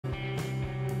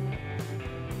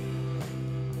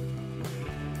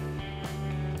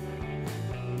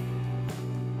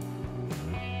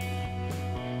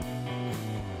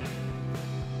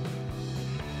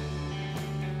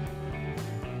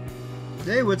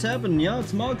Hey, what's happening, y'all?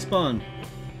 It's Mogspawn.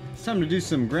 It's time to do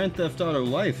some Grand Theft Auto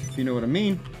Life, if you know what I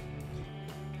mean.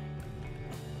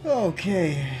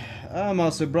 Okay, I'm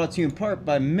also brought to you in part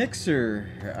by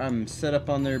Mixer. I'm set up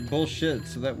on their bullshit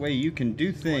so that way you can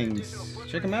do things.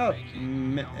 Check them out.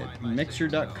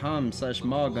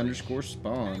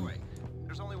 Mixer.com/mog_spawn.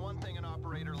 There's only one thing an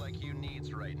operator like you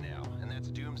needs right now, and that's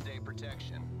doomsday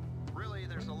protection. Really,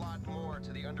 there's a lot more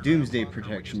to the underground Doomsday bunker,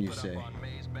 protection, which you is put say? up on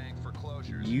Maze Bank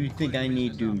foreclosures, You think I including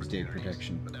need business doomsday opportunities,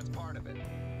 protection? but that's part of it.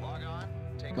 Log on,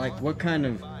 take a Like, look, what kind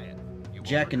of buy it. You won't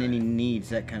Jack and regret any it. needs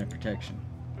that kind of protection?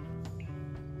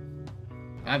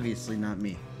 Obviously not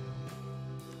me.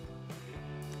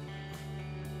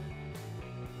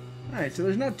 Alright, so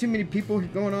there's not too many people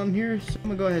going on here, so I'm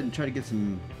gonna go ahead and try to get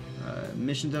some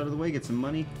missions out of the way, get some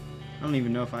money. I don't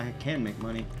even know if I can make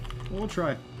money. Well, we'll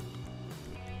try.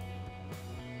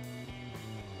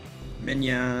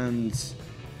 Minions!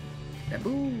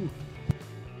 Taboo!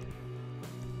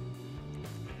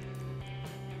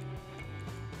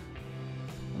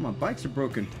 Oh, my bikes are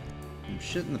broken. Some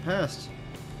shit in the past.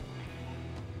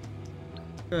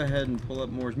 Go ahead and pull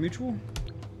up Moore's Mutual.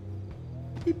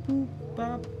 Beep boop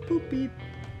bop boop beep.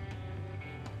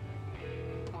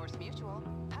 Moore's Mutual,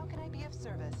 how can I be of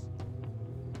service?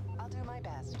 I'll do my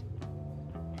best.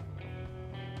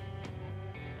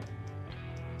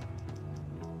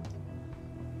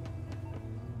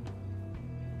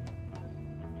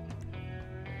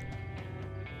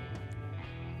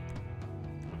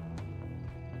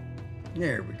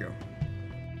 There we go.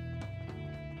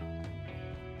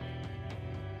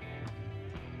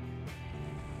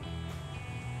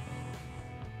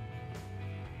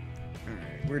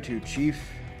 Alright, where to, Chief?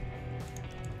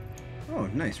 Oh,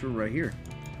 nice, we're right here.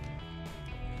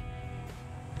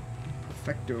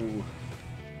 Perfecto.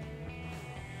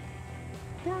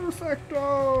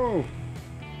 Perfecto!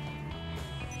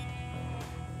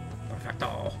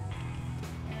 Perfecto!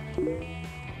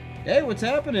 Hey, what's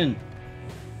happening?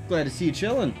 Glad to see you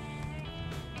chilling.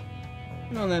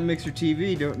 And on that Mixer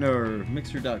TV, or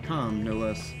Mixer.com, no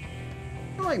less.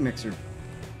 I like Mixer.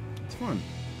 It's fun.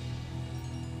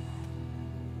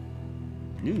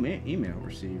 New email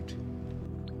received.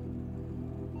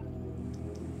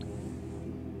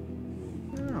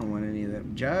 I don't want any of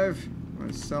that jive. I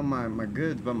want to sell my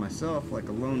goods by myself like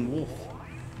a lone wolf.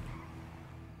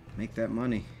 Make that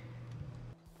money.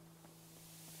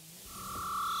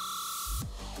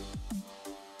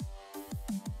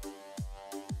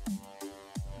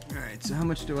 Alright, so how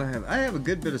much do I have? I have a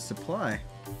good bit of supply.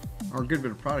 Or a good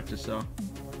bit of product to sell.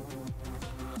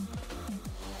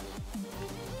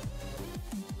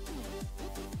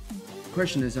 The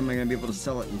question is, am I going to be able to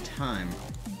sell it in time?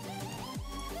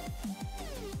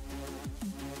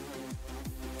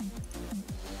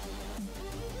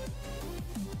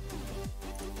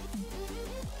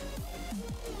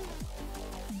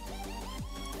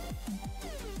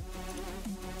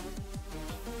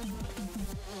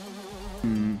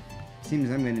 Seems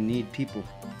I'm going to need people.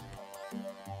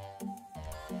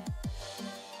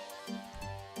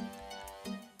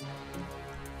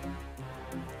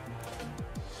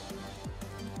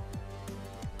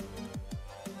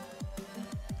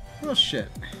 Well, shit.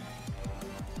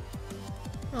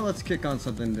 Well, let's kick on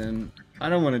something then. I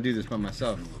don't want to do this by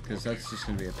myself, because that's just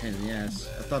going to be a pain in the ass.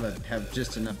 I thought I'd have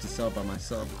just enough to sell by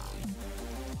myself.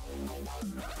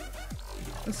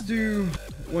 Let's do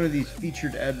one of these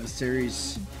featured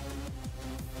adversaries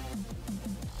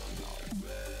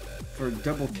for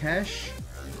double cash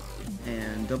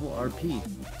and double RP.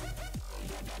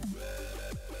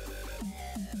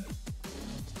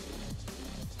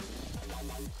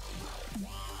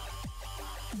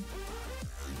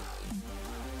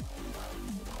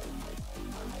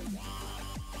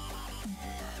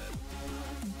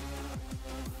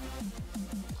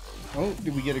 Oh,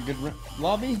 did we get a good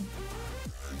lobby?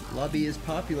 Lobby is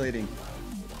populating.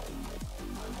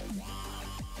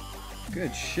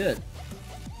 Good shit.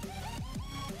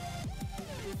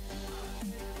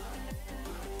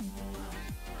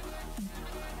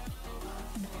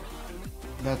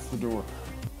 That's the door.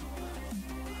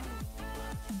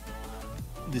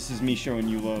 This is me showing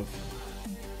you love.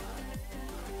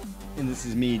 And this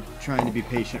is me trying to be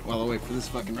patient while I wait for this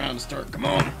fucking round to start. Come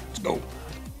on, let's go.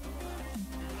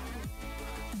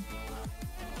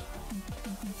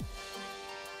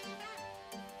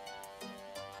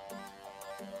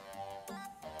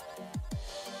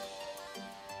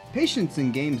 Patience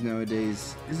in games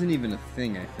nowadays isn't even a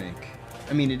thing, I think.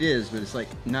 I mean, it is, but it's like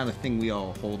not a thing we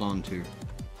all hold on to.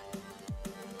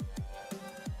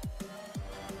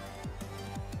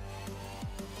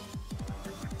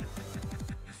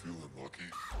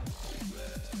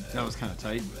 That was kind of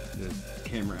tight. The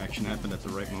camera action happened at the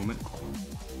right moment.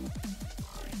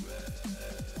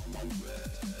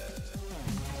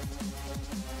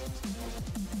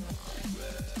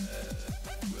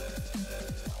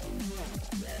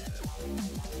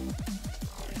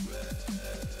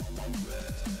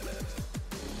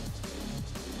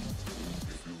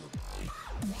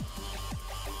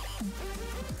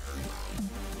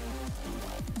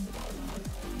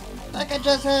 Look at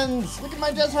Jess hands! Look at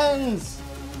my Jess hands!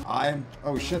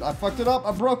 Oh shit, I fucked it up.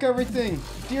 I broke everything.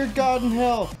 Dear God in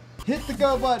hell. Hit the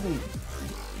go button.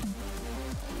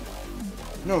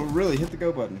 No, really, hit the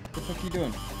go button. What the fuck are you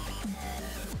doing?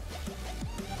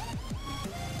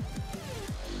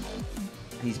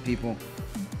 These people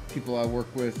I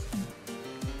work with,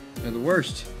 they're the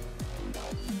worst.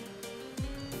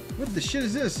 What the shit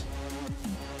is this?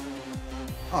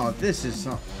 Oh, this is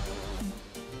something.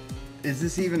 Is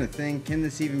this even a thing? Can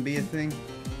this even be a thing?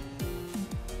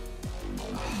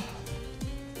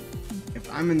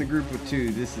 If I'm in the group with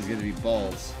 2, this is gonna be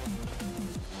balls.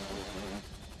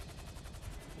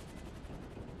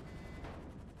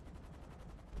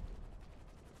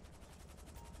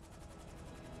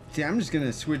 See, I'm just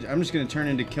gonna switch. I'm just gonna turn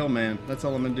into Killman. That's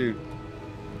all I'm gonna do.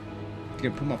 I'm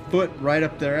gonna put my foot right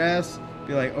up their ass.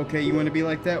 Be like, okay, you want to be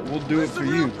like that? We'll do it for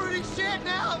you. Pretty shit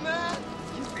now, man.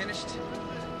 You finished?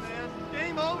 Man,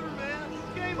 game over, man.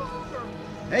 Game over.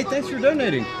 Hey, thanks for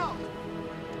donating.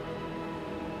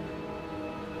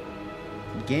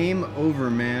 Game over,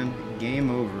 man. Game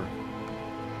over.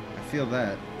 I feel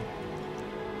that.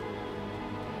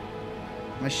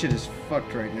 My shit is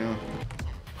fucked right now.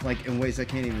 Like, in ways I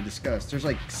can't even discuss. There's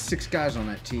like 6 guys on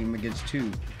that team against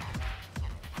 2.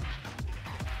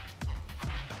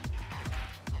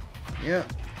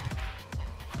 Yep.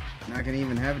 Not gonna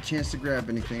even have a chance to grab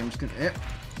anything. I'm just gonna,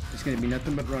 it's gonna be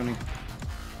nothing but running.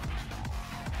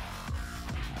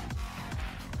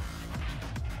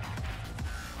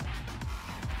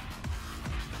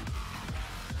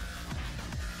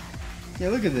 Yeah,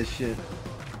 look at this shit.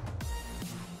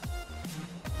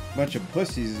 Bunch of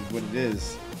pussies is what it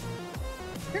is.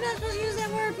 You're not supposed to use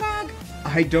that word, Mog.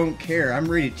 I don't care. I'm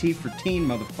rated T for teen,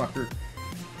 motherfucker.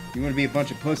 You want to be a bunch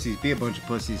of pussies? Be a bunch of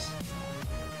pussies.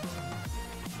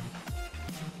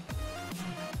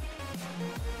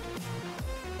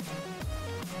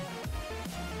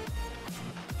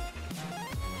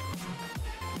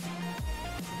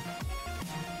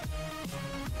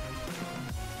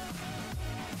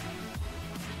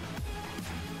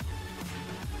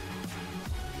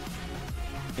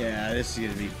 Yeah, this is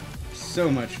gonna be so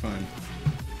much fun.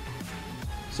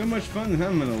 So much fun that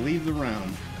I'm gonna leave the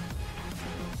round.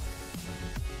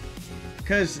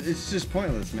 Because it's just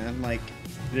pointless, man. Like,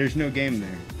 there's no game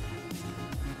there.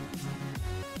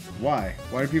 Why?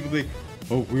 Why do people think,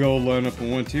 oh, we all line up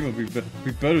on one team, it'll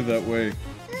be better that way?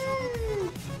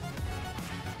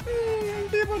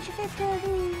 Be a bunch of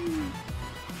fucktards.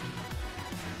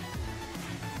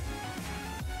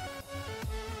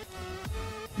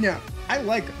 Now, I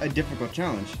like a difficult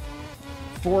challenge.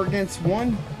 4 against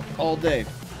 1, all day.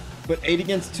 But 8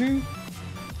 against 2,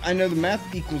 I know the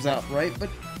math equals out, right? But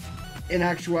in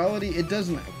actuality, it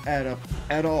doesn't add up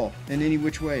at all in any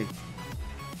which way.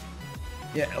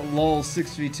 Yeah, lol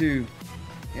 6v2.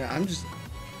 Yeah, I'm just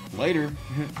later.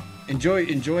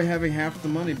 enjoy having half the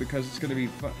money because it's gonna be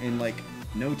in like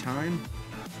no time.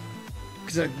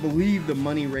 Because I believe the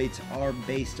money rates are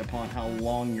based upon how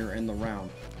long you're in the round.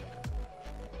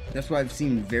 That's why I've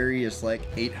seen various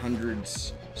like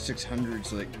 800s,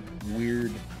 600s, like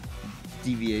weird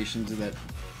deviations of that.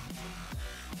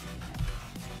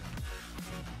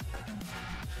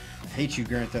 I hate you,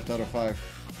 Grand Theft Auto 5.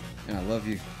 And I love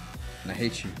you. And I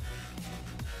hate you.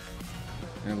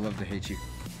 And I love to hate you.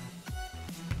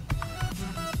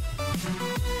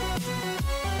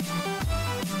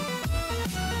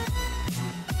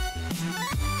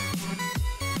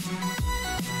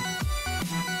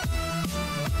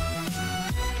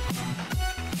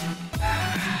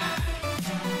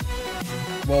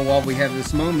 Well, while we have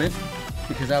this moment,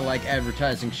 because I like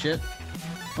advertising shit,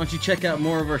 why don't you check out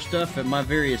more of our stuff at my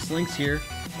various links here,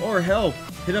 or hell,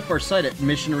 hit up our site at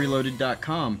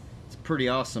missionreloaded.com. It's pretty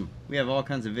awesome. We have all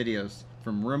kinds of videos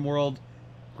from RimWorld,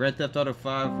 Grand Theft Auto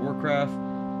 5, Warcraft,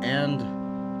 and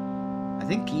I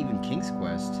think even King's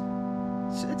Quest.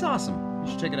 It's awesome.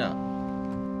 You should check it out.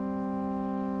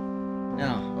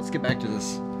 Now, let's get back to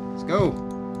this. Let's go.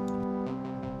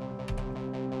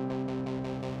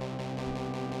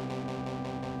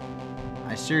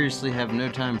 I seriously have no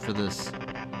time for this.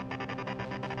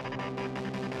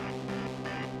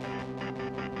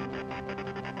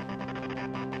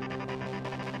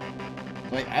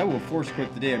 Like, I will force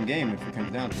quit the damn game if it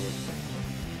comes down to it.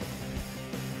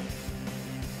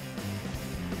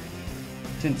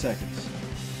 10 seconds.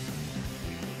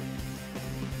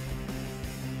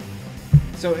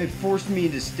 So it forced me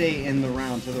to stay in the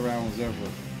round till the round was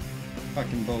over.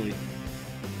 Fucking bully.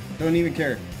 Don't even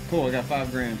care. Cool, I got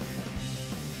 5 grand.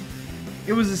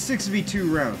 It was a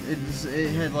 6v2 round.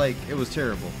 It had like, it was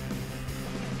terrible.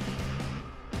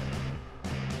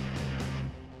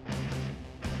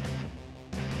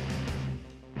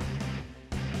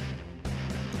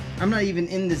 I'm not even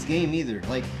in this game either.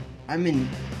 Like, I'm in,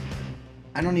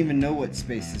 I don't even know what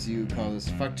spaces you would call this.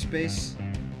 Fucked space?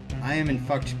 I am in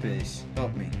fucked space.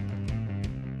 Help me.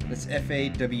 That's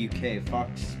F-A-W-K,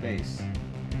 fucked space.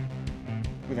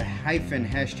 With a hyphen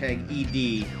hashtag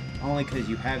ED, only because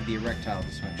you have the erectile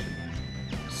dysfunction.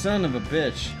 Son of a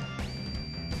bitch.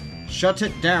 Shut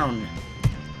it down.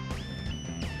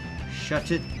 Shut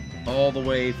it all the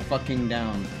way fucking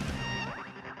down.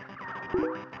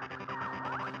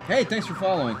 Hey, thanks for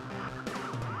following.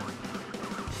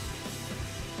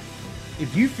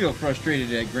 If you feel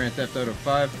frustrated at Grand Theft Auto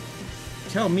 5,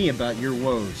 tell me about your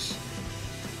woes.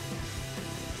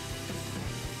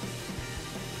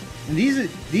 And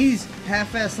these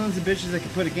half-ass sons of bitches that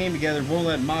can put a game together won't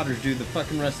let modders do the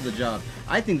fucking rest of the job.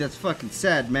 I think that's fucking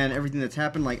sad, man, everything that's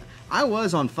happened. Like, I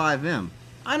was on 5M.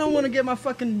 I don't want to get my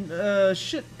fucking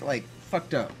shit, like,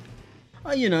 fucked up.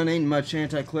 You know, it ain't much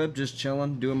anti-clip, just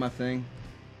chilling, doing my thing.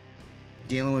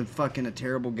 Dealing with fucking a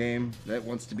terrible game that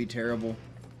wants to be terrible.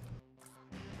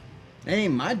 It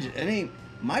ain't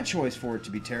my choice for it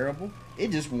to be terrible.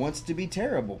 It just wants to be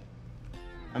terrible.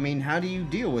 I mean, how do you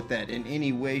deal with that in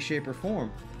any way, shape, or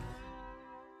form?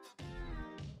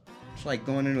 It's like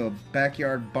going into a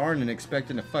backyard barn and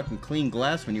expecting a fucking clean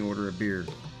glass when you order a beer.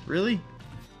 Really?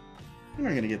 You're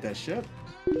not gonna get that shit.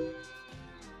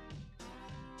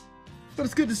 But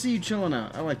it's good to see you chilling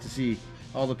out. I like to see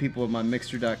all the people of my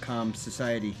Mixer.com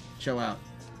society chill out.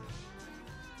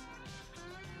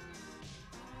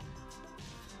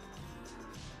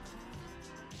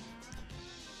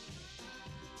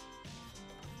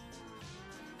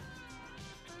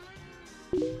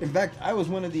 In fact, I was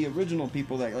one of the original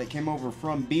people that like came over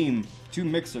from Beam to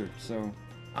Mixer, so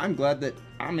I'm glad that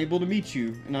I'm able to meet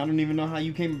you. And I don't even know how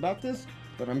you came about this,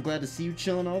 but I'm glad to see you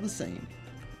chilling all the same.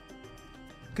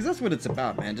 Because that's what it's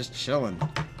about, man, just chilling.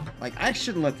 Like, I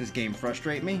shouldn't let this game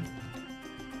frustrate me.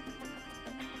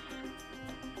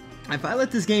 If I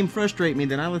let this game frustrate me,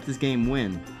 then I let this game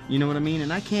win. You know what I mean?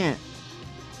 And I can't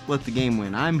let the game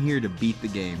win. I'm here to beat the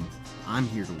game. I'm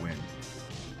here to win.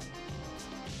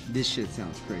 This shit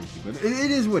sounds crazy, but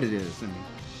it is what it is. I mean,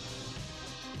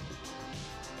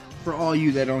 for all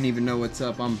you that don't even know what's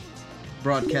up, I'm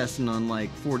broadcasting on like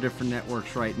 4 different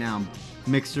networks right now.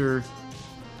 Mixer,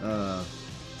 the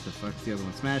fuck's the other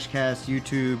one? Smashcast,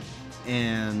 YouTube,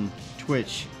 and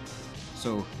Twitch.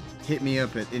 So hit me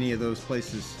up at any of those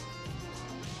places.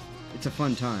 It's a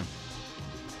fun time.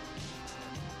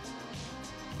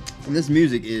 And this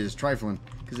music is trifling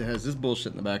because it has this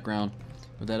bullshit in the background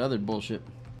with that other bullshit.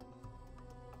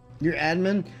 You're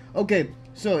admin? Okay,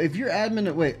 so if you're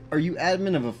admin, wait, are you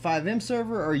admin of a 5M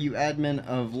server or are you admin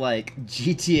of like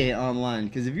GTA Online?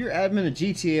 Because if you're admin of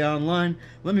GTA Online,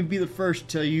 let me be the first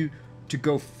to tell you to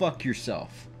go fuck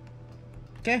yourself.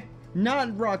 Okay? Not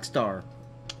Rockstar,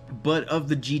 but of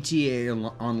the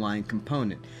GTA Online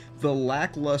component. The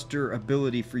lackluster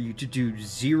ability for you to do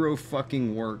zero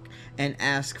fucking work and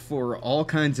ask for all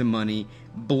kinds of money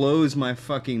blows my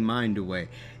fucking mind away.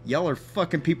 Y'all are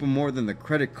fucking people more than the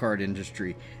credit card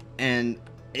industry. And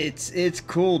it's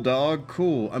cool, dog,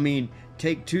 cool. I mean,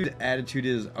 Take-Two's attitude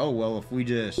is, oh well, if we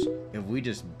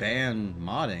just ban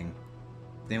modding,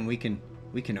 then we can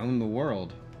own the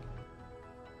world.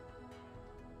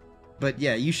 But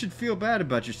yeah, you should feel bad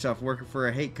about yourself working for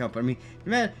a hate company. I mean,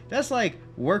 man, that's like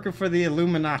working for the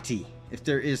Illuminati, if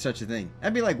there is such a thing.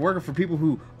 That'd be like working for people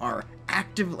who are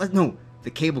active. No,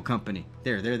 the cable company.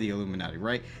 They're the Illuminati,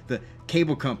 right? The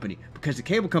cable company, because the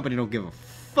cable company don't give a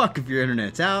fuck if your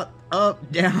internet's out,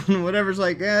 up, down, whatever's.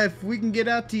 Like, if we can get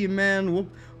out to you, man,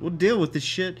 we'll deal with this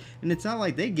shit. And it's not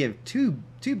like they give two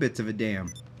bits of a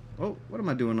damn. Oh, what am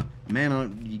I doing? Man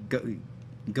on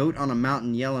goat on a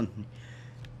mountain yelling.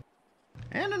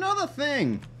 And another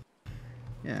thing.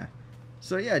 Yeah.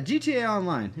 So yeah, GTA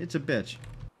Online, it's a bitch.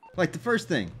 Like the first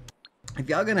thing, if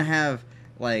y'all gonna have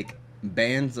like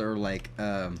bans or like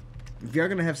if y'all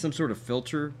gonna have some sort of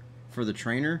filter for the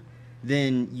trainer,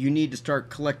 then you need to start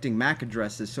collecting MAC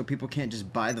addresses so people can't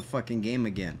just buy the fucking game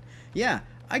again. Yeah,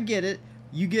 I get it.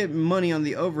 You get money on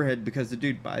the overhead because the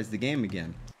dude buys the game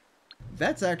again.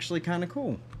 That's actually kind of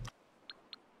cool.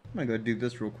 I'm gonna go do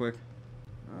this real quick.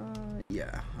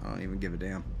 yeah, I don't even give a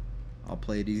damn. I'll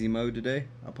play it easy mode today.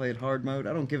 I'll play it hard mode.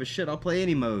 I don't give a shit. I'll play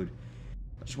any mode.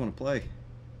 I just want to play.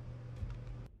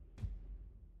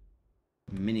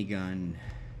 Minigun.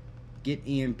 Get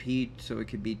EMP'd so it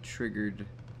could be triggered.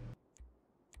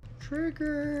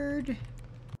 Triggered.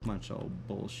 Bunch of old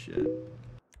bullshit.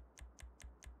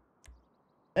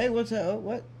 Hey, what's that? Oh,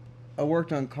 what? I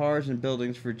worked on cars and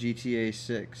buildings for GTA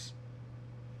 6.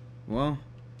 Well,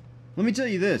 let me tell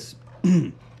you this.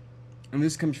 And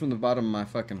this comes from the bottom of my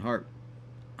fucking heart.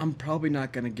 I'm probably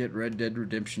not going to get Red Dead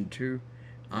Redemption 2.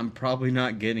 I'm probably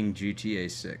not getting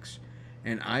GTA 6.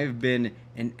 And I've been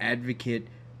an advocate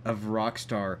of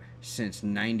Rockstar since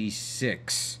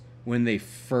 '96 when they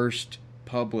first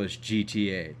published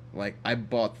GTA. Like, I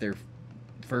bought their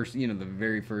first, the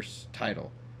very first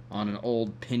title on an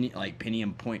old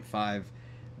Pentium .5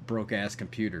 broke-ass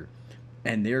computer.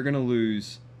 And they're going to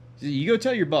lose... You go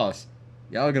tell your boss,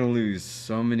 y'all are going to lose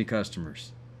so many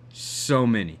customers. So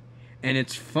many. And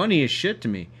it's funny as shit to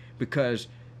me because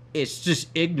it's just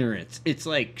ignorance. It's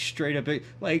like straight up,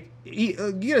 like, you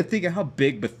gotta think of how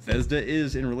big Bethesda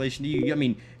is in relation to you. I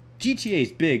mean, GTA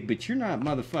is big, but you're not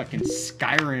motherfucking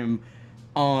Skyrim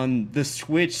on the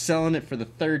Switch selling it for the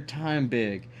third time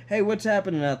big. Hey, what's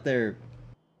happening out there?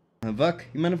 Vuk?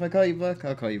 You mind if I call you Vuk?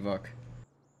 I'll call you Vuk.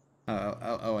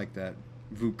 I like that.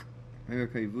 Vuk. Maybe I'll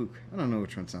call you Vuk. I don't know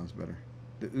which one sounds better.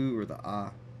 The oo or the ah.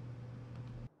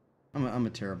 I'm a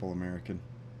terrible American.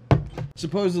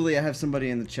 Supposedly I have somebody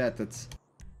in the chat that's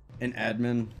an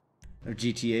admin of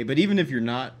GTA, but even if you're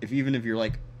not, even if you're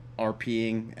like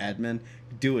RPing admin,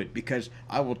 do it, because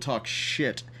I will talk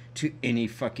shit to any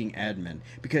fucking admin.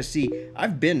 Because see,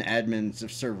 I've been admins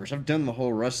of servers. I've done the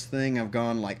whole Rust thing. I've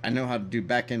gone like, I know how to do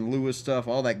back-end Lua stuff,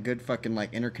 all that good fucking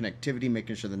like interconnectivity,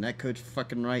 making sure the netcode's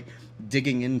fucking right,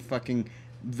 digging in fucking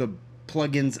the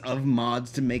plugins of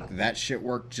mods to make that shit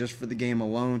work just for the game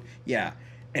alone. Yeah,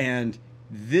 and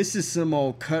this is some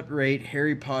old cut rate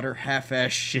Harry Potter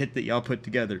half-ass shit that y'all put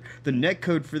together. The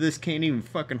netcode for this can't even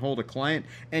fucking hold a client,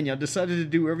 and y'all decided to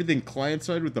do everything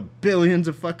client-side with the billions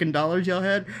of fucking dollars y'all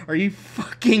had? Are you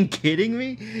fucking kidding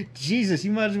me? Jesus,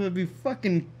 you might as well be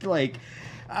fucking, like...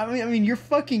 I mean, you're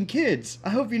fucking kids. I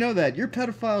hope you know that. You're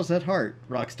pedophiles at heart,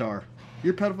 Rockstar.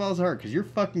 You're pedophiles at heart, because you're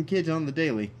fucking kids on the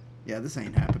daily. Yeah, this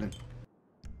ain't happening.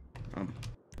 I'm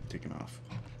taking off.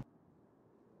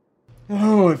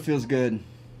 Oh, it feels good.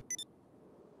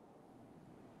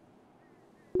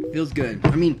 It feels good.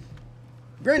 I mean,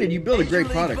 granted, you build a great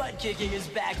product.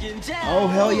 Oh,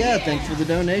 hell yeah. Thanks for the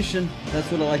donation.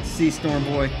 That's what I like to see,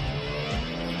 Stormboy.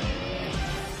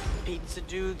 Pizza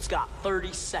Dude's got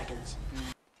 30 seconds.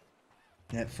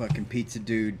 That fucking pizza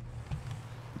dude.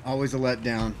 Always a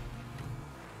letdown.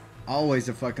 Always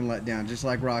a fucking letdown, just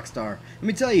like Rockstar. Let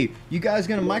me tell you, you guys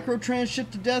gonna microtrans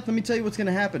shit to death? Let me tell you what's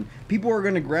gonna happen. People are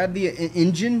gonna grab the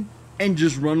engine and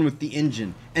just run with the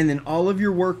engine. And then all of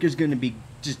your work is gonna be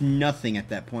just nothing at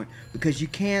that point. Because you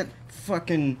can't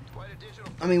fucking...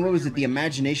 I mean, what was it? The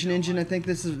Imagination engine, I think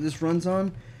this runs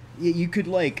on? You could,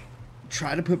 like,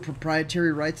 try to put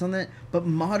proprietary rights on that. But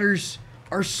modders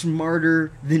are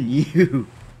smarter than you.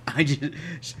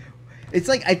 It's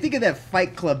like, I think of that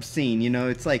Fight Club scene,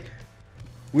 it's like,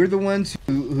 we're the ones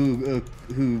who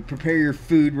prepare your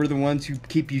food, we're the ones who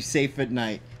keep you safe at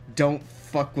night. Don't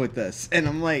fuck with us. And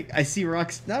I'm like, I see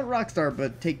not Rockstar,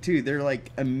 but Take-Two, they're like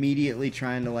immediately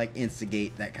trying to like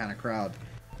instigate that kind of crowd.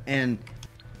 And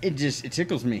it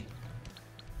tickles me.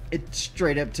 It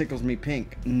straight up tickles me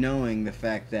pink, knowing the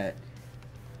fact that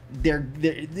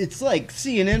it's like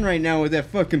CNN right now with that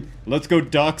fucking let's go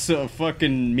dox a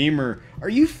fucking memer. Are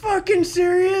you fucking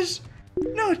serious?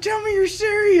 No, tell me you're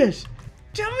serious.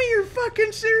 Tell me you're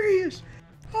fucking serious.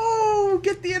 Oh,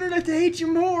 get the internet to hate you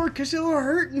more, cause it'll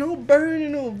hurt and it'll burn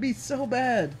and it'll be so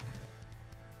bad.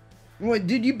 What,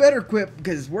 dude, you better quit,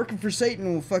 because working for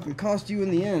Satan will fucking cost you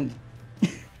in the end.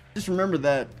 Just remember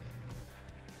that.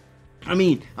 I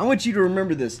mean, I want you to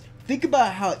remember this. Think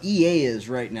about how EA is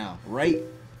right now, right?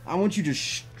 I want you to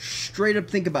straight up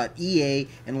think about EA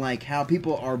and like how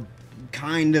people are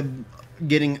kind of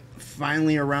getting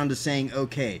finally around to saying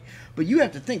okay. But you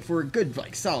have to think, for a good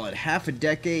like solid half a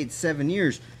decade, 7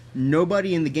 years,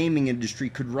 nobody in the gaming industry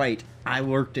could write I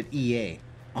worked at EA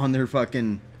on their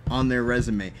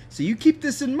resume. So you keep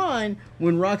this in mind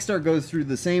when Rockstar goes through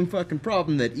the same fucking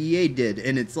problem that EA did,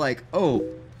 and it's like, oh,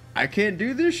 I can't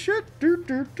do this shit.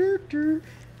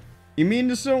 You mean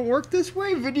this don't work this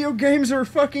way? Video games are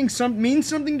fucking mean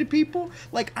something to people?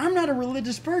 Like, I'm not a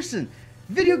religious person.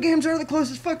 Video games are the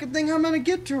closest fucking thing I'm gonna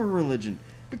get to a religion.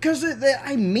 Because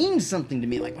I mean something to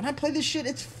me. Like, when I play this shit,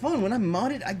 it's fun. When I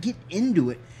mod it, I get into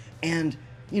it. And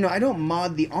You know, I don't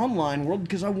mod the online world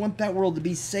because I want that world to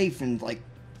be safe and, like,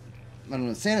 I don't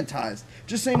know, sanitized.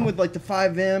 Just same with, like, the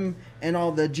 5M and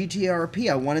all the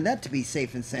GTRP. I wanted that to be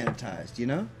safe and sanitized, you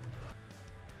know?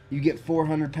 You get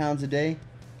 400 pounds a day.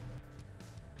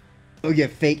 Oh, yeah,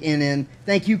 fake NN.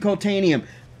 Thank you, Coltanium.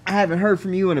 I haven't heard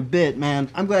from you in a bit, man.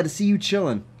 I'm glad to see you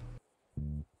chilling.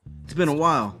 It's been a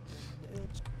while.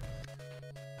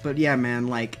 But yeah, man,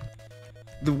 like,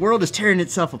 the world is tearing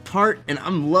itself apart, and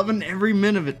I'm loving every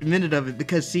minute of it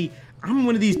because, see, I'm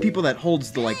one of these people that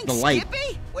holds the, like, the light.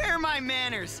 Skippy? Where are my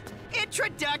manners?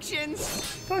 Introductions!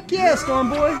 Fuck yeah,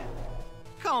 Stormboy.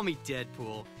 Call me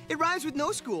Deadpool. It rhymes with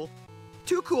no school.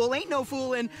 Too cool, ain't no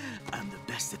fool, and I'm the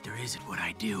best that there is at what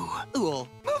I do. Cool.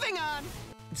 Moving on!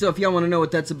 So if y'all want to know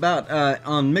what that's about,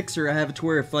 on Mixer I have it to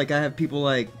where if like I have people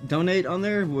like donate on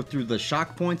there through the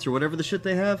shock points or whatever the shit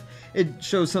they have, it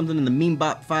shows something in the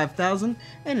Memebot 5000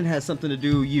 and it has something to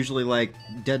do usually like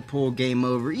Deadpool Game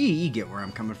Over. You get where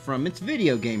I'm coming from. It's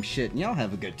video game shit and y'all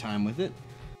have a good time with it.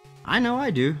 I know I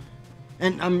do.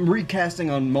 And I'm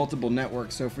recasting on multiple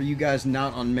networks, so for you guys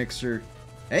not on Mixer,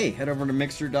 hey, head over to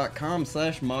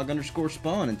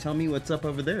mixer.com/mog_spawn and tell me what's up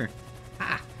over there.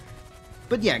 Ha!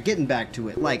 But yeah, getting back to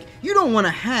it, like, you don't want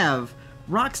to have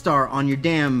Rockstar on your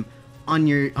damn, on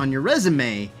your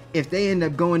resume if they end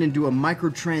up going into a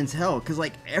microtrans hell, because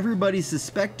like everybody's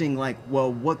suspecting like,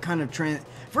 well, what kind of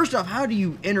first off, how do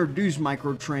you introduce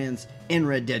microtrans in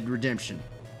Red Dead Redemption?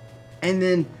 And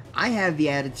then I have the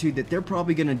attitude that they're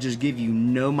probably gonna just give you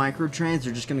no microtrans.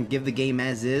 They're just gonna give the game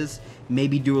as is,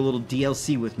 maybe do a little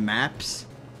DLC with maps,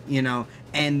 you know,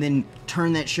 and then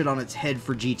turn that shit on its head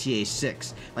for GTA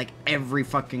 6. Like, every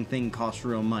fucking thing costs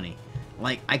real money.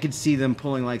 Like, I could see them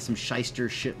pulling, like, some shyster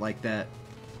shit like that.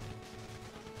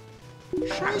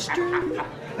 Shyster!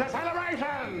 The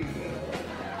celebration!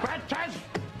 Breakfast!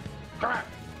 Correct.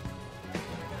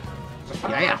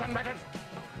 Yeah.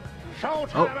 Oh,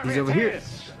 he's over here.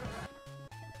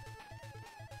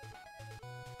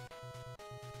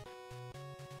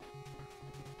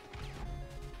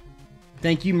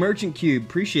 Thank you, Merchant Cube.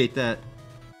 Appreciate that.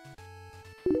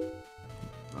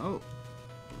 Oh.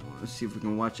 Let's see if we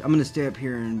can watch. I'm going to stay up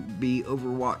here and be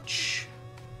Overwatch.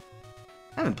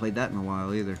 I haven't played that in a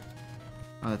while either.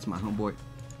 Oh, that's my homeboy.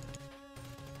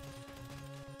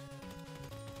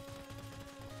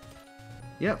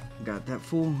 Yep, got that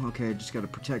full. Okay, I just got to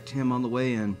protect him on the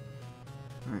way in.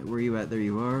 Alright, where are you at? There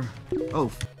you are.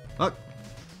 Oh, fuck.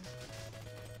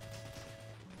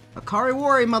 Akari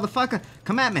Wari, motherfucker.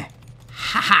 Come at me.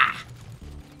 Haha!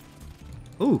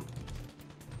 Ooh.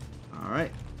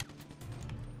 Alright.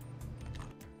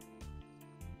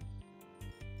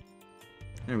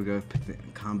 There we go. Pick the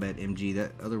combat MG.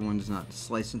 That other one's not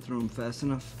slicing through them fast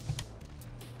enough.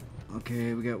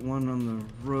 Okay, we got one on the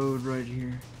road right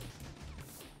here.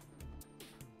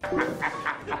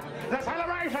 The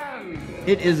celebration!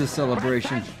 It is a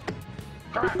celebration.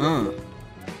 The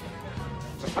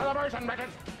celebration, Beckett.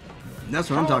 That's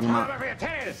what I'm talking about. It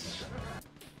is.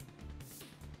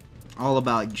 All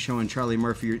about showing Charlie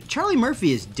Murphy. Charlie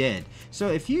Murphy is dead. So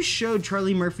if you showed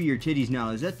Charlie Murphy your titties now,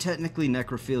 is that technically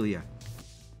necrophilia?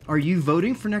 Are you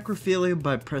voting for necrophilia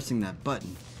by pressing that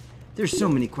button? There's so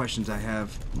many questions I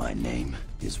have. My name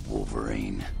is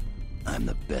Wolverine. I'm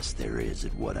the best there is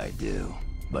at what I do.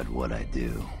 But what I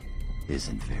do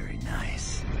isn't very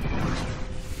nice.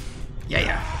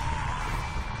 Yeah.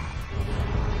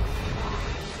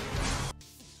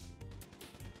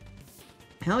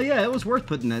 Hell yeah, it was worth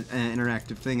putting that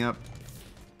interactive thing up.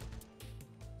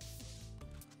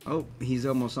 Oh, he's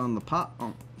almost on the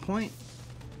point.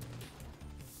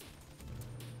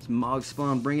 It's Mog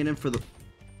Spawn bringing in for the...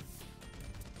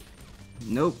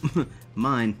 Nope,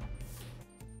 mine.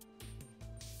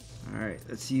 Alright,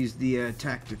 let's use the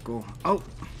tactical. Oh,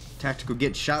 tactical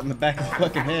gets shot in the back of the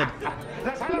fucking head.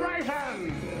 The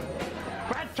celebration!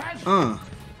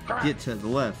 Get to the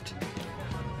left.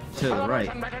 To the right.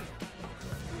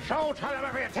 Show Charlie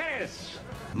Murphy it is.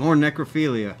 More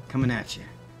necrophilia coming at you.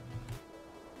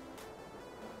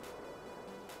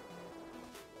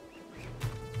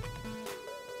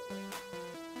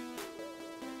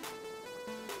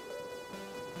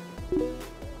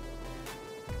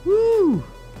 Woo!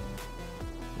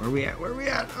 Where we at? Where we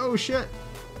at? Oh shit!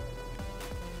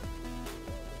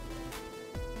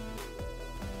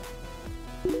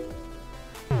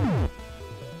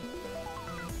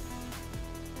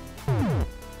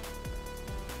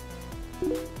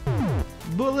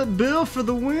 Bullet Bill for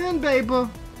the win, baby! Where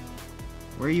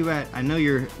are you at? I know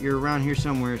you're around here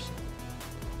somewhere.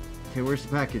 Okay, where's the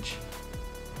package?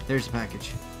 There's the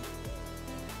package.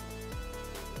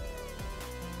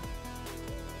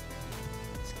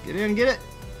 Let's get in and get it.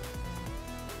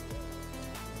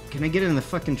 Can I get it in the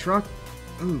fucking truck?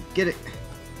 Ooh, get it.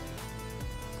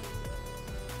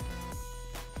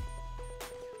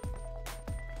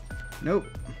 Nope.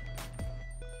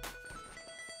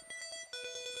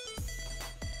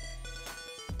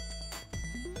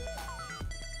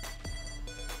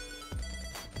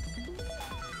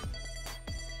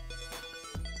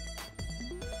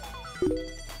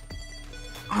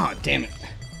 Oh, damn it.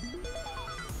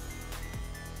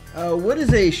 What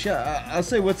is a shot? I'll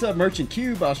say what's up, Merchant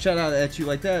Cube. I'll shout out at you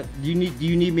like that. Do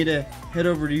you need me to head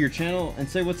over to your channel and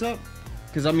say what's up?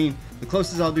 Because I mean, the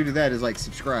closest I'll do to that is like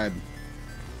subscribe.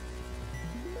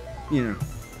 You know,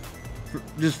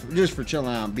 just for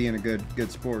chilling out, and being a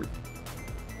good sport.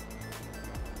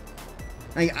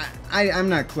 I'm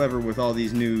not clever with all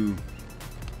these new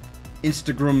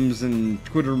Instagrams and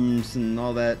Twitterms and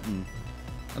all that, and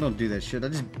I don't do that shit.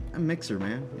 I'm a mixer,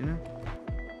 man. You know.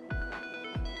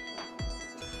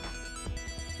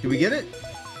 Did we get it?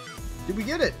 Did we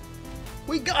get it?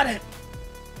 We got it!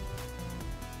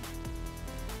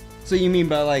 So you mean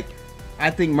by like, I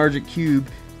think Merchant Cube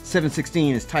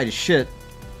 716 is tight as shit,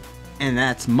 and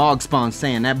that's Mogspawn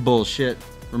saying that bullshit.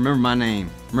 Remember my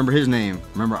name. Remember his name.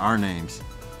 Remember our names.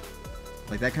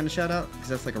 Like that kind of shout out? Because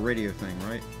that's like a radio thing,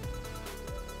 right?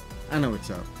 I know what's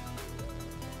up.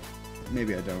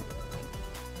 Maybe I don't.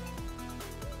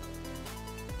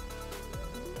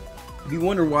 If you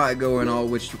wonder why I go in all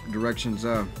which directions,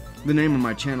 the name of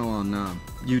my channel on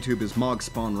YouTube is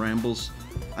Mogspawn Rambles.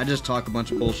 I just talk a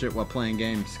bunch of bullshit while playing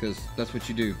games, because that's what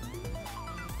you do.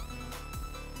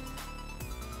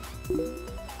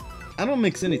 I don't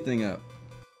mix anything up.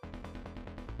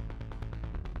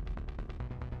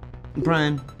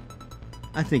 Brian,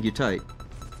 I think you're tight.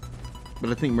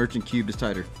 But I think Merchant Cube is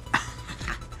tighter.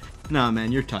 Nah,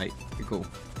 man, you're tight. You're cool.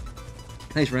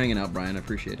 Thanks for hanging out, Brian. I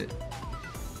appreciate it.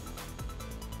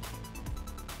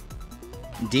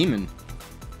 Demon.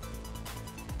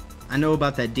 I know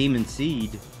about that demon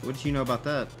seed. What did you know about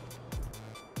that?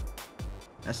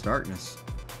 That's darkness.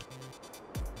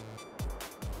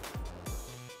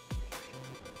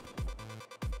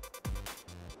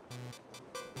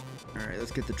 Alright,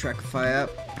 let's get the Trackify up.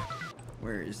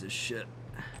 Where is this shit?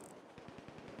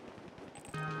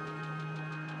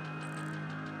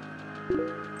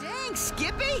 Dang,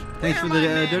 Skippy! Thanks for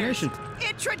the donation.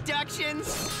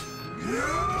 Introductions!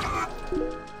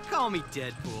 Call me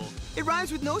Deadpool. It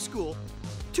rhymes with no school.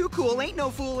 Too cool, ain't no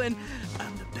fool, and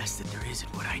I'm the best that there is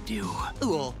at what I do.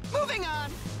 Cool. Moving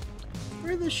on!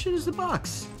 Where the shit is the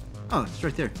box? Oh, it's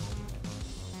right there.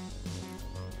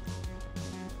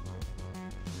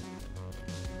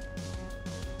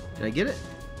 Did I get it?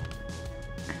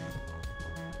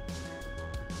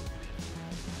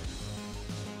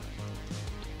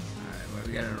 Alright, what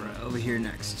we got over here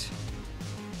next?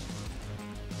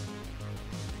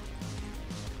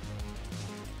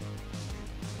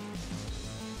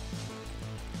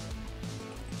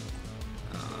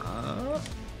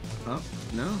 Oh,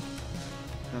 no.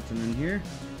 Nothing in here.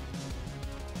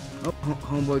 Oh,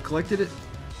 homeboy collected it.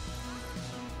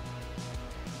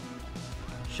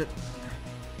 Shit.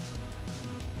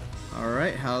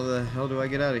 Alright, how the hell do I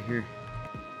get out of here?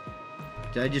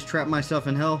 Did I just trap myself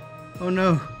in hell? Oh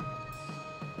no.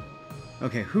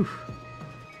 Okay, whew.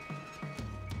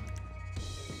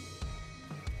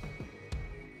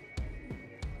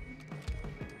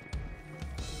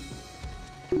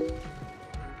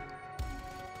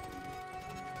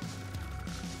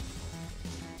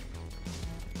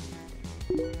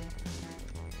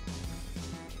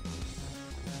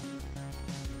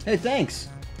 Hey, thanks.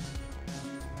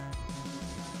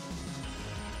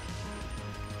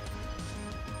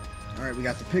 All right, we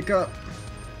got the pickup.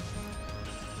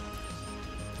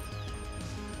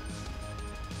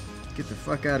 Get the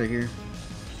fuck out of here.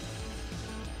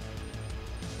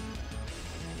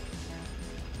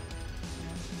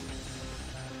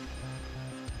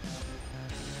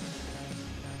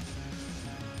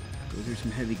 Go through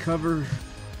some heavy cover.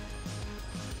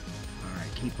 All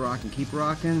right, keep rocking, keep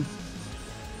rocking.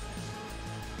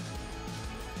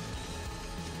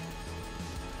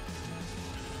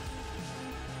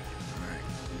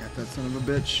 That son of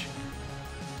a bitch.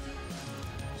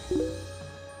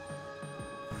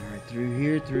 Alright, through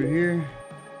here, through here.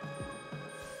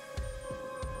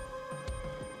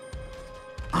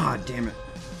 Ah, damn it.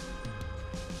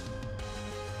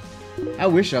 I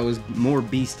wish I was more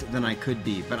beast than I could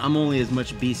be, but I'm only as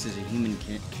much beast as a human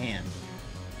can.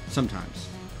 Sometimes.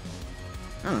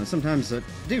 I don't know, sometimes,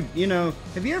 dude, you know,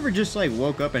 have you ever just like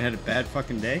woke up and had a bad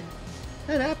fucking day?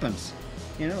 That happens.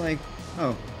 You know, like,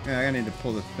 oh, yeah, I need to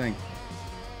pull the thing.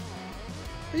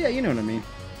 But yeah, you know what I mean.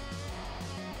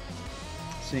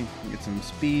 See, get some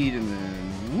speed and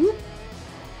then whoop.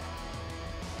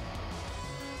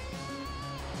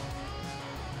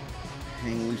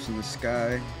 Hang loose in the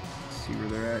sky. See where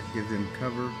they're at. Give them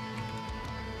cover.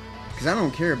 Because I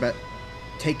don't care about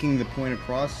taking the point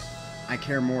across. I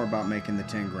care more about making the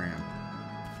 10 grand.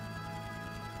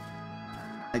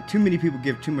 Like, too many people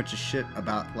give too much a shit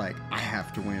about, like, I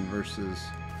have to win versus,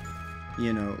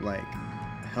 you know, like,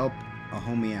 help a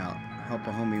homie out. Help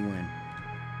a homie win.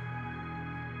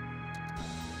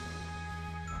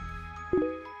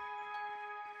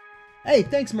 Hey,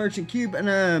 thanks Merchant Cube,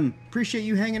 and appreciate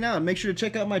you hanging out. Make sure to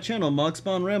check out my channel, Mog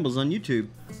Spawn Rambles on YouTube.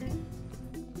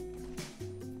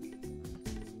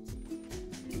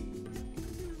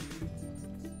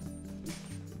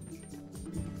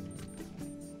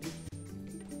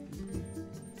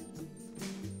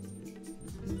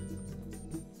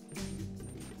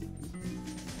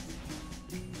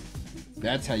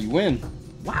 That's how you win.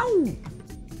 Wow!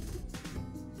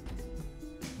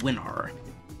 Winner.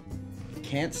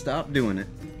 Can't stop doing it.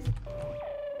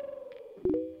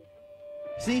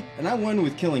 See? And I won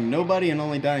with killing nobody and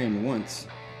only dying once.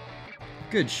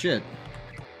 Good shit.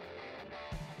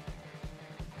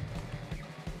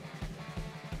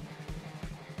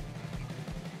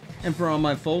 And for all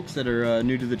my folks that are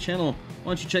new to the channel, why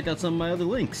don't you check out some of my other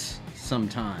links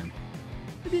sometime?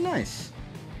 It'd be nice.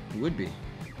 It would be.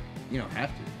 You don't have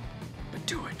to, but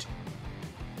do it.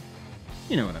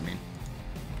 You know what I mean.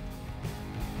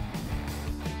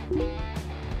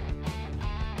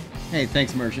 Hey,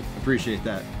 thanks Merchant. Appreciate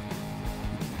that.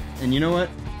 And you know what?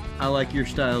 I like your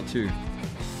style too.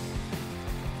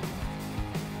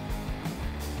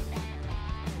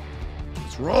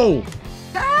 Let's roll!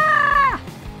 Ah!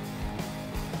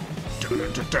 My name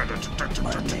is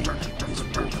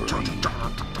Wolverine.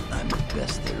 I'm the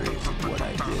best there is at what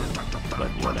I do. But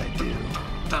what I do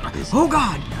is Oh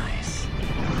God! nice.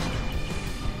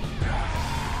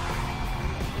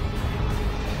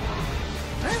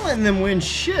 I ain't letting them win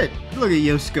shit. Look at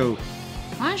Yosko.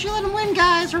 Why don't you let them win,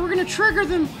 guys, or we're gonna trigger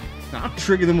them? I'll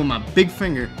trigger them with my big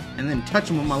finger and then touch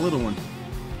them with my little one.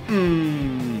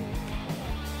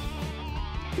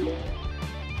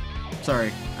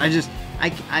 Sorry.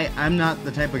 I'm not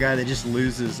the type of guy that just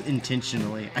loses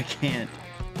intentionally. I can't.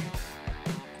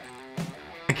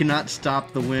 I cannot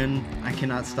stop the win. I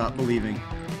cannot stop believing.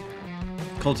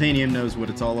 Coltanium knows what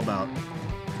it's all about.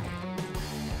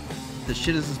 The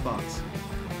shit is his box.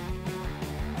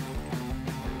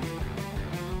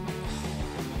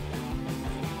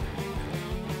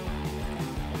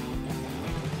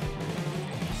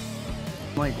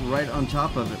 Like right on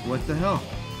top of it. What the hell?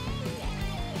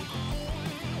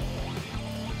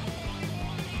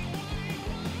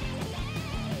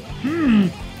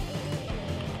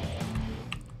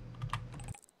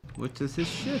 What does this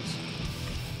shit?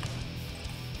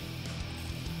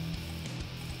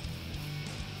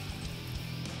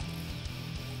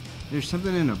 There's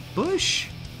something in a bush?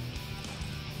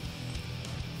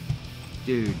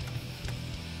 Dude.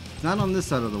 It's not on this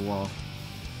side of the wall.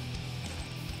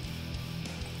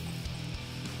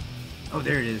 Oh,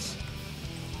 there it is.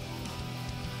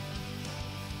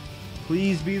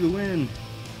 Please be the win.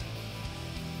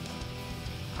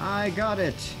 I got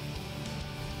it.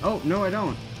 Oh, no I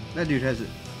don't. That dude has it.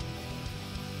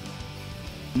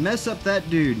 Mess up that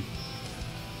dude.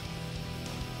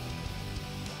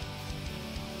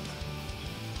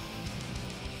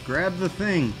 Grab the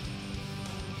thing.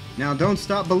 Now don't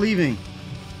stop believing.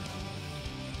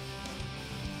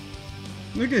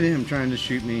 Look at him trying to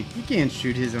shoot me. He can't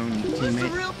shoot his own teammate. This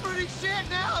is real pretty shit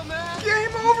now, man.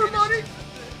 Game over, buddy.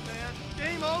 Man.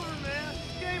 Game over, man.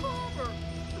 Game over.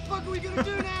 What the fuck are we gonna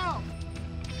do now?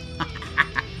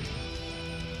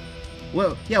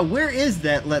 Well, yeah, where is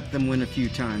that let them win a few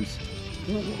times?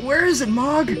 Where is it,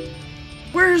 Mog?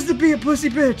 Where is the be a pussy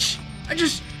bitch? I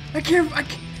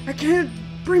can't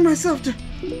bring myself to...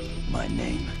 My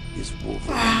name is Wolverine.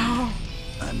 Oh,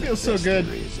 I'm the feels so best good.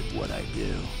 there is at what I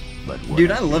do. But what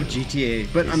dude, I love do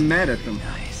GTA, but is I'm mad at them.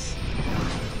 Nice.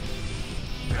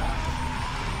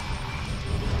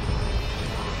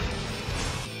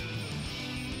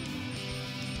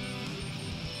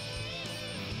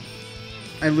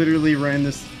 I literally ran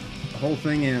this whole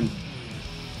thing in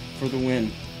for the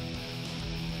win.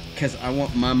 Because I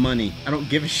want my money. I don't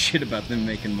give a shit about them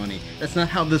making money. That's not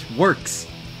how this works.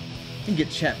 I can get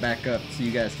chat back up so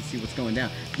you guys can see what's going down.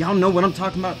 Y'all know what I'm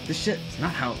talking about. This shit is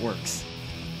not how it works.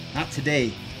 Not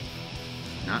today.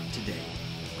 Not today.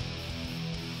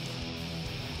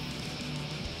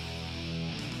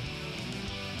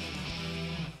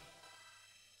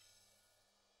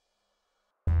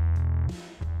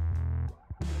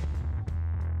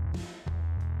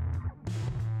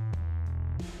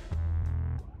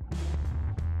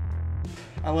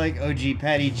 I like OG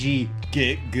Patty G.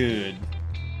 Get good.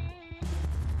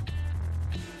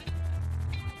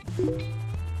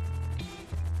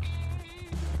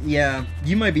 Yeah,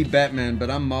 you might be Batman, but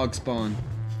I'm Mog Spawn.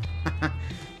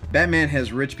 Batman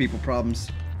has rich people problems.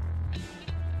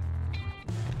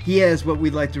 He has what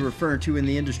we'd like to refer to in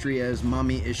the industry as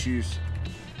mommy issues.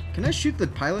 Can I shoot the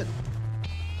pilot?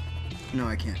 No,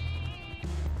 I can't.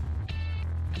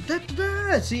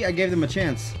 Da-da-da! See, I gave them a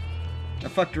chance. I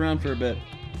fucked around for a bit.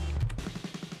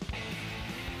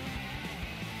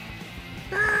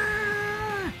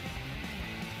 Ah!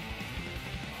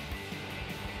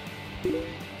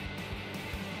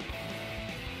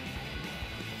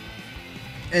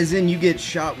 As in you get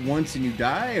shot once and you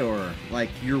die, or like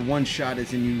your one shot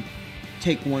as in you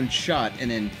take one shot and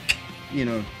then, you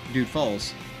know, dude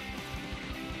falls?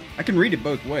 I can read it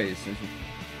both ways.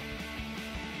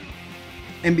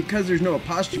 And because there's no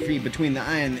apostrophe between the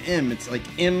I and the M, it's like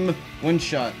M, one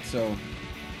shot, so...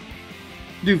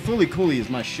 Dude, Fully Cooley is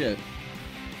my shit.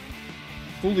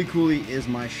 Fully Cooley is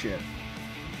my shit.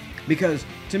 Because,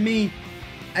 to me,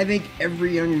 I think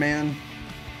every young man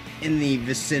in the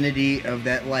vicinity of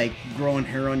that, like, growing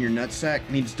hair on your nutsack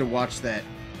needs to watch that.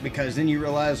 Because then you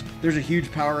realize there's a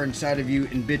huge power inside of you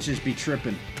and bitches be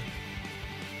tripping.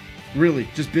 Really,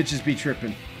 just bitches be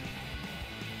tripping.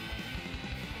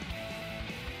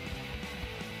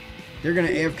 They're gonna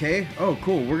AFK? Oh,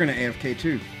 cool. We're gonna AFK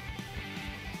too.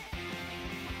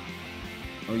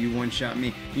 Oh, you one-shot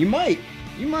me. You might.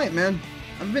 You might, man.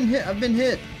 I've been hit. I've been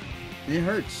hit. And it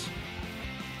hurts.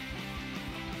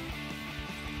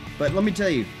 But let me tell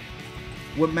you,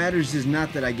 what matters is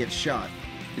not that I get shot.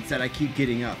 It's that I keep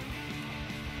getting up.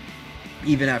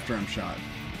 Even after I'm shot.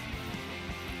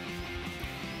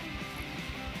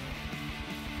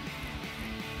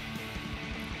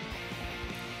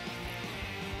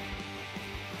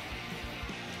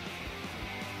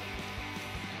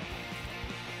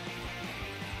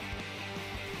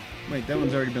 Wait, that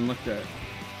one's already been looked at.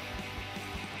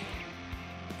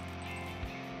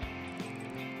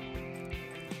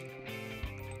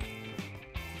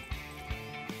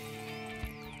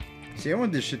 See, I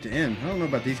want this shit to end. I don't know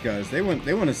about these guys. They want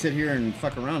to sit here and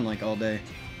fuck around like all day.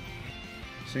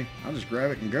 See, I'll just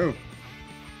grab it and go.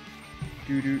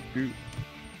 Do.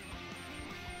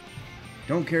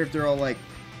 Don't care if they're all like,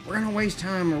 we're gonna waste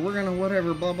time or we're gonna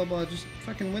whatever, blah blah blah. Just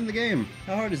fucking win the game.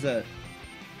 How hard is that?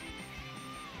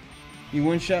 You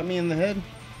one-shot me in the head?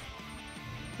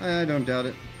 I don't doubt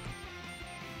it.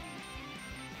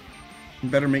 You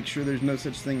better make sure there's no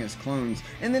such thing as clones.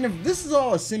 And then if this is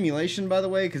all a simulation, by the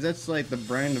way, because that's like the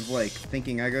brand of like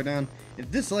thinking I go down.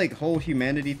 If this like whole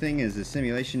humanity thing is a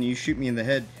simulation, you shoot me in the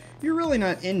head, you're really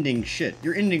not ending shit.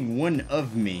 You're ending one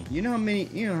of me. You know how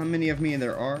many of me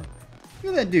there are?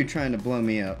 Look at that dude trying to blow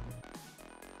me up.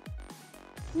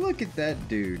 Look at that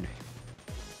dude.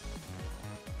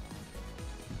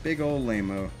 Big old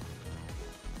lame-o.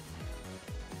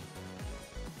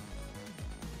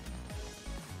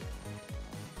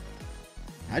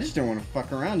 I just don't want to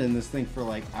fuck around in this thing for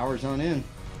like hours on end.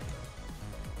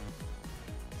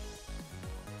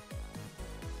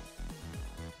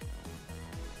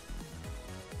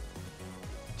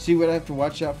 See, what I have to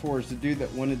watch out for is the dude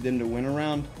that wanted them to win a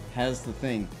round has the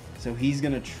thing. So he's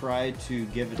gonna try to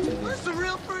give it to them. We're some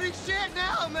real pretty shit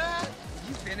now, man.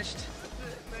 You finished?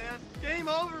 That's it, man. Game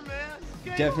over,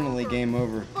 man. Definitely game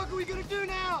over. What the fuck are we gonna do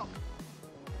now?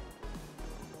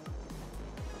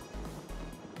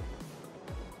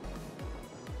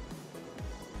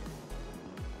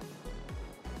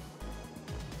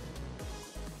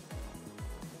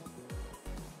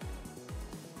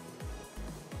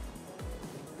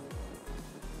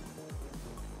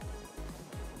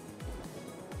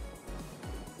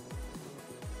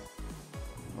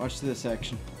 Watch this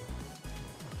action.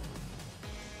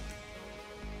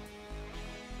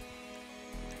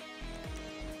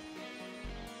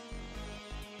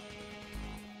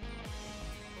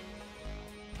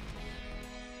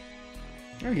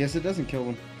 I guess it doesn't kill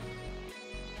them.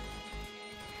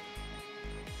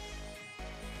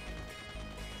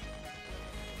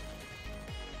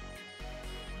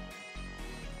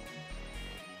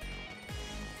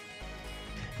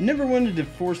 Never wanted to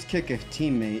force kick a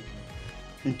teammate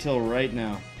until right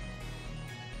now.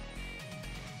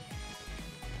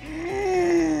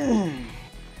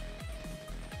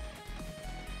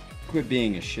 Quit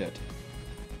being a shit.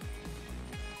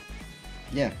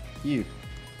 Yeah, you.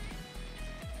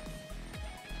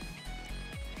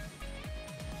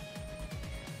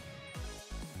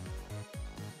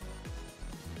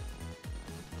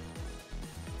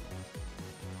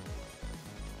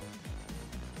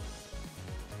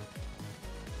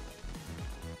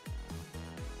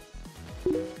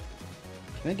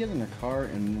 Can I get in a car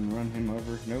and then run him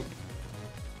over? Nope.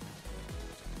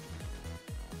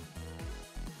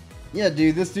 Yeah,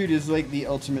 dude, this dude is like the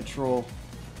ultimate troll.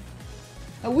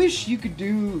 I wish you could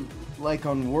do like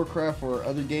on Warcraft or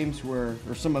other games where,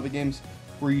 or some other games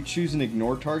where you choose an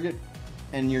ignore target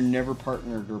and you're never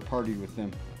partnered or partied with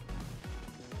them.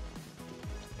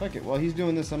 Fuck it, while he's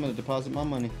doing this, I'm gonna deposit my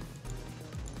money.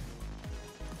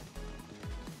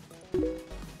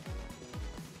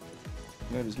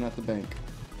 That is not the bank.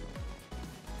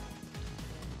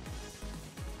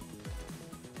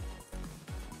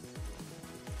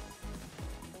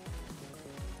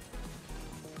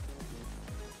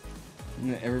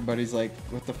 And everybody's like,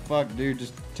 what the fuck, dude,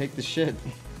 just take the shit.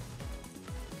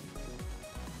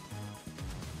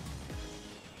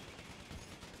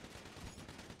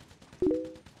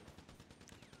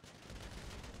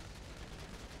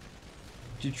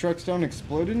 Do trucks don't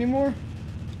explode anymore?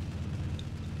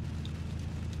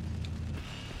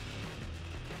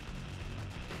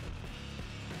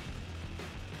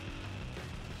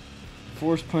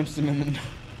 Force punched him in the nose.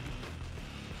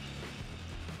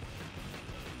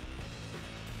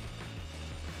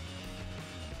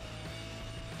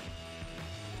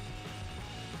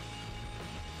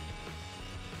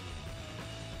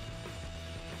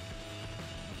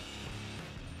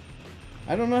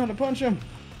 I don't know how to punch him.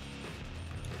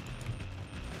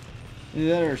 Either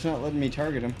that or it's not letting me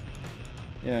target him.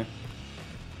 Yeah.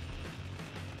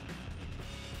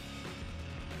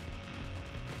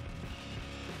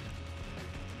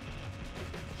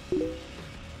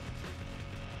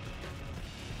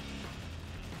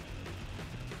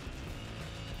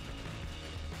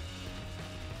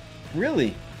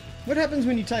 Really? What happens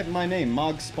when you type my name,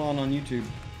 Mogspawn, on YouTube?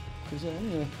 Because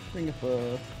I'm gonna bring up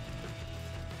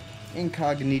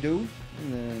incognito,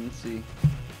 and then let's see.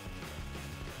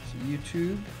 So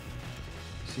YouTube.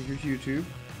 See, here's YouTube.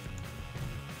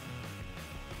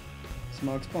 It's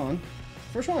Mogspawn.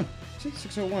 First one. See,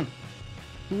 601.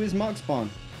 Who is Mogspawn?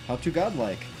 How to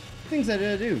godlike. Things I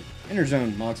did do.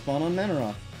 Interzone, Mogspawn on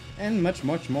Manaroth. And much,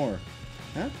 much more.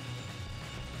 Huh?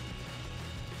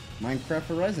 Minecraft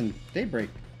Horizon Daybreak.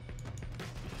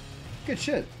 Good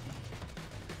shit.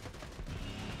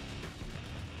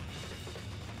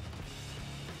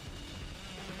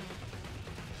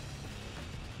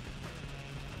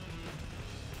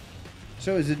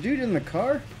 So is the dude in the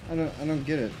car? I don't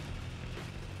get it.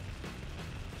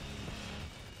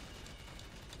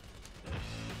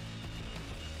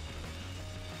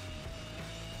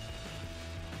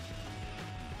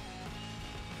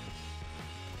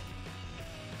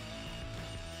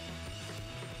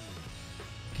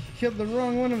 Killed the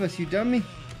wrong one of us, you dummy.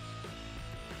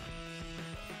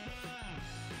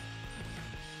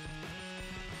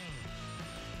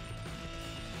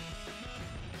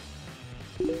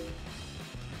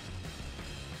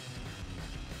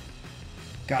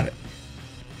 Got it.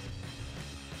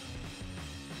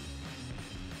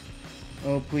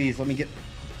 Oh, please, let me get...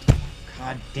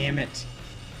 God damn it.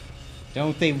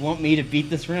 Don't they want me to beat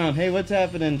this round? Hey, what's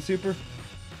happening, Super?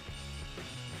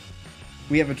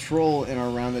 We have a troll in our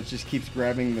round that just keeps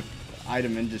grabbing the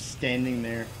item and just standing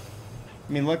there.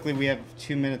 I mean, luckily we have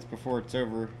 2 minutes before it's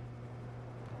over.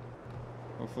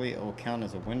 Hopefully it will count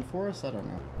as a win for us? I don't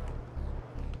know.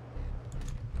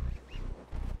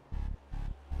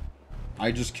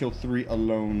 I just killed 3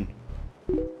 alone.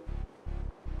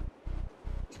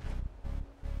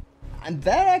 And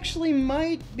that actually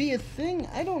might be a thing.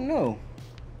 I don't know.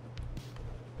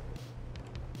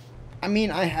 I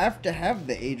mean, I have to have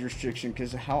the age restriction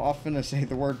because how often I say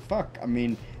the word fuck. I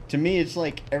mean, to me it's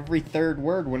like every 3rd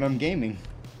word when I'm gaming.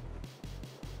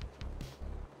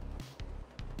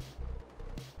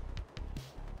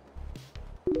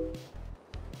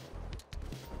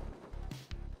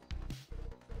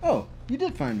 Oh, you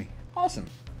did find me. Awesome.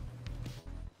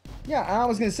 Yeah, I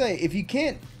was gonna say, if you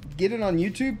can't get it on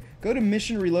YouTube, go to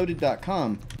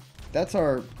missionreloaded.com.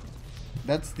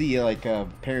 That's the like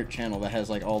parent channel that has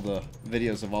like all the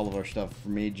videos of all of our stuff for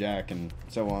me, Jack, and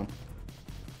so on.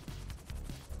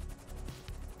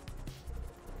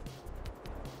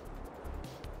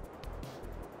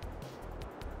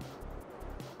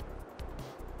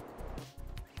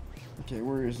 Okay,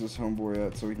 where is this homeboy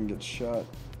at so we can get shot?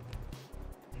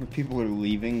 People are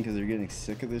leaving because they're getting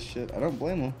sick of this shit. I don't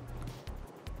blame them.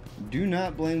 Do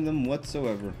not blame them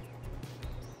whatsoever.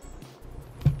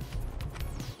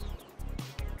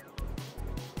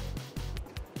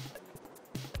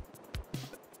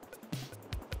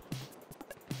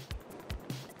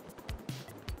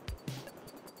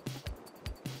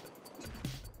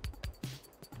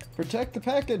 Protect the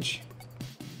package.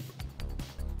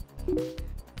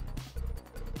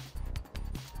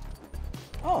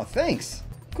 thanks.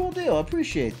 Cool deal. I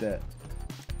appreciate that.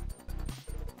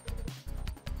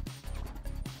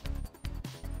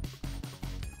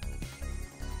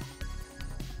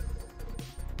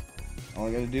 All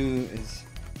I gotta do is...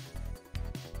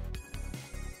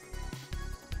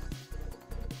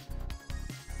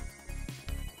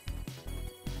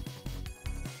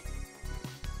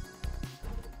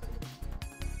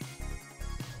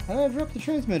 How did I drop the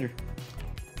transmitter?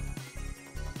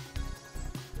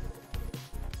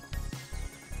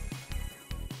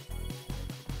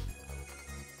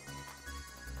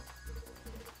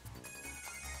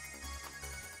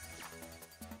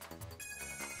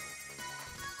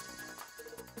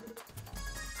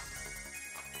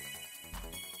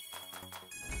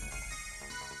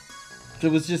 So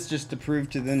it was just to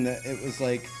prove to them that it was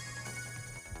like,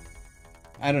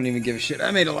 I don't even give a shit.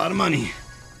 I made a lot of money.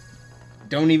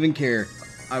 Don't even care.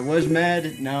 I was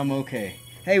mad, now I'm okay.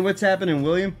 Hey, what's happening,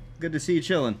 William? Good to see you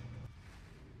chilling.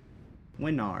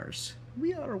 Winners.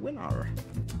 We are a winner.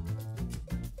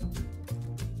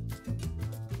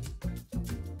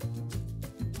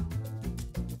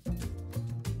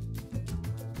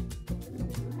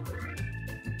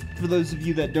 For those of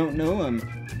you that don't know, I'm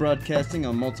broadcasting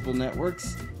on multiple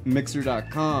networks.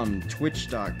 Mixer.com,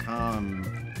 Twitch.com,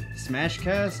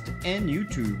 Smashcast, and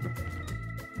YouTube.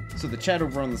 So the chat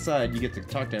over on the side, you get to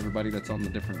talk to everybody that's on the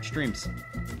different streams.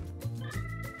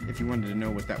 If you wanted to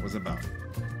know what that was about.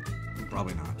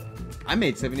 Probably not. I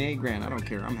made 78 grand. I don't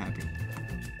care. I'm happy.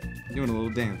 Doing a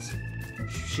little dance.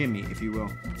 Shimmy, if you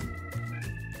will.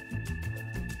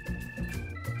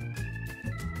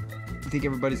 You think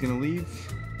everybody's gonna leave?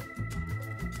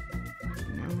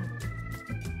 No.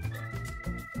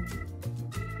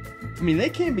 I mean,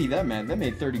 they can't be that mad. They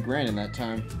made 30 grand in that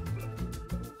time.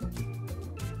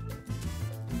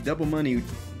 Double money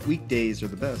weekdays are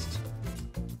the best.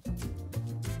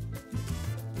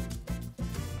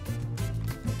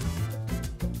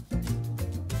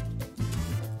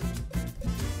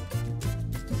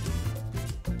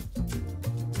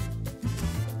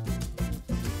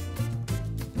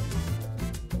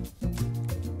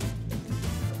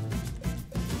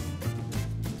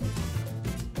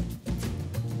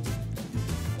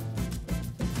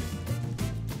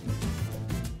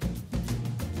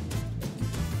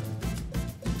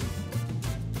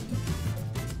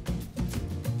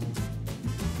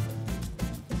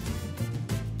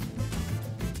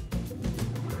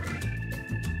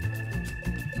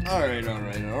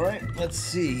 Alright. Let's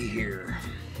see here.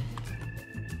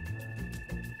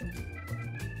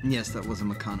 Yes, that was a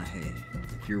McConaughey,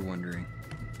 if you're wondering.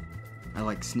 I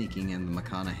like sneaking in the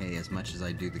McConaughey as much as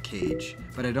I do the Cage,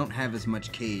 but I don't have as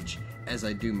much Cage as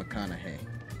I do McConaughey.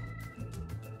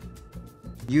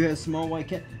 You have small white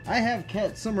cat? I have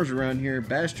cat summers around here.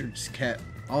 Bastards cat.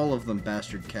 All of them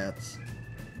bastard cats.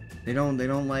 They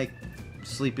don't like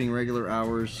sleeping regular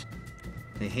hours.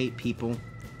 They hate people.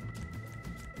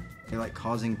 They like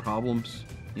causing problems,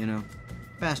 you know.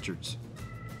 Bastards.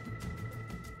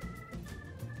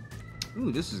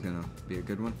 Ooh, this is gonna be a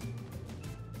good one.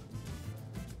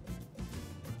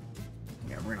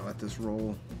 Yeah, we're gonna let this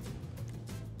roll.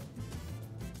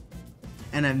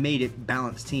 And I've made it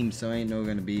balanced team, so ain't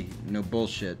gonna be no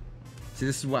bullshit. See,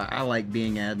 this is why I like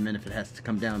being admin if it has to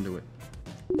come down to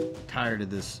it. Tired of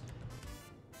this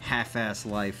half-ass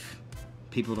life.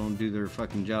 People don't do their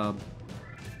fucking job.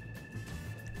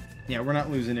 Yeah, we're not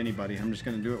losing anybody. I'm just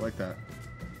gonna do it like that.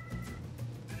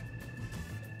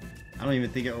 I don't even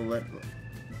think it will let...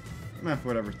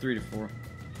 whatever, 3 to 4.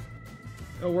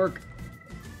 It'll work.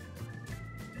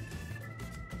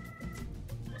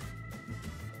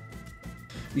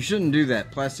 You shouldn't do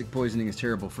that. Plastic poisoning is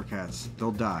terrible for cats.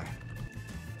 They'll die.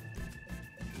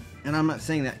 And I'm not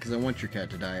saying that because I want your cat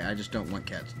to die. I just don't want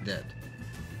cats dead.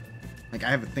 Like,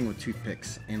 I have a thing with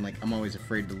toothpicks, and like, I'm always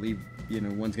afraid to leave, you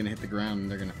know, one's gonna hit the ground and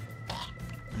they're gonna...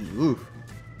 Ooh.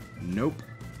 Nope.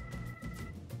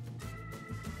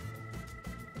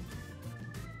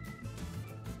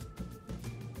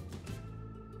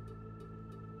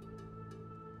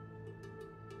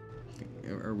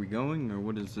 Are we going, or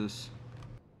what is this?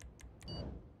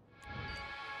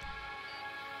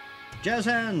 Jazz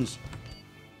hands!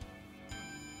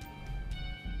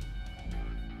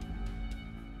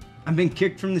 I've been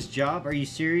kicked from this job? Are you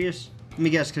serious? Let me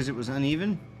guess, because it was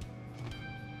uneven?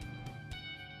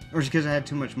 Or is it because I had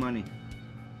too much money?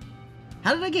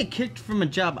 How did I get kicked from a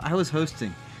job I was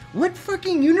hosting? What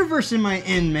fucking universe am I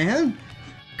in, man?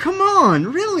 Come on,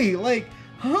 really? Like,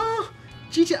 huh?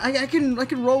 GT, I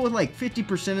can roll with like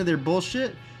 50% of their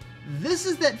bullshit. This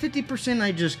is that 50%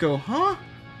 I just go, huh?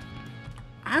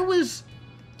 I was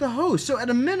the host. So at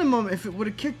a minimum, if it would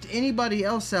have kicked anybody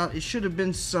else out, it should have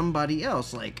been somebody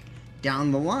else, like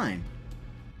down the line.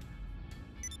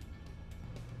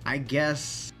 I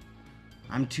guess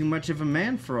I'm too much of a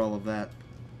man for all of that.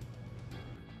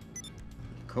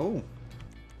 Cool.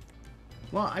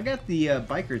 Well, I got the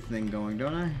biker thing going,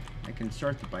 don't I? I can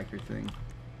start the biker thing.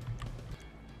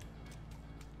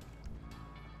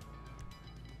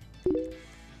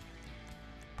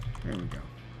 There we go.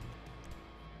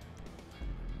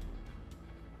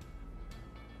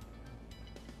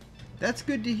 That's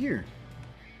good to hear.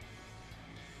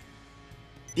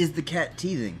 Is the cat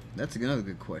teething? That's another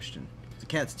good question. If the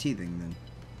cat's teething, then.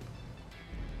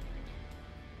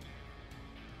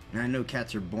 And I know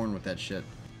cats are born with that shit.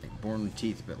 Like, born with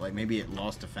teeth, but like maybe it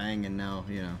lost a fang and now,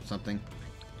 you know, something.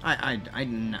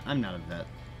 I'm not a vet.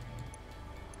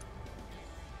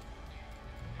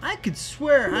 I could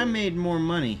swear I made more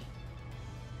money.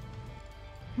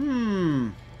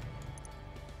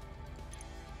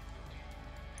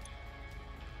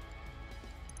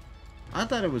 I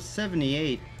thought it was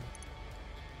 78.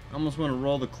 I almost want to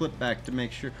roll the clip back to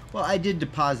make sure. Well, I did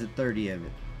deposit 30 of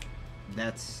it.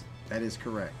 That is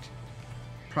correct.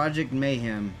 Project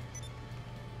Mayhem.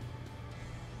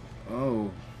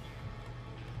 Oh.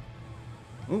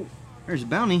 Oh, there's a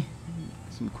bounty.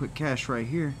 Some quick cash right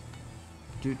here.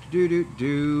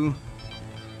 Do.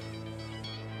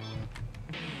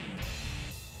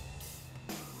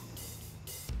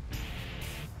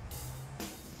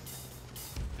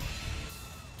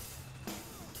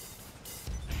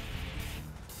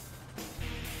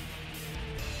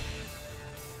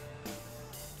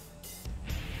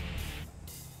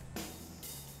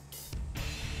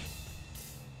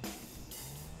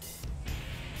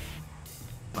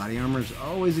 Body armor is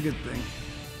always a good thing.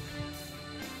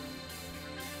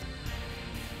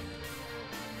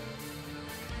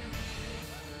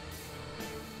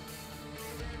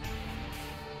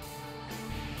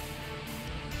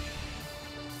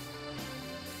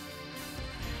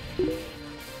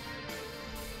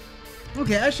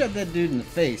 Okay, I shot that dude in the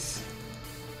face.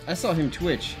 I saw him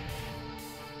twitch.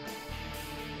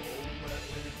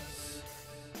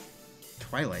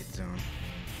 Twilight Zone.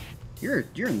 You're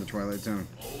in the Twilight Zone.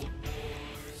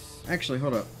 Actually,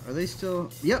 hold up. Are they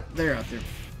still? Yep, they're out there.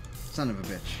 Son of a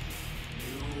bitch.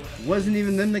 Wasn't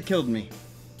even them that killed me.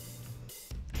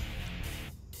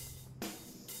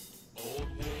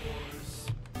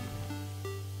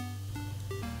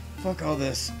 Fuck all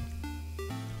this.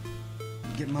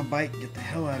 Get my bike, get the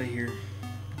hell out of here.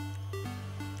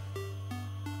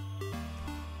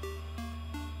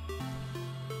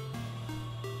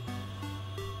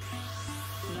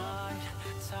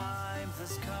 Time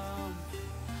has come.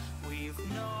 We've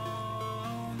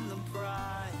known the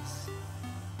price.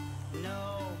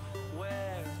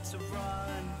 Nowhere to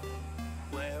run.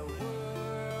 Where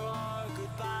were our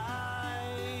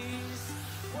goodbyes?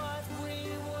 What we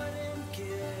wouldn't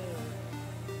give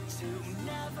to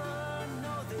never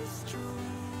know this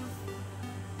truth.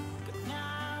 But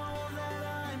now that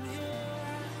I'm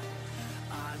here,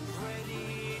 I'm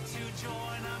ready to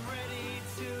join. I'm ready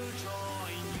to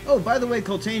join you. Oh, by the way,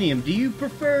 Coltanium, do you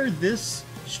prefer this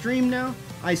stream now?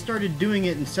 I started doing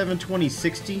it in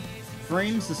 720-60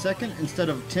 frames a second instead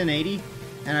of 1080,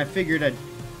 and I figured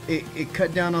it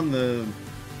cut down on the,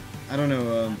 I don't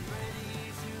know,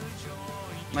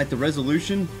 like the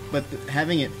resolution, but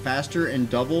having it faster and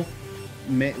double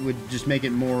would just make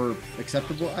it more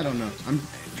acceptable. I don't know. I'm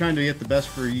trying to get the best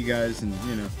for you guys, and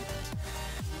you know,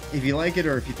 if you like it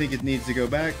or if you think it needs to go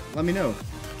back, let me know.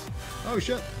 Oh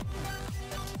shit.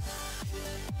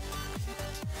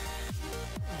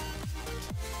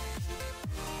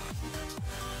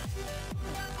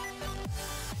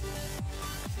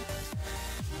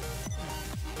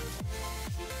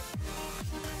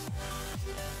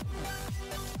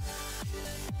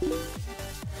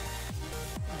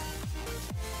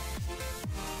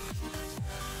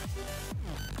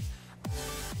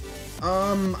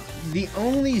 The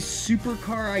only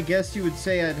supercar I guess you would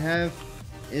say I'd have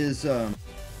is, oh,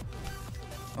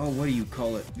 what do you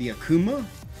call it? The Akuma?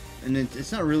 And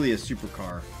it's not really a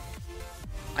supercar.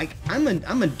 I'm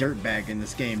a dirtbag in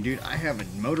this game, dude. I have a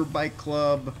motorbike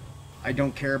club. I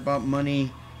don't care about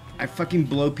money. I fucking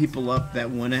blow people up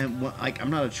that like, I'm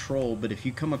not a troll, but if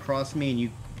you come across me and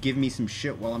you give me some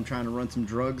shit while I'm trying to run some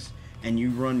drugs and you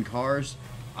run cars,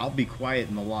 I'll be quiet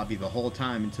in the lobby the whole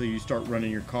time until you start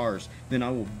running your cars. Then I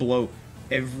will blow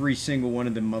every single one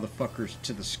of them motherfuckers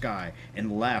to the sky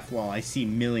and laugh while I see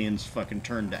millions fucking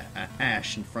turn to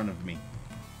ash in front of me.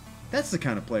 That's the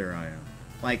kind of player I am.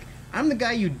 Like, I'm the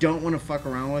guy you don't want to fuck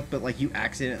around with, but like you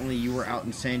were out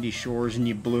in Sandy Shores and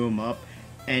you blew him up,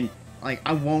 and Like,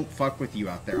 I won't fuck with you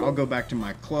out there. I'll go back to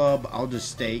my club. I'll just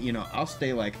stay, you know, I'll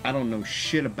stay like I don't know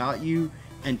shit about you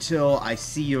until I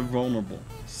see you're vulnerable.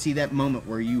 See that moment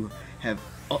where you have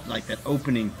like that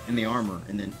opening in the armor,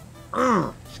 and then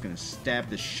just gonna stab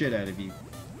the shit out of you.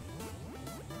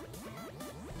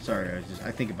 Sorry,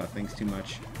 I think about things too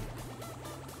much.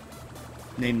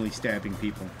 Namely, stabbing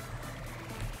people.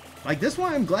 Like, that's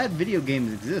why I'm glad video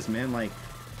games exist, man. Like,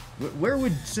 where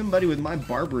would somebody with my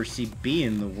barbarity be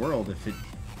in the world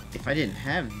if I didn't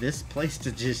have this place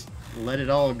to just let it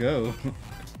all go?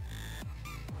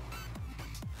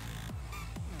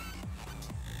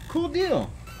 Cool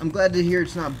deal. I'm glad to hear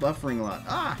it's not buffering a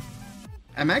lot.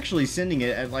 I'm actually sending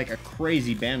it at like a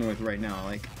crazy bandwidth right now.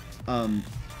 Like,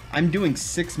 I'm doing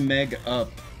 6 meg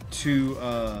up to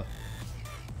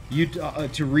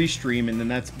restream, and then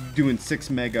that's doing 6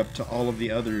 meg up to all of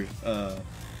the other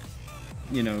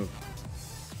you know,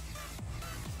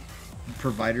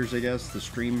 providers, I guess, the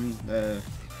stream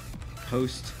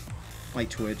host, like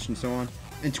Twitch and so on.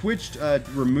 And Twitch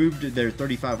removed their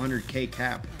 3500K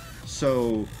cap,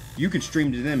 so you can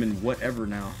stream to them in whatever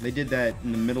now. They did that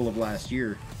in the middle of last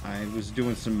year. I was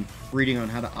doing some reading on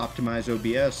how to optimize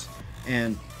OBS,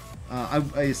 and I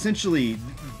essentially,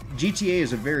 GTA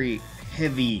is a very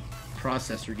heavy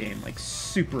processor game, like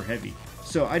super heavy.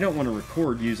 So I don't want to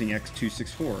record using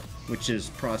X264, which is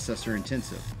processor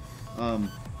intensive.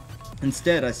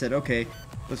 Instead, I said, okay,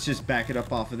 let's just back it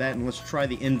up off of that and let's try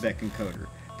the NVENC encoder.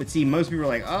 But see, most people are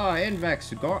like, oh,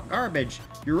 NVENC's garbage.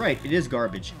 You're right, it is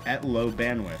garbage at low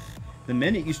bandwidth. The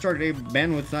minute you start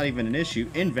bandwidth's not even an issue,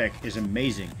 NVENC is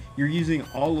amazing. You're using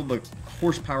all of the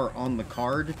horsepower on the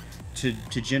card to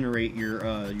generate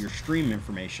your stream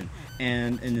information,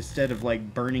 and instead of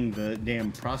like burning the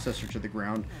damn processor to the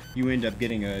ground, you end up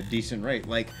getting a decent rate.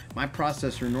 Like, my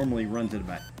processor normally runs at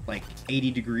about like 80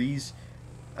 degrees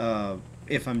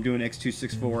if I'm doing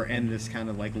X264 and this kind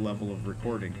of like level of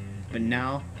recording, but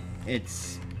now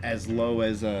it's as low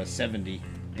as 70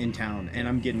 in town, and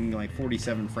I'm getting like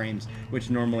 47 frames, which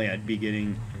normally I'd be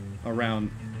getting around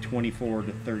 24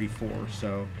 to 34.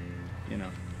 So, you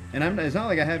know. And it's not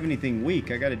like I have anything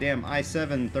weak. I got a damn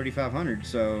i7 3500,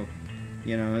 so,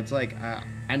 you know, it's like,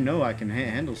 I know I can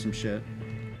handle some shit.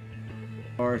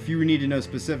 Or if you need to know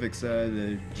specifics,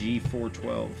 the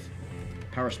G412.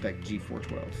 PowerSpec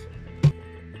G412.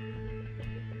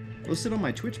 Listed on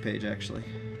my Twitch page, actually.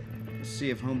 Let's see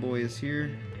if Homeboy is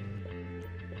here.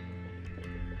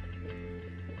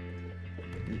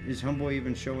 Is Homeboy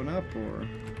even showing up, or...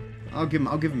 I'll give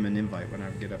him an invite when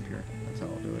I get up here. That's how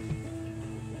I'll do it.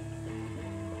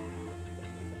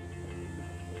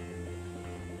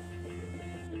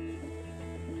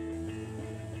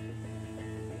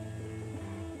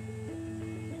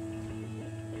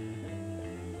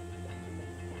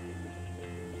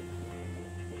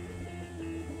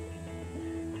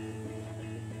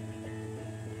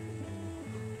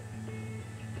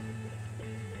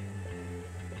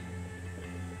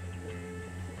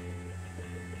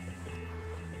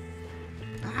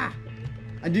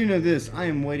 I do know this. I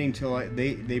am waiting till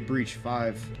they breach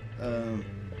 5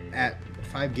 at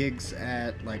 5 gigs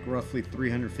at like roughly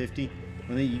 350.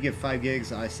 When you get 5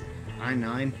 gigs,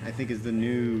 i9 I think is the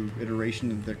new iteration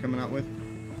that they're coming out with.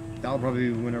 That'll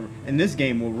probably be whenever. And this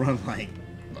game will run like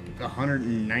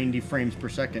 190 frames per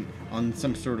second on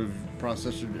some sort of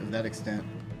processor of that extent.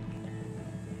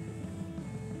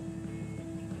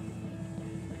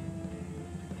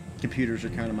 Computers are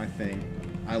kind of my thing.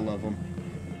 I love them.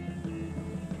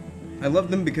 I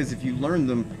love them because if you learn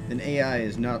them, then AI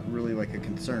is not really like a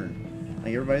concern.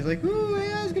 Like, everybody's like, ooh,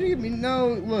 AI is gonna get me. No,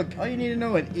 look, all you need to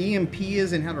know what EMP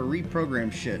is and how to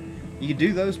reprogram shit. You can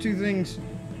do those 2 things,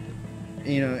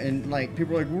 you know, and like,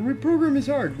 people are like, well, reprogram is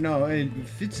hard. No,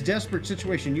 if it's a desperate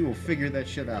situation, you will figure that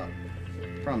shit out.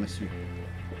 I promise you.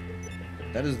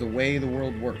 That is the way the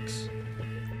world works.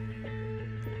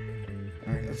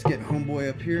 Alright, let's get Homeboy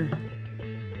up here.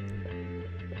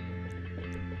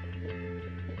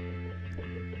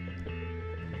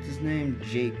 His name,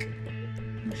 Jake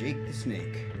the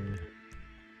Snake.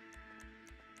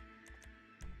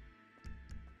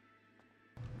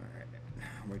 Alright,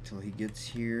 wait till he gets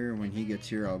here. When he gets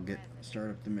here, I'll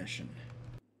start up the mission.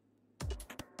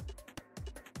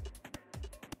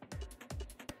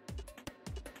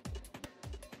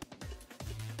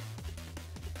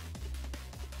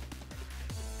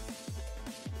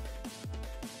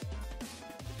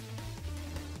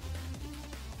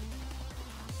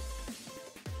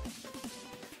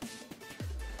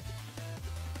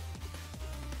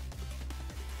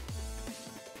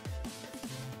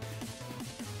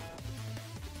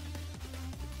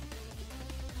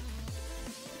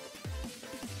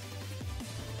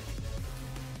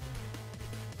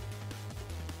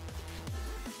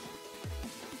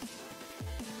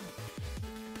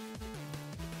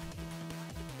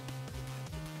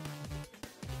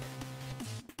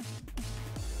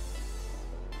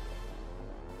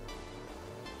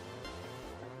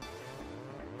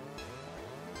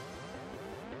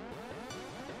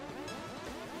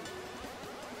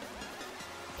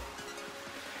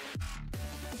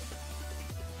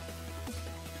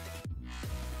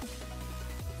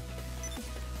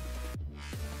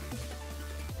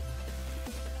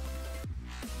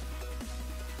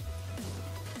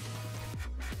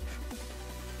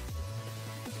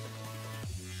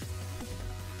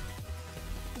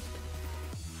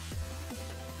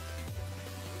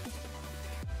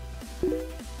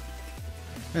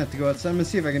 I have to go outside. I'm gonna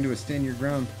see if I can do a stand your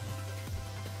ground.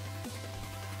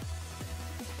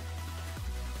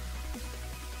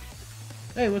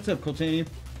 Hey, what's up, Coltanium?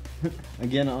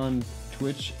 Again on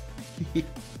Twitch.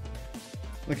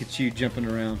 Look at you jumping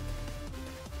around.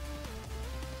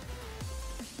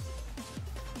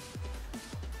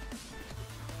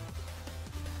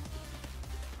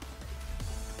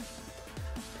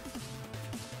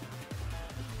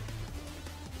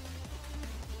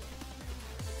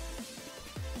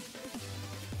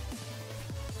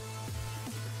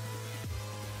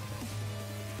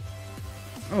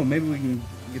 Oh, maybe we can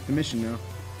get the mission now.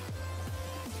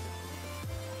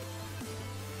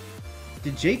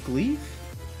 Did Jake leave?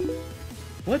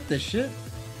 What the shit?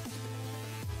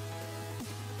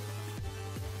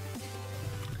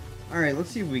 Alright, let's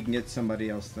see if we can get somebody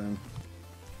else then.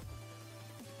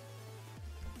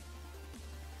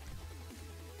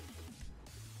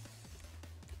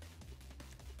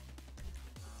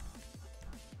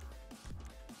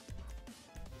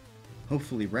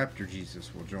 Hopefully Raptor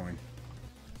Jesus will join.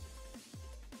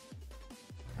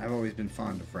 I've always been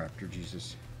fond of Raptor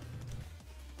Jesus.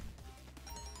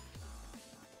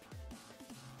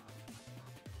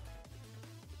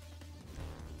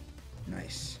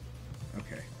 Nice.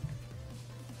 Okay.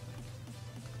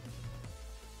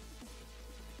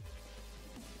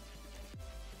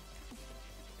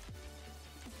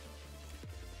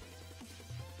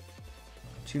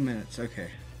 Two minutes,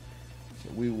 okay. So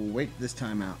we will wait this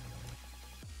time out.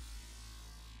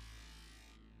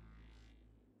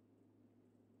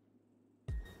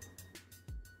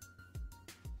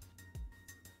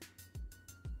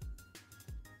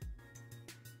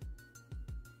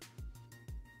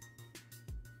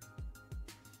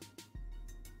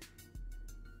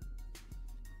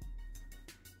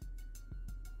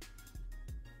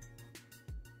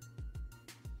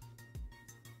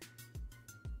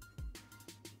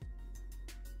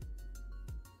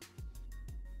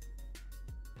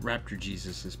 Raptor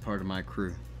Jesus is part of my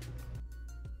crew.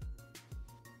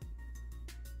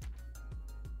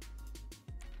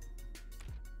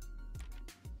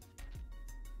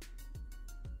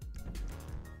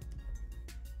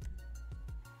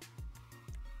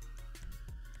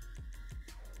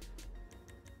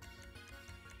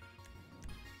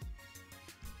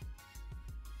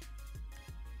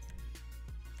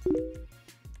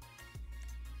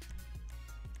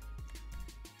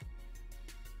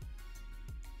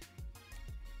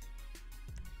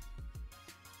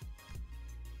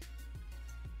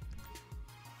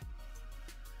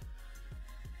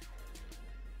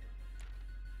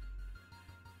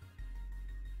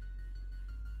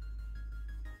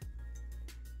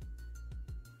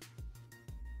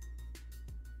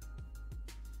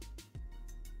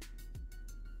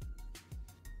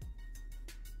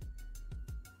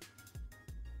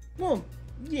 Well,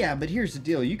 yeah, but here's the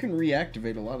deal. You can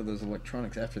reactivate a lot of those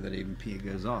electronics after that AMP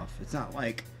goes off. It's not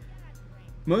like...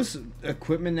 Most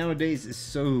equipment nowadays is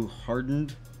so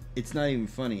hardened, it's not even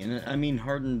funny. And I mean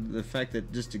hardened the fact that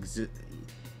it just exists...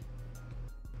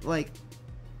 Like...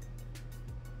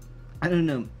 I don't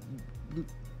know.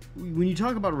 When you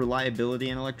talk about reliability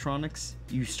in electronics,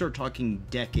 you start talking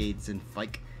decades, and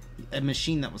like a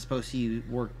machine that was supposed to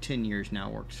work 10 years now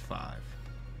works 5.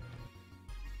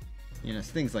 You know,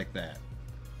 it's things like that.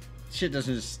 Shit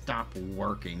doesn't just stop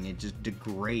working, it just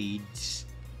degrades.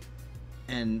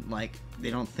 And, like, they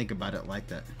don't think about it like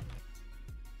that.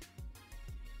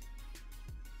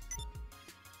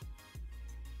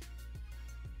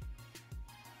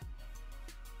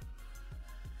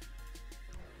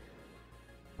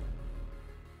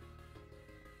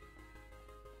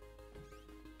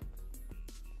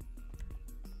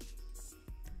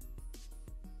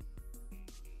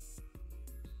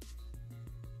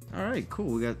 Alright,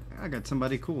 cool. I got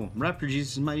somebody cool. Raptor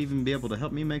Jesus might even be able to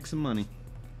help me make some money.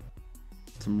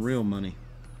 Some real money.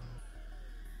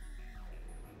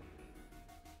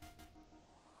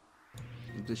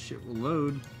 If this shit will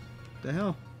load. What the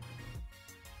hell?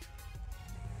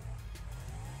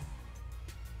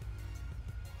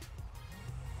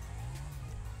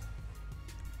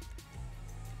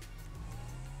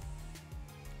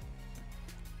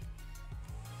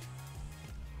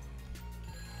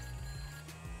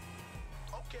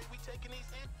 Okay, we taking these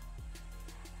in.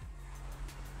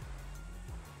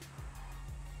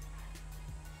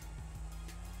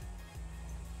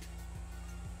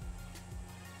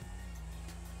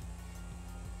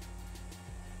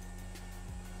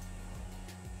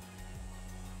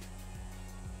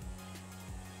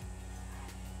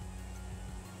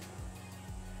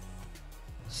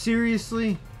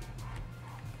 Seriously?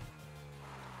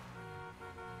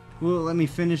 Will it let me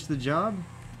finish the job?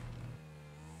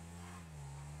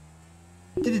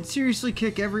 it seriously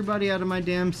kick everybody out of my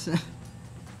damn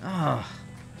Ah.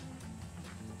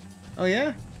 Oh yeah?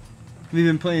 Have you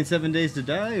been playing 7 Days to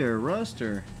Die or Rust,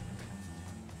 or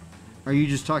are you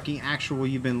just talking actual,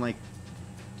 you've been like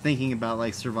thinking about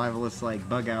like survivalists, like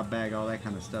Bug Out Bag, all that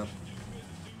kind of stuff?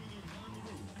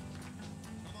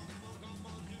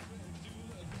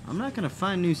 I'm not gonna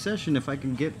find new session if I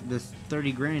can get this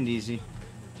 30 grand easy.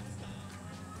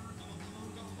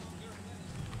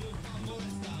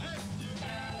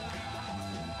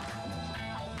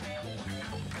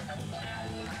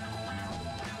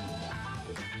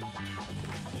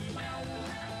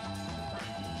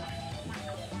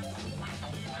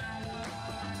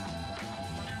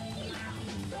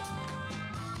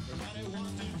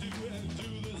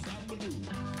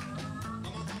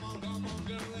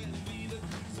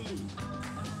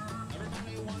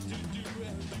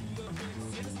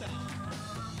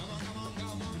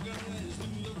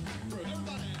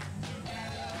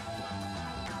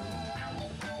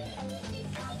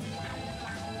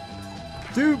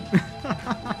 Dude!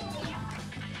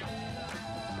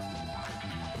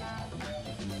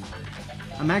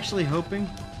 I'm actually hoping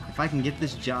if I can get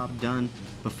this job done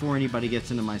before anybody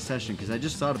gets into my session, because I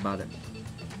just thought about it.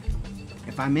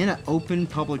 If I'm in an open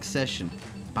public session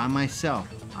by myself,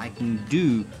 I can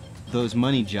do those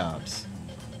money jobs.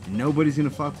 And nobody's gonna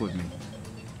fuck with me.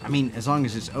 I mean, as long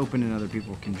as it's open and other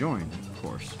people can join, of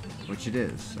course, which it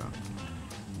is, so.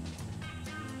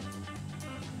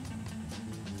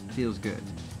 Feels good.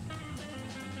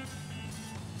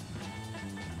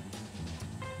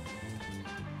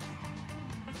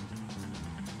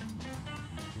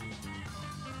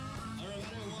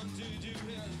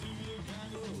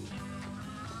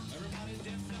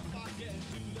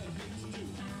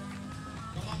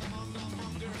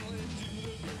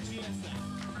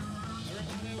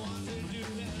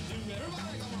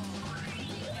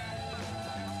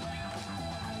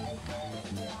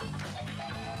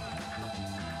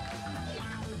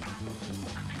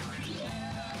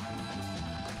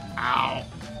 Ow.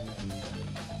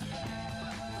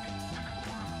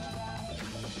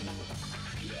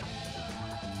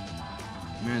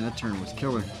 Man, that turn was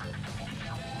killer.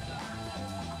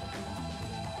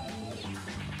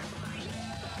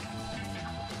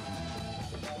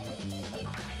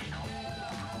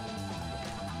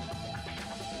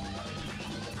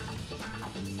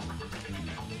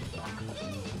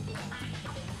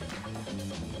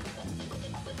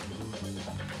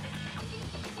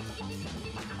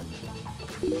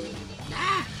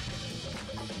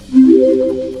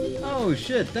 Oh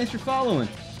shit, thanks for following.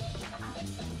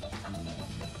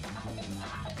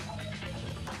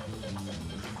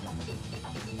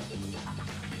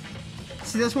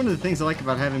 See, that's one of the things I like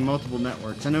about having multiple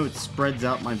networks. I know it spreads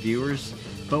out my viewers,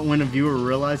 but when a viewer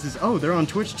realizes, oh, they're on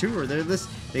Twitch too, or they're this,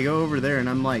 they go over there, and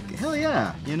I'm like, hell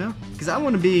yeah, you know? Because I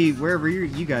want to be wherever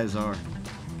you guys are.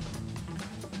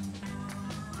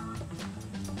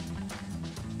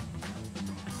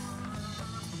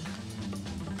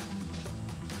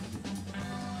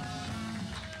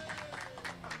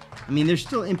 I mean, there's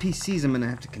still NPCs I'm going to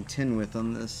have to contend with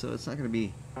on this, so it's not going to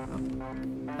be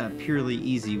a purely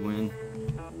easy win.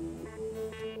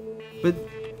 But,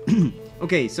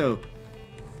 okay, so,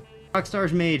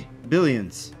 Rockstar's made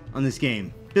billions on this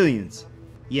game. Billions.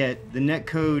 Yet, the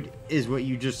netcode is what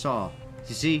you just saw.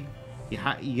 You see?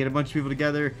 You get a bunch of people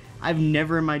together. I've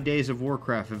never in my days of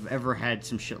Warcraft have ever had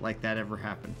some shit like that ever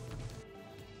happen.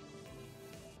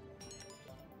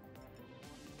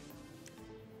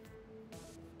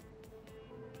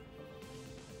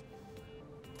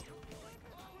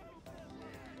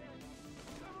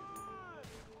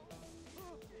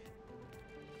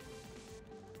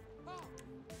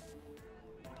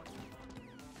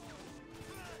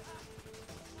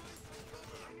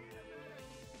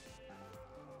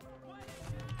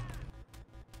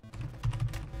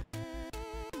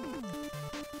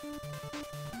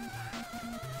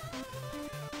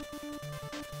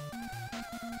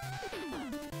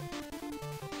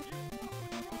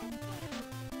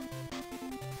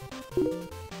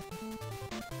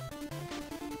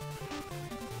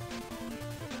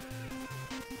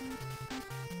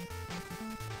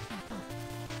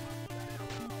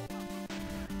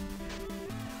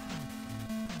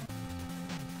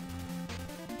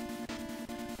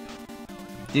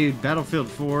 Dude, Battlefield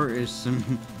 4 is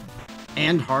some...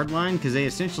 and Hardline, because they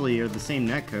essentially are the same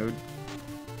netcode.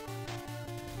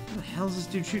 Where the hell is this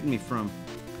dude shooting me from?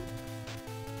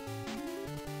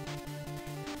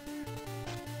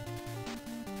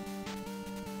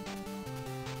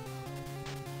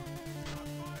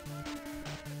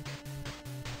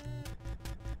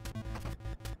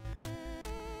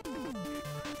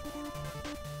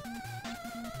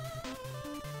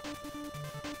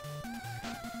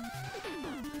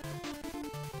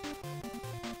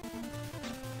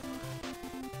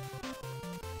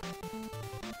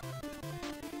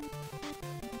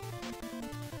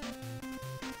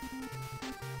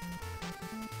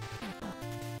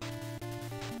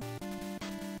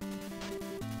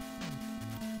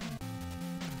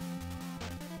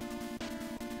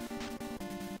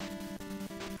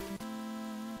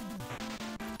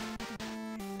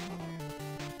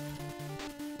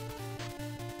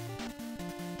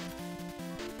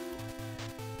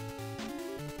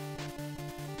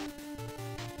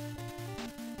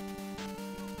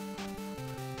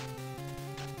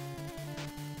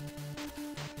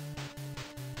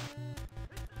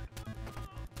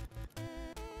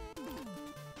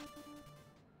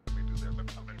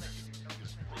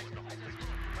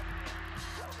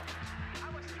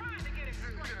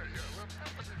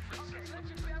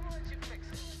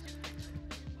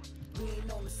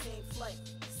 same flight,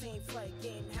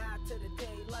 getting high to the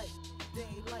daylight.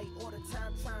 Daylight all the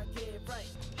time, trying to get it right.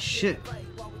 Shit.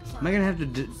 Am I gonna have to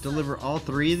deliver all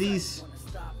 3 of these?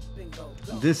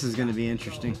 This is gonna be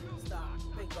interesting. Stop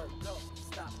and go, go,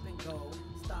 stop and go,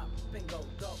 stop and go,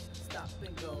 go, stop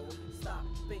and go, stop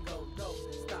and go, go,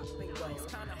 stop and go.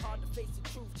 It's kinda hard to face the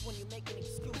truth when you make an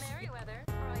excuse. Merriweather,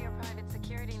 for all your private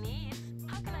security needs.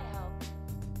 How can I help?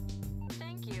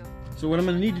 Thank you. So what I'm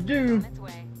gonna need to do On its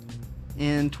way.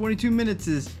 in 22 minutes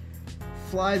is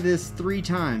fly this 3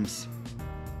 times.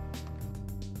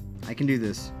 I can do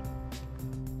this.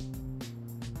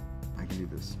 I can do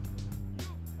this.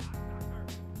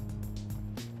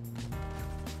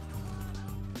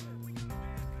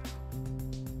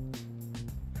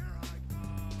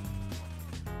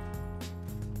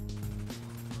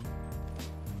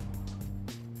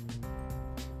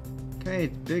 Okay,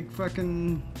 it's big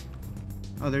fucking...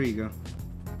 Oh, there you go.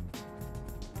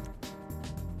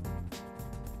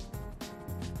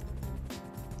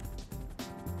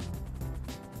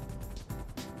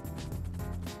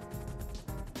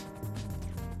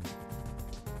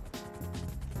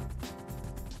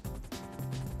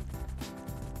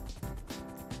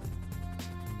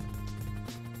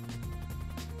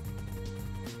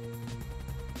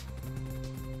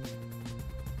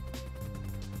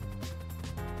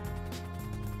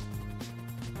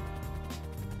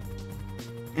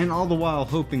 And all the while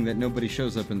hoping that nobody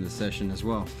shows up in this session as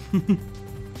well.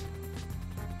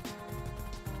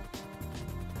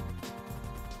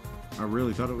 I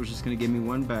really thought it was just going to give me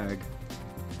 1 bag.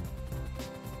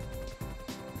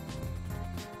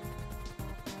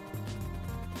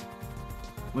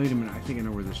 Wait a minute, I think I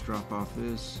know where this drop off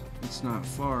is. It's not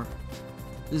far.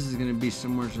 This is going to be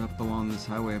somewhere up along this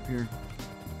highway up here.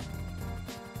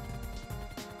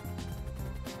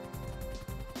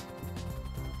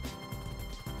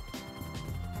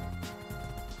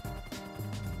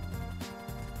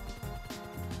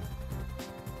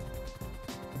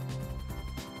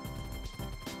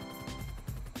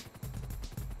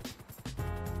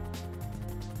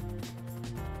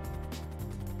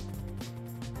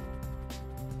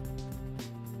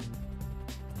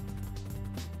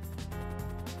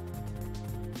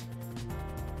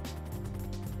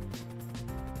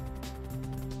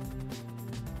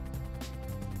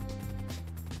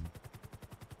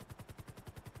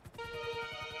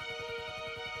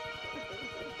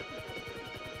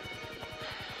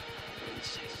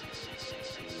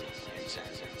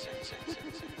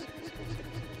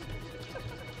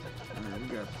 Alright, we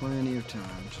got plenty of time.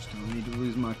 Just don't need to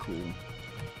lose my cool.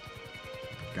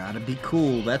 Gotta be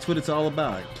cool. That's what it's all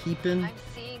about. Keeping I'm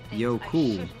seeing things yo I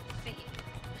cool. shouldn't see.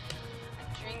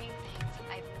 I'm dreaming things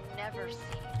I've never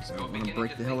seen. So I'm gonna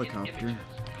break the helicopter.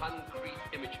 Concrete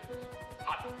images.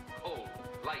 Hot, cold,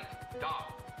 light,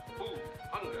 dark, food,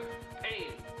 hunger,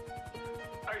 pain.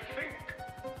 I think,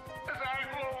 as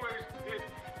I've always did.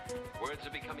 Words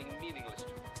are becoming meaningless to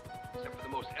me, except for the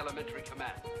most elementary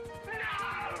command.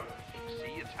 No!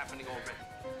 See, it's happening already.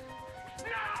 No!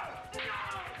 No!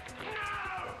 No!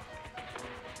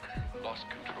 Lost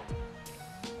control.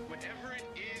 Whatever it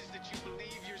is that you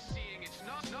believe you're seeing, it's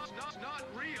not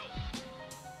real.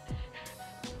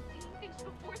 Seeing things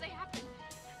before they happen.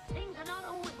 Things are not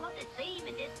always what they seem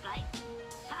in this place.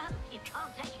 Son, you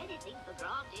can't take anything for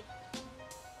granted.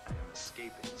 I am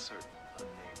escaping certain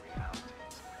unnamed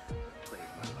realities that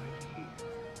plague my life here.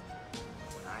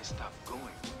 When I stop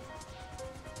going,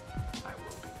 I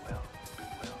will be well, be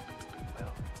well, be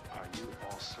well. Are you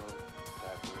also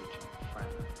divergent,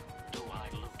 friend? Do I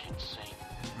look insane?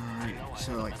 Alright,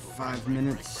 so like 5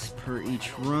 minutes per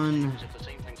each run. If the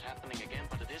same thing's happening again,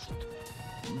 but it isn't.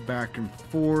 Back and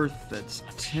forth, that's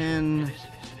 10.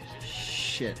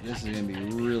 Shit, this is gonna be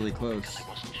really close. I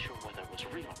wasn't sure whether it was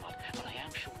real or not, but I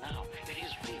am sure now. It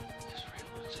is real. It is real.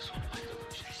 It's this one like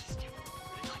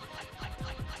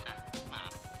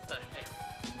Hey,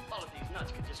 all of these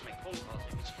nuts could just make phone calls.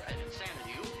 They could spread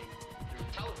insanity oozing through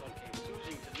telephone cables,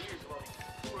 oozing to the ears of all these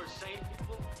poor, sane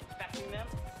people, infecting them.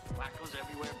 Wackos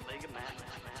everywhere, plague of mad.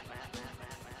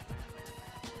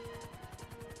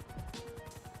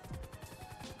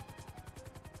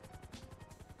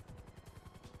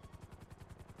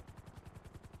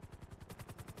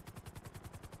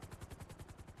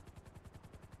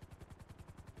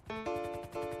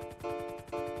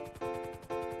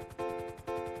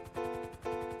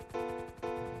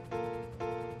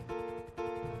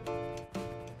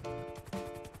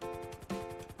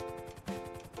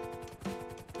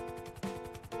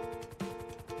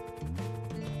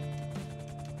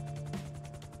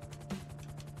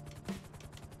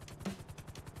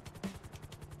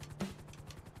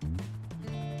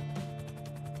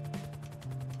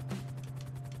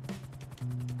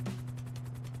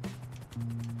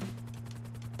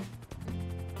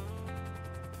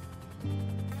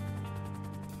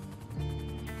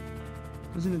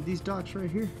 Wasn't it these dots right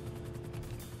here?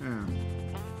 Yeah.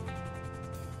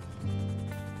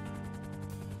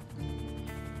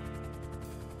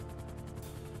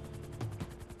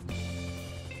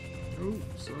 Oh,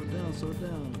 slow down, slow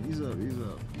down. Ease up, ease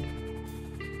up.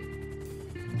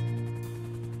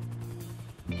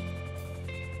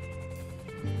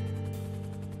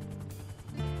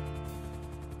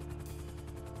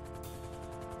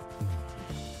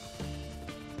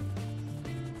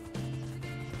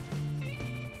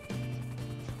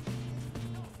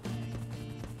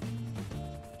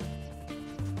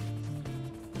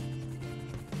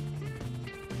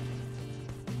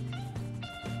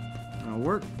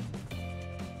 Work.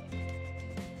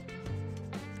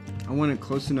 I want it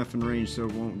close enough in range so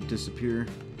it won't disappear.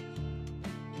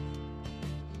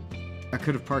 I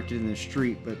could have parked it in the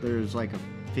street, but there's like a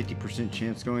 50%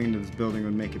 chance going into this building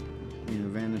would make it, you know,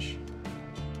 vanish.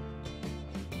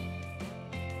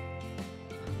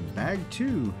 Bag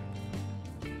 2.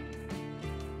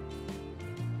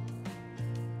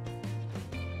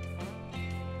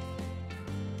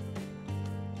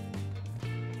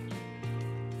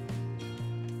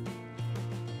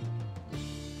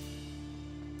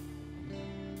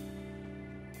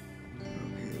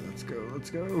 Let's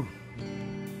go.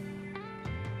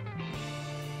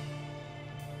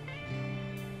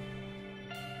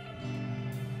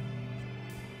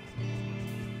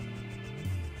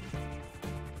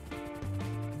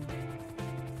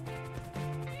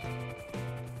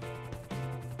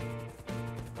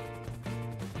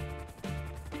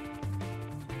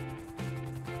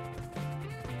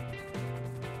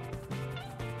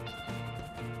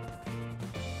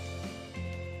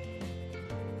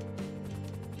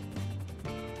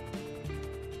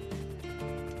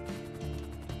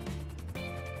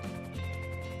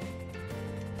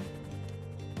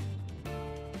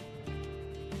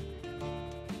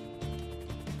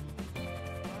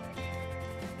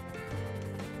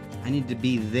 I need to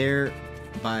be there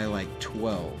by like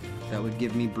 12. That would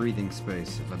give me breathing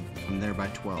space if I'm there by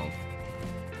 12.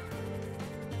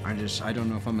 I don't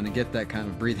know if I'm gonna get that kind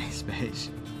of breathing space.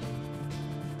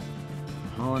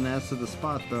 Hauling ass to the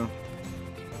spot though.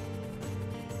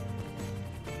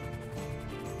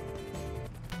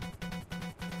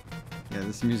 Yeah,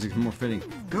 this music's more fitting.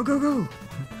 Go, go, go!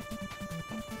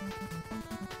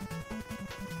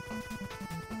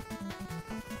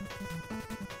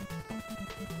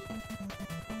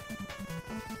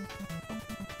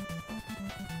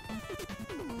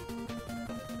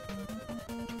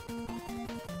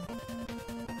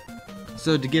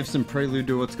 So to give some prelude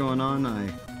to what's going on,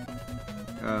 I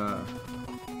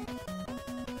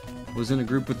was in a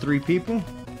group with 3 people,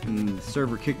 and the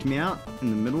server kicked me out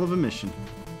in the middle of a mission.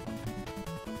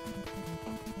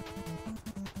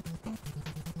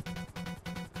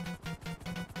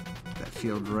 That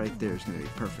field right there is going to be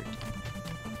perfect.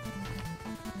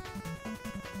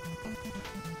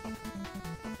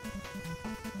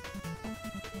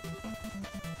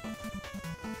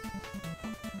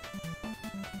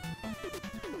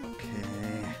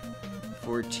 Okay,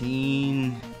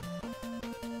 14.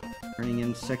 Turning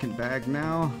in second bag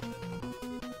now.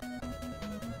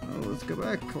 Oh, let's go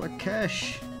back. Collect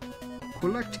cash.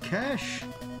 Collect cash.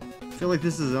 I feel like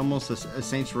this is almost a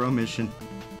Saints Row mission.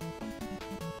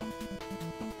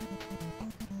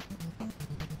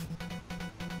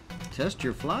 Test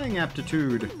your flying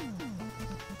aptitude.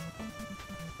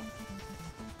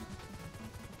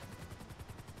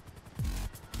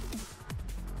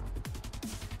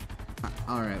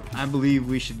 Alright, I believe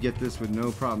we should get this with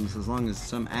no problems. As long as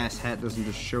some ass hat doesn't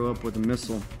just show up with a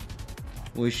missile,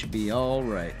 we should be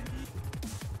alright.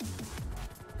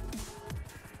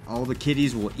 All the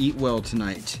kitties will eat well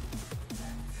tonight.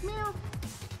 Meow.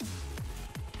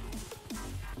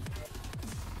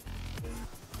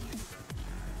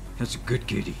 That's a good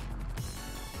kitty.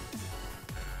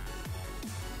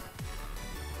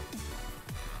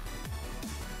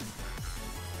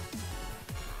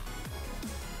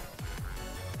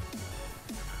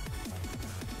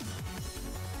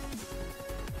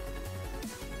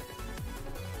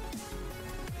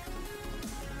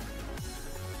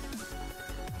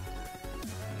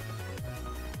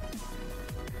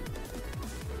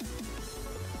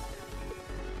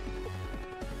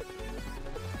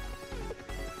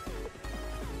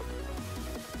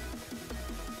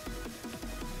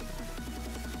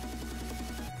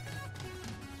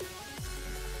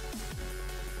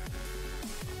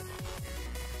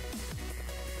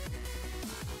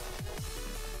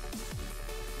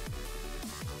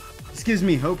 This gives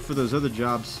me hope for those other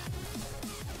jobs.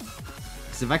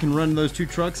 Because if I can run those 2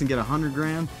 trucks and get 100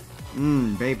 grand,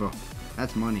 baby,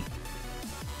 that's money.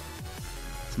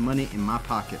 It's money in my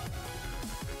pocket.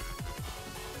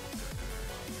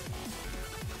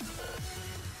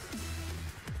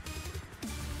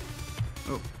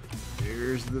 Oh,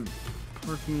 there's the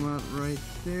parking lot right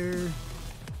there.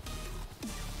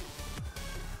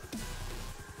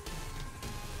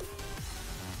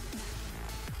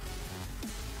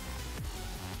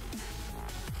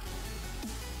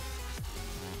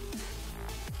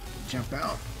 Jump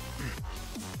out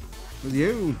with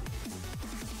you.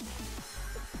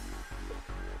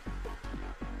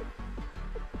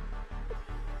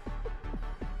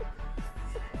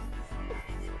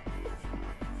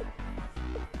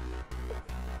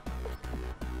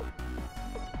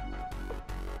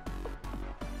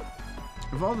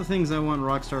 Of all the things I want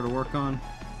Rockstar to work on,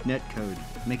 netcode.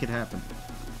 Make it happen.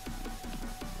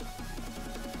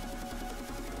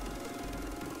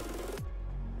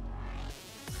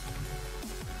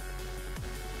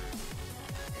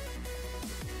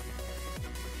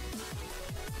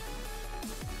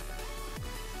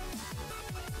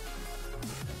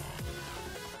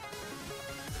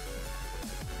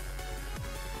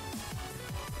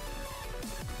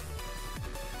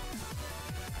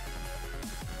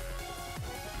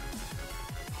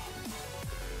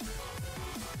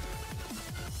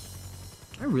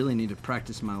 I really need to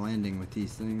practice my landing with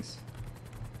these things.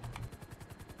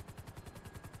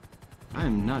 I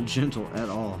am not gentle at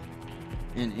all,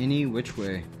 in any which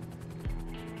way.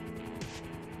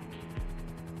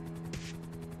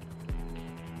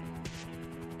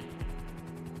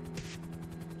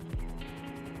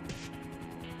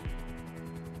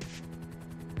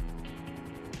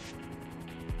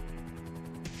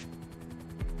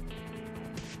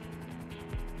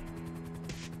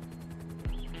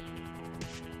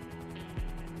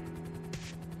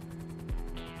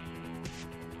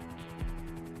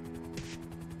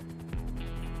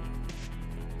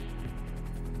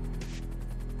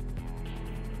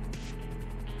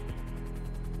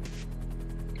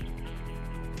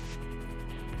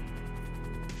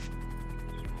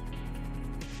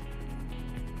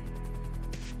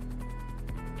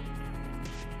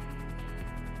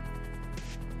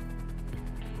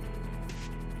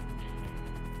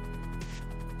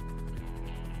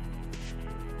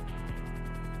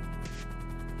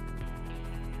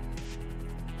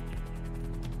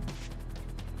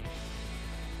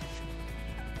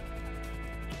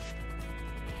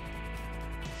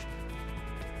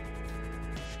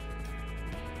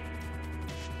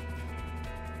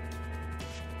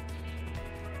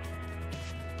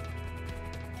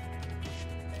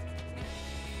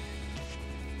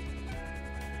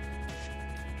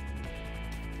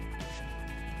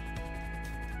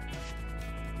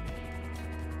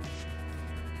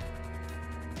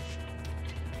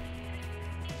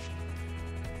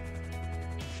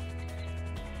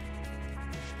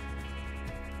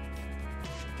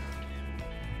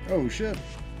 Oh shit.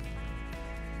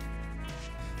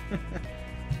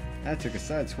 That took a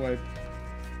side swipe.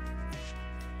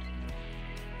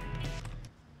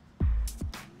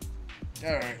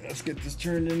 Alright, let's get this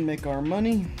turned in, make our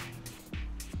money.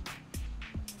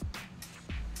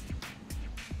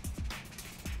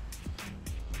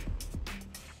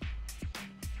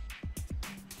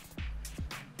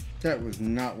 That was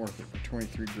not worth it for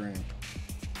 23 grand.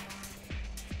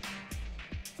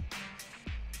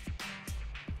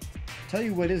 Tell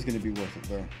you what is going to be worth it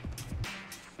though.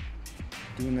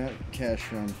 Doing that cash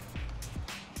run.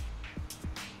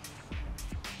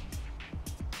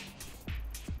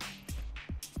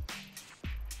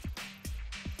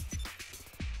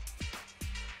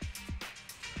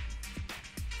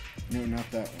 No,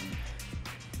 not that one.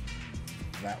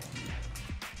 That one.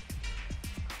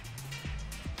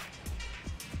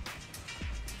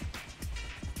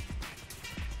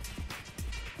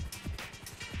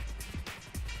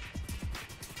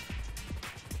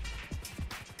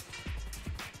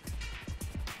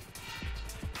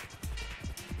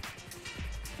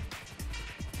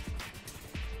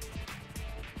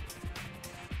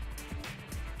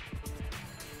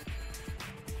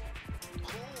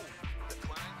 The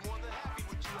client more than happy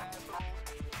with you assholes.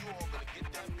 You all gonna get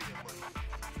that beer money.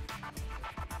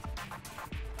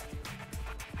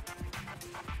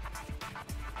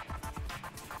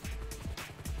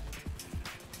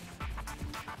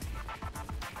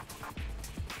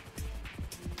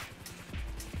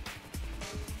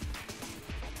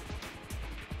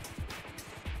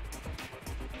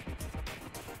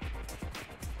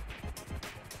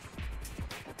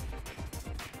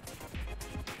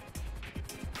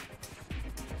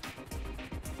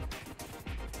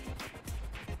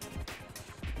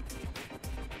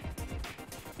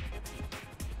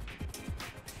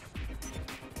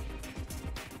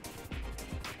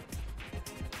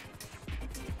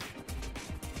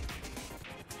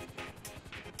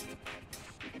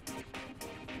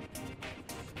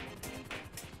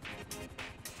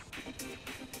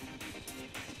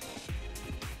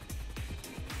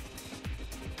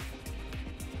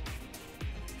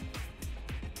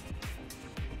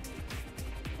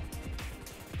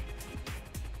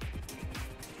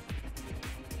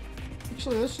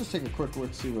 Actually, let's just take a quick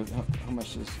look, see what how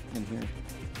much is in here.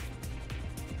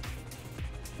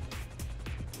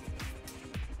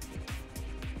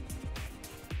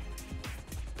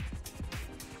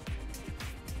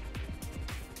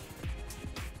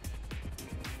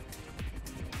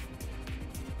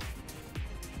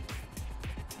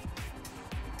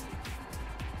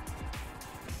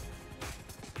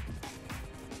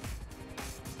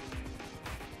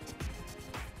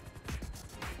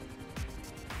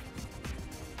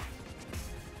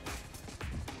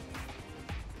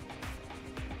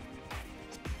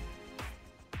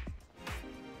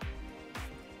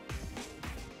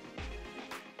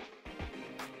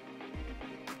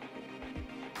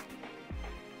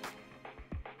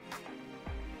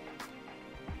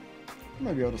 I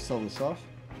might be able to sell this off.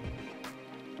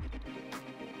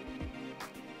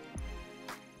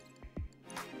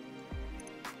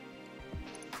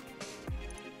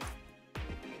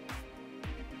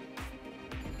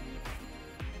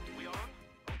 We on?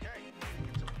 Okay.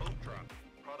 It's a boat drop.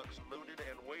 Products loaded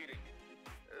and waiting.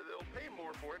 They'll pay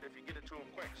more for it if you get it to them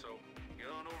quick, so get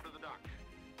on over to the dock.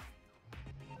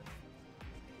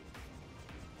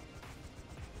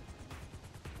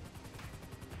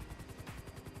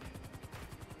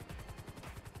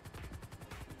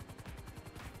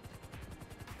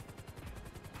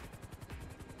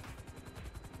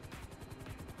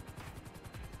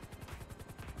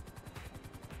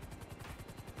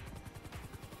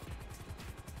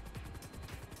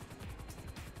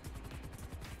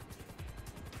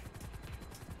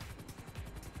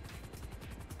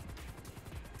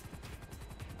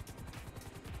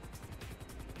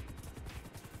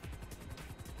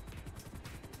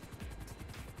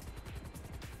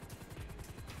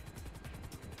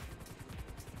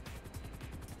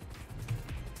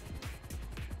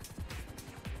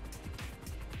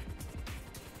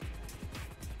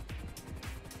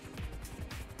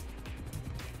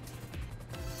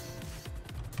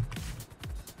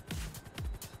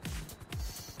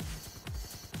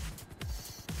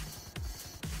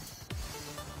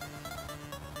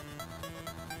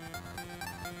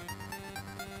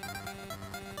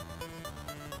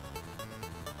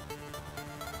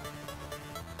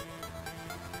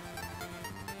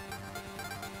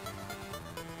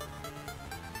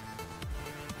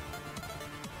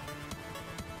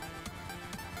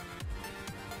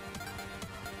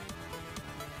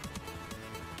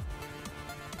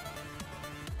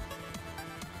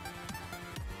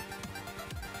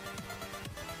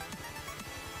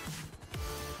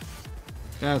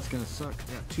 That's gonna suck.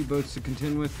 Got 2 boats to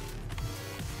contend with.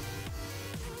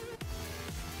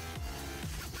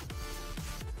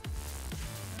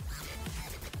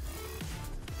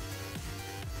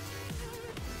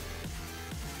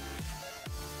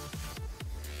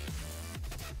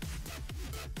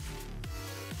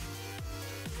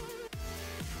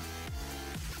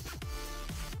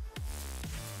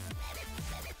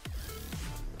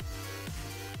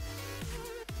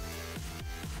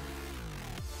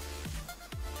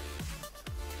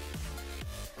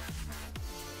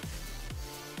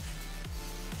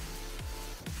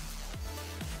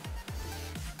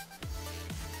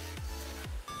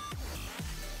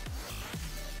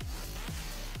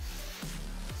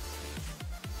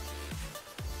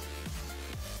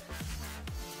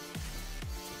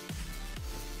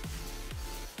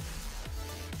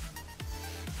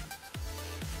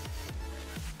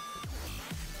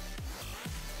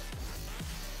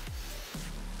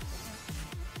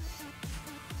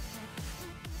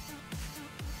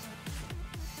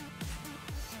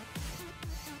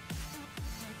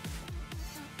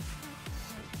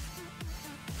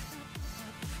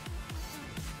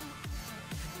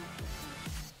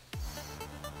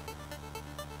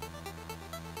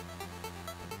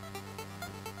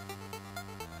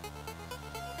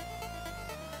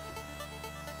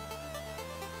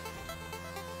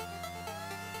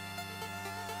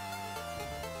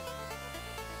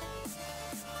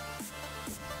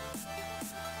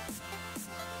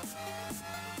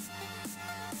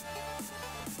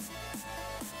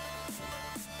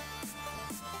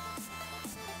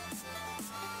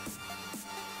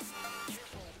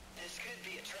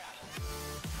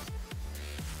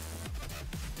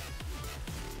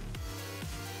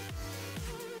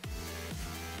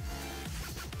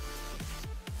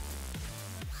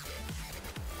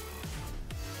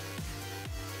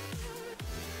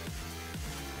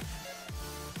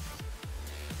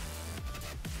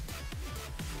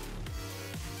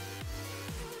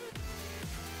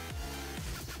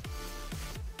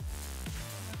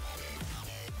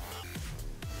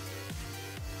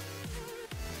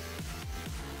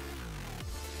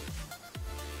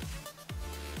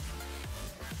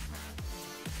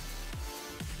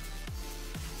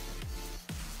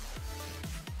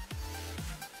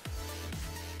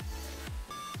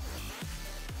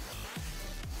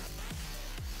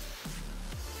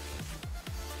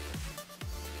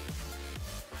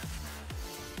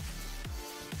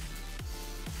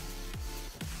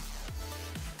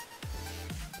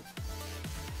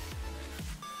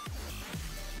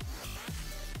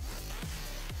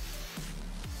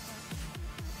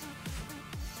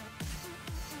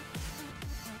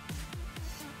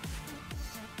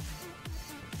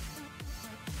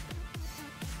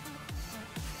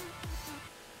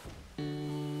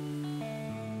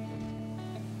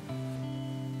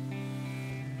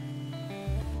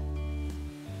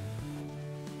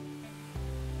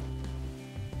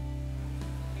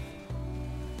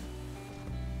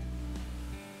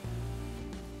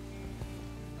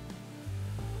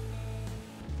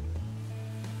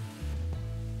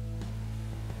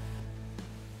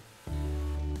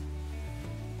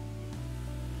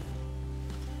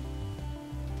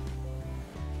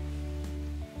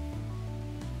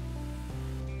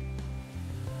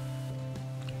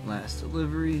 Last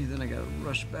delivery, then I gotta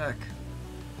rush back.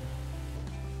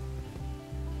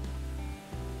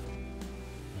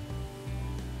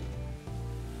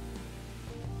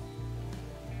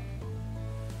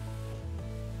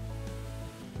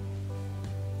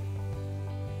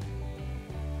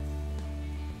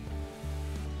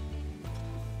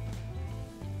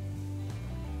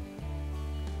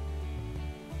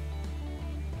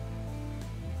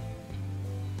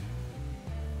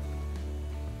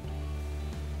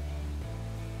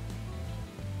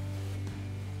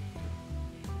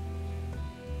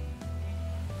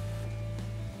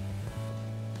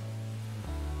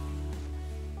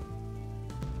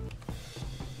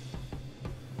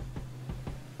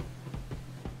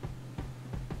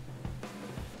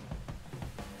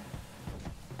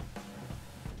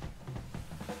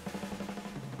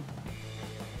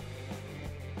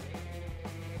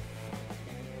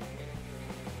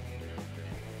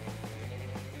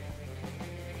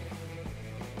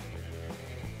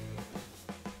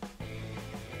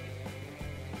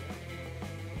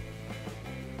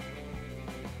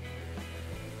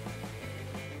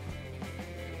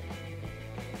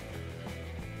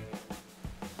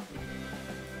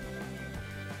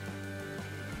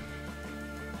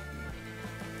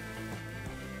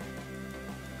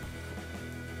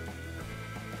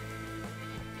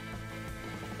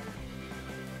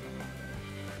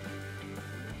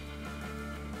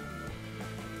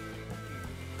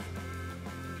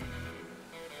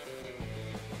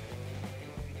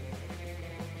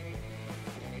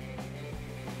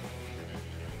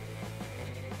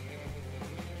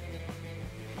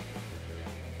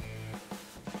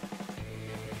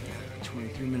 Yeah,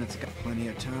 23 minutes, got plenty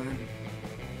of time.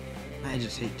 I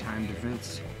just hate timed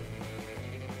events.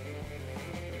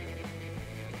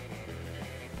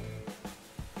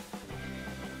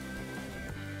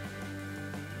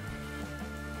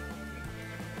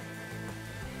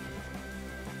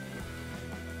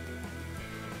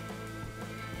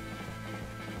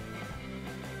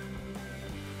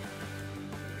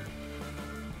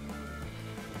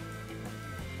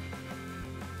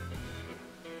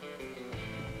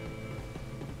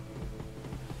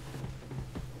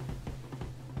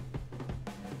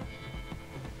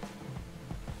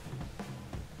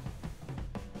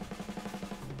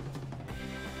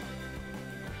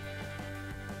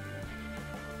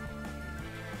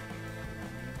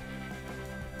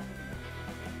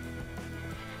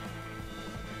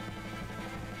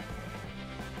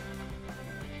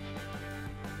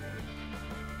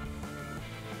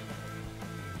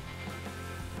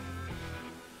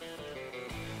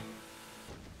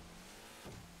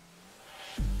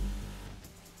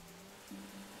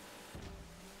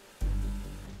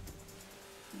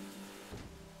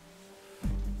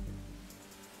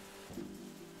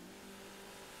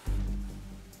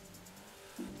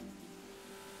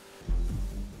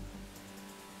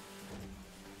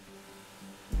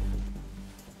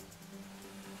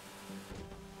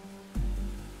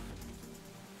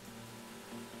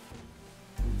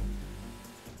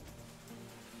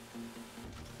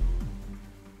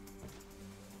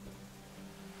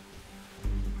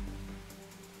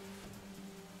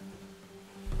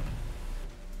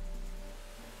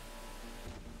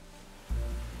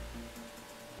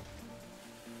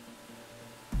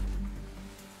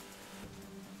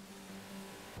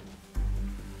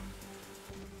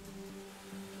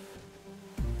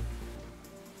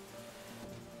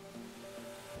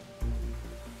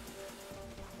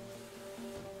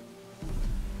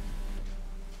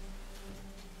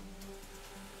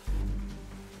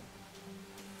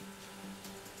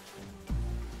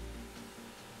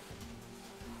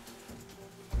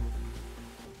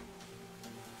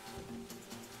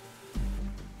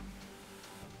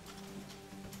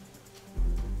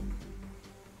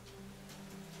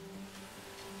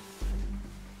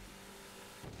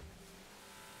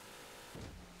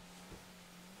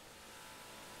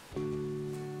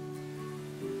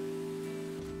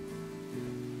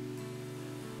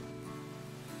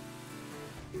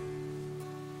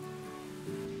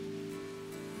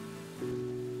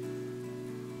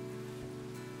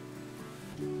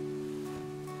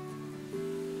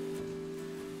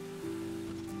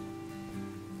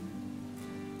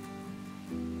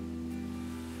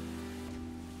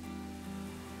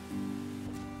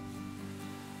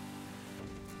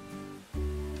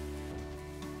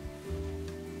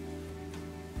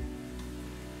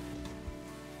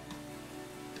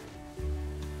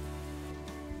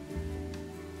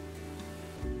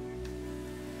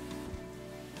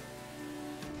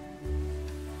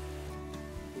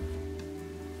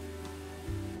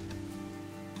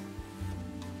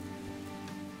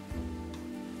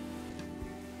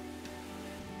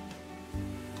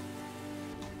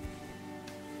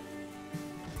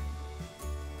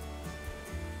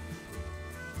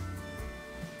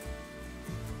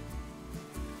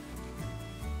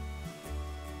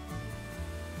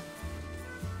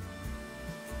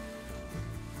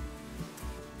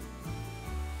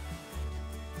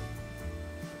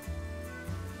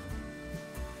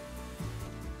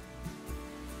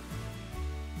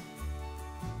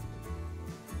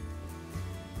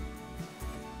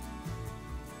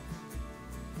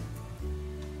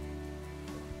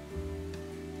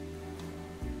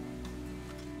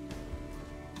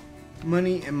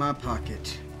 Money in my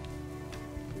pocket.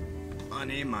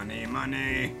 Money, money,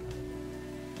 money.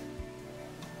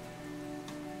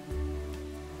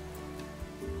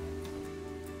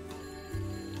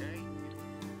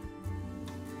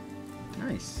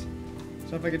 Nice.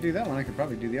 So if I could do that one, I could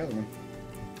probably do the other one.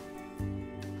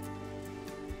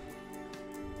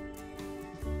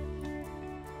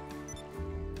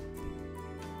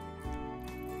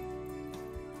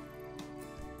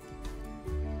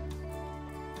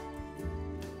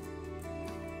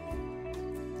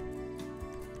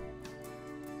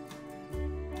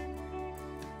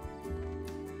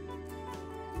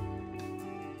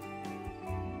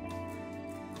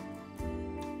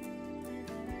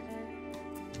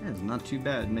 That's not too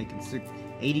bad, making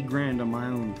 80 grand on my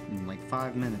own in like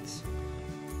 5 minutes.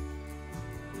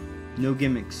 No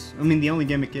gimmicks. I mean, the only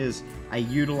gimmick is I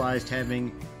utilized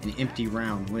having an empty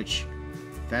round, which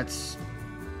that's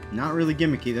not really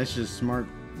gimmicky. That's just smart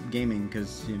gaming,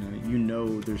 because you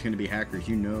know there's going to be hackers.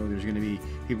 You know there's going to be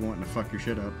people wanting to fuck your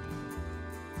shit up.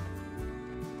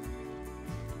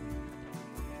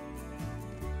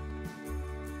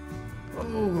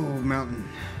 Oh, mountain,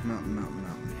 mountain, mountain, mountain.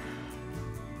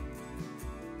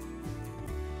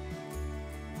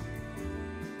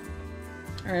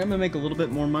 Alright, I'm going to make a little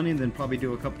bit more money and then probably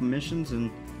do a couple missions,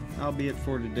 and that'll be it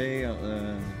for today.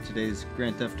 Today's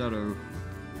Grand Theft Auto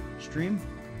stream.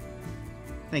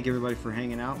 Thank you everybody for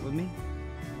hanging out with me.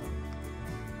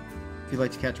 If you'd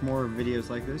like to catch more videos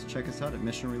like this, check us out at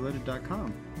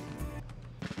missionreloaded.com.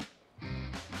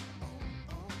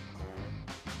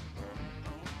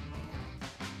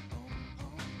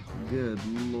 Good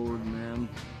lord, man.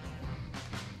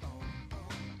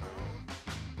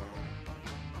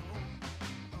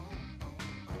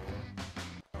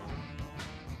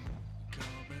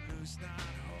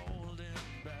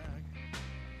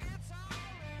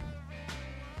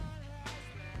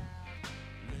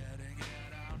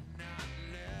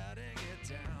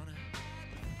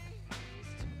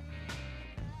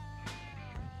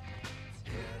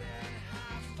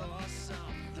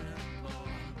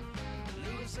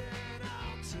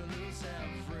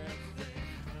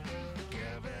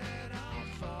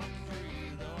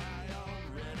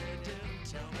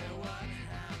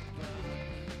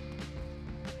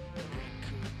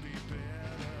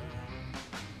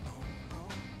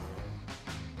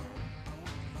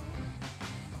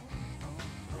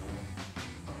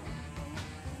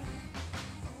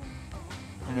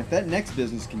 And if that next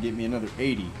business can get me another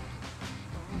 80,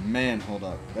 man, hold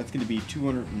up. That's going to be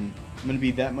 200, and I'm going to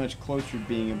be that much closer to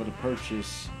being able to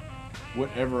purchase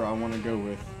whatever I want to go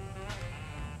with.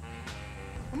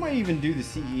 I might even do the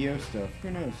CEO stuff.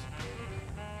 Who knows?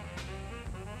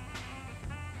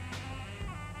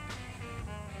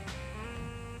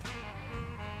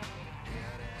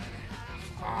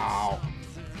 Ow.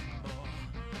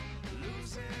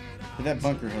 But that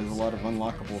bunker has a lot of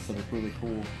unlockables that are really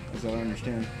cool, as I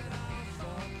understand.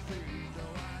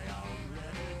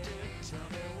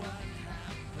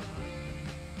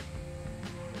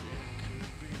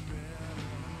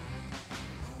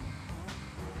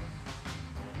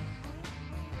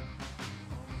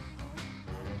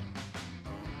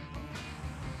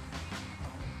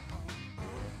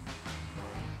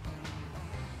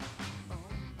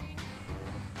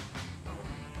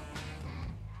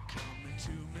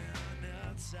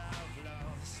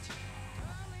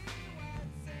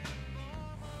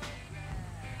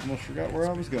 Almost forgot where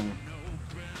I was going.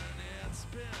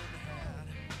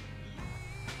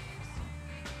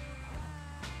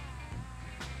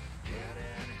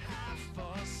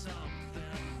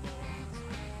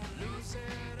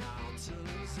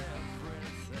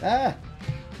 Ah!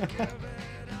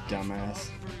 Dumbass.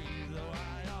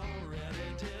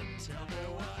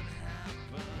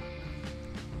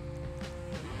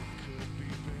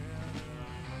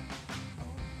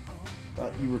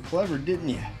 Thought you were clever, didn't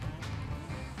you?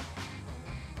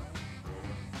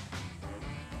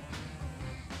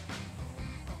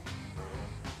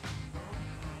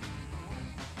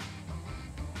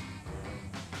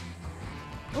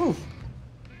 Oof!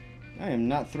 I am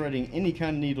not threading any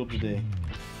kind of needle today.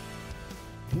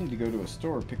 I need to go to a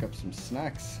store and pick up some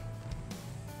snacks.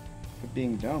 Quit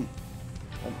being dumb.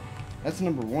 That's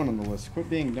number 1 on the list. Quit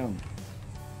being dumb.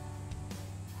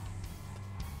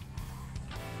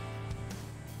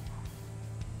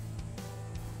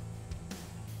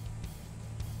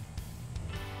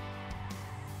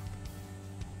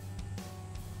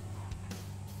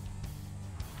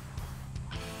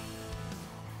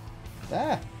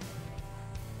 Ah!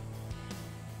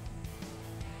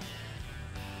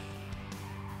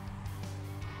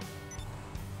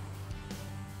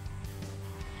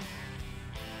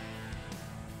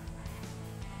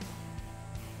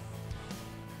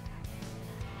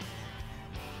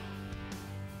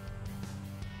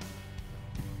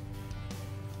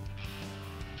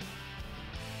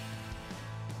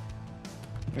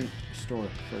 Store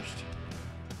first.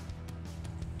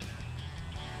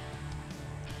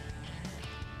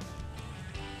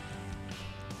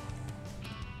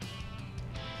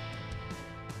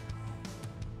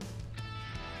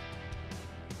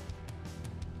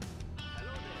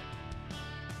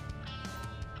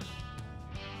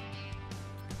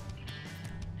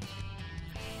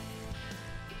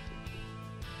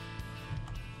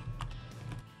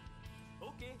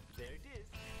 Okay, there it is.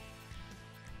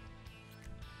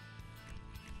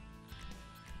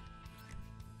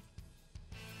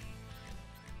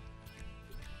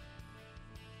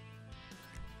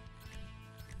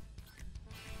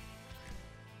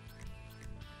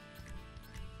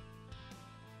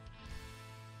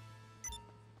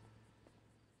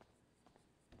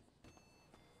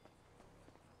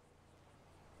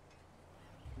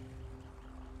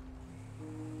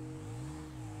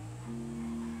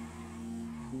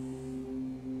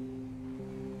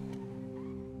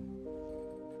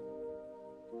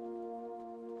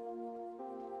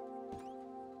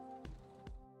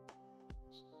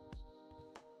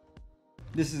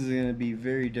 This is going to be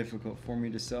very difficult for me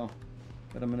to sell,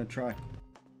 but I'm going to try.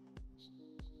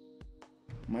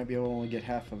 Might be able to only get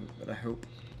half of it, but I hope.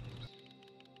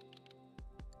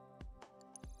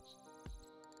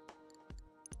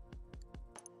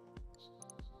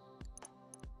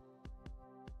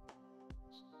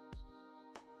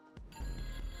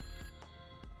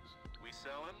 We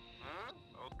selling? Huh?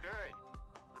 Okay.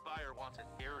 The buyer wants it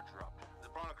airdropped. The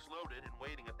product's loaded and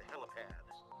waiting at the helipad.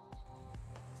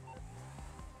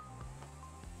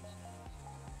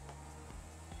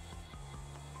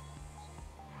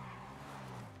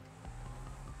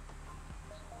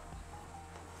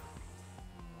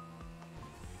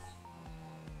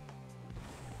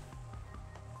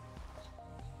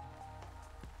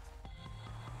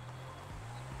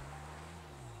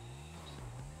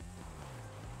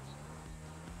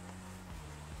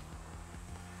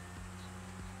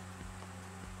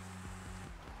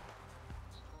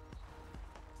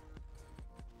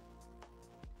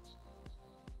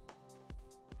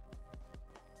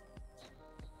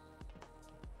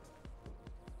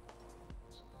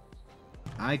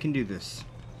 I can do this.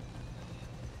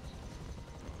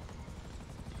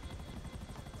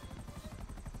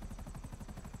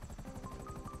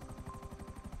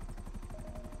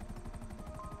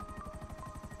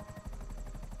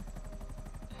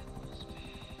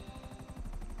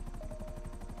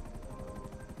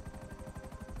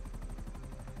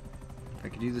 If I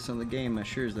could do this on the game, I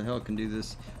sure as the hell can do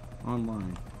this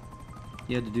online.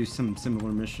 You had to do some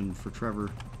similar mission for Trevor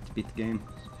to beat the game.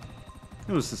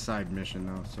 It was a side mission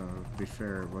though, so to be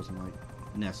fair, it wasn't like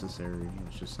necessary. It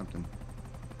was just something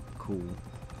cool.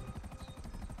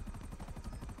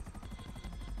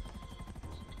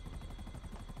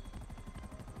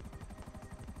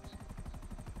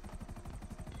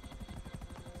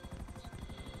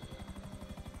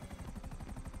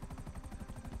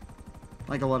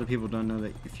 Like a lot of people don't know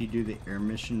that if you do the air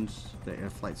missions, the air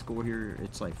flight school here,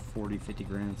 it's like 40, 50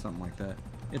 grand, something like that.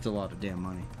 It's a lot of damn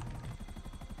money.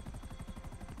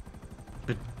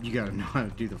 But you gotta know how to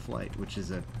do the flight, which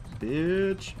is a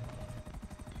bitch.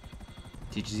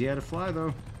 Teaches you how to fly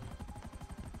though.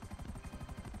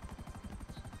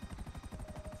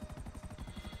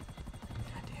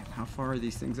 God damn, how far are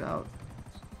these things out?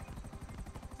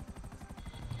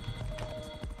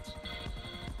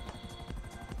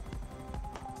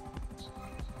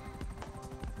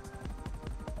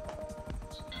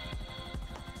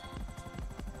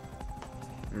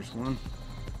 There's one.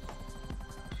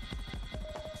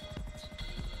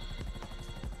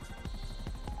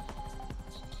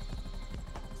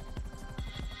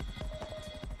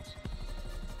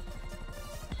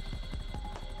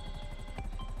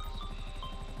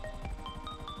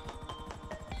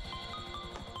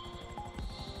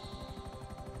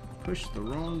 Push the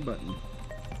wrong button.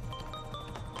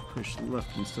 Push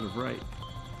left instead of right.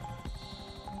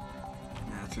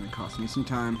 That's gonna cost me some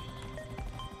time.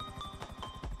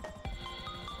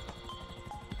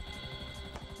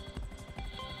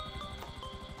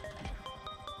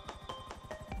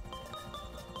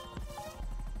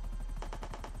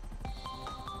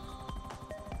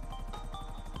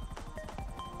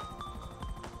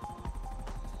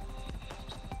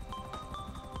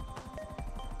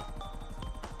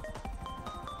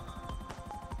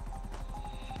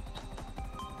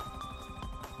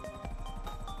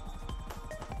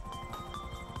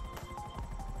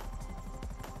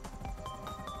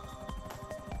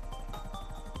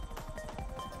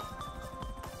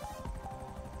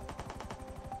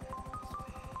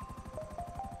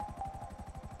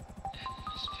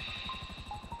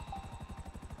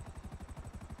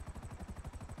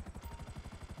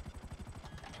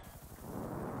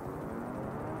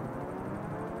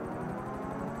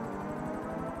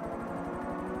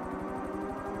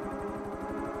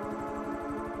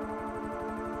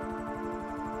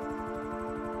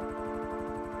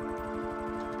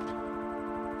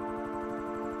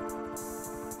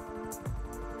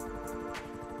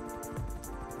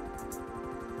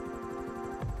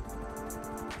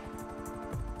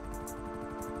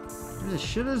 the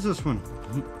shit is this one?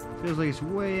 Feels like it's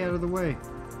way out of the way.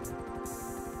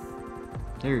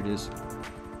 There it is.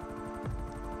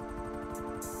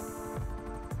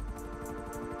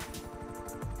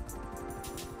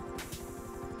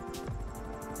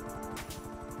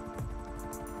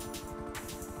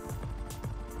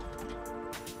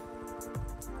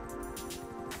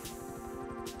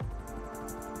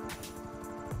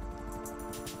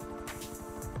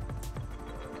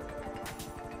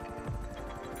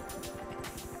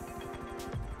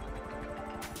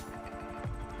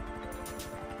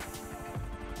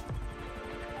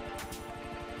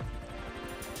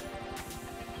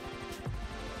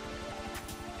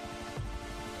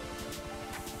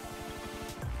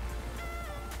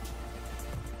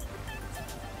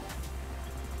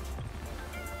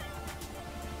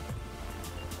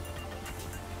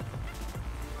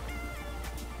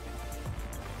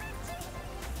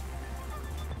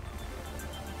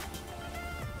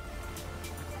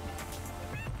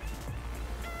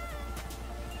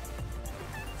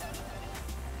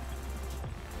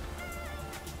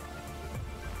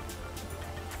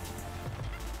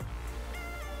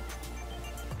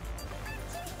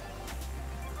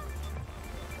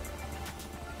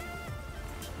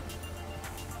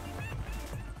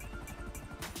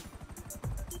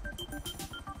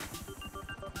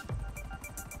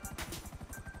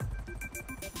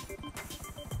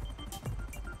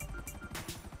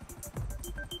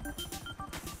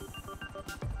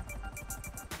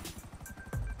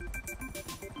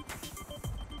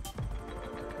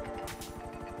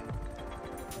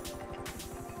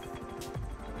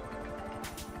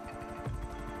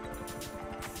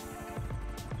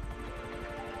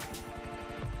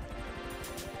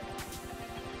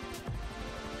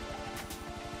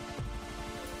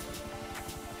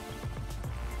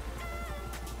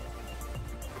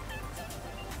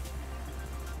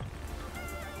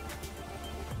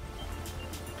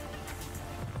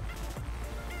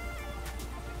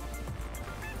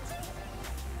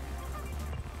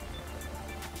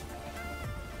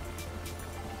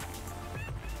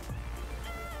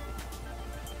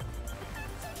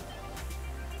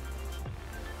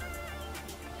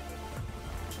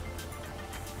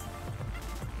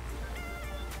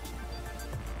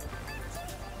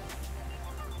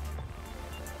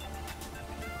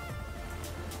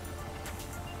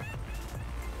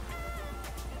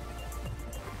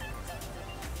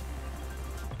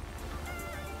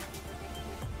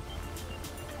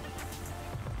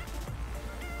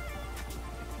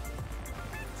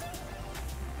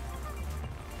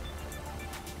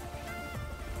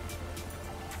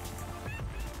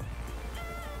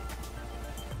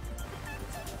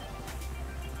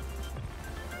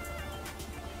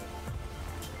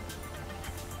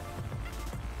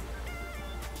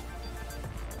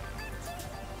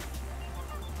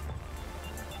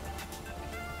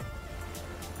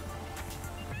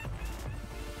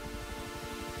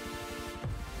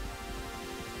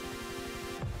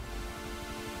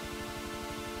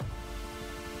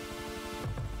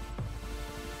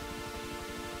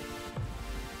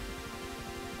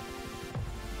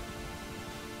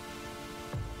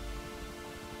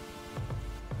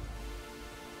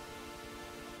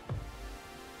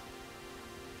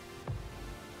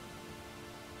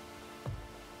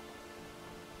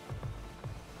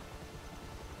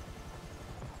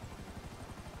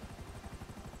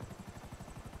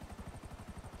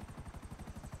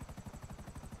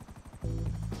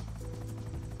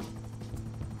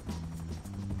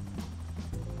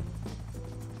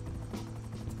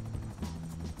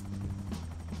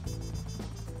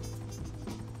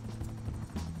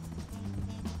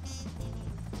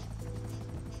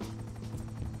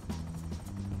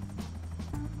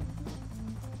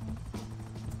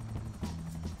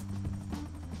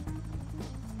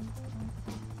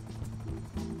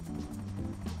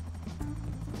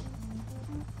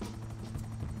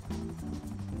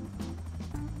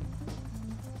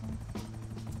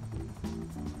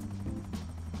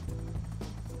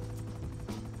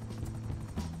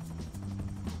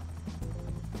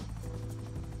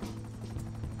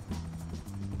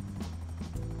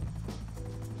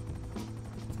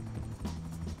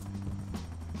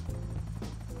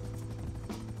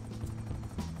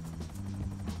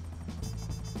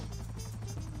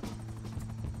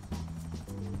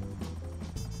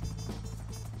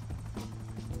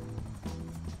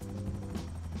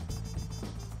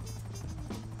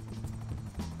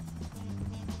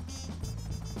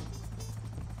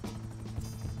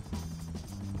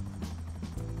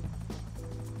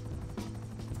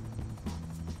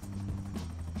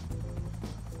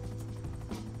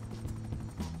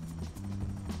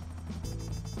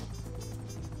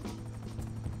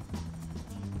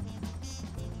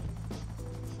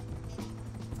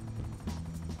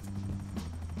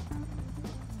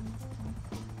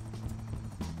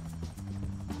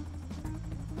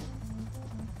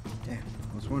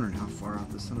 was wondering how far out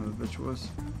the son of a bitch was.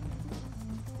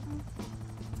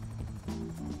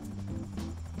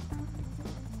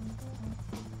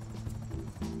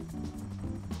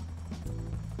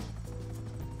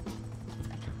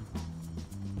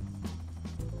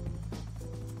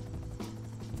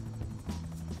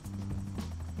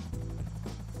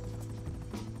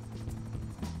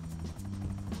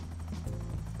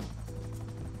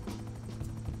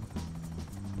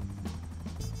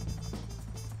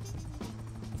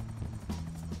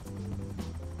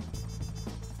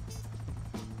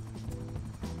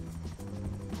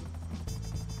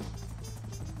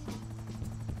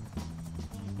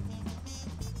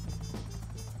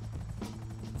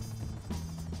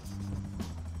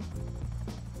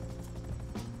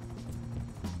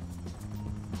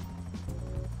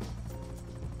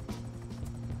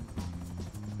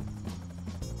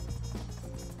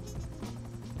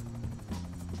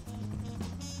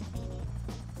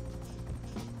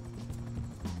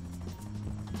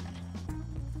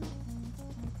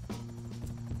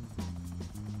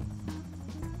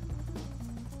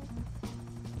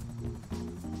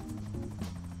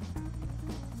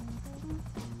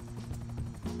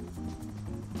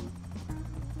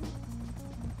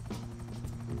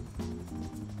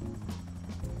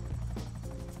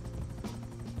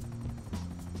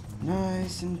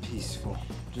 Nice and peaceful,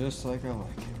 just like I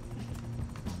like it.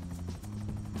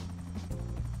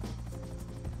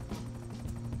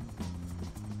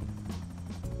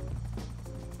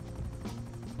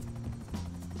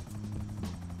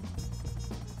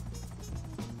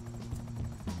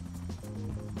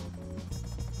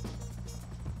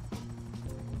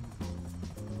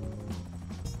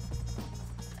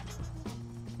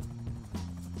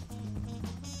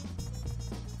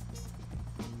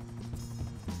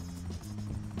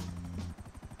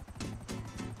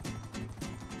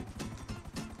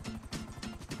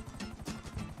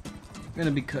 Gonna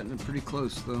be cutting it pretty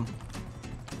close though.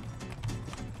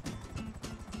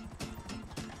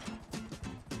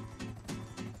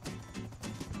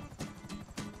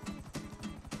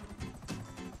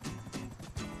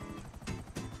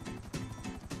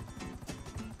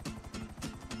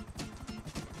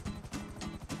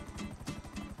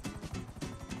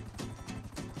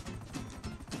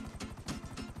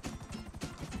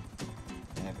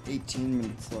 I have 18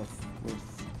 minutes left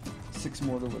with 6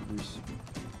 more deliveries.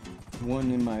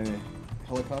 1 in my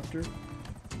helicopter,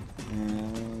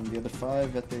 and the other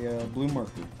 5 at the blue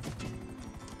marker.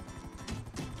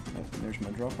 Oh, there's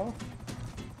my drop off.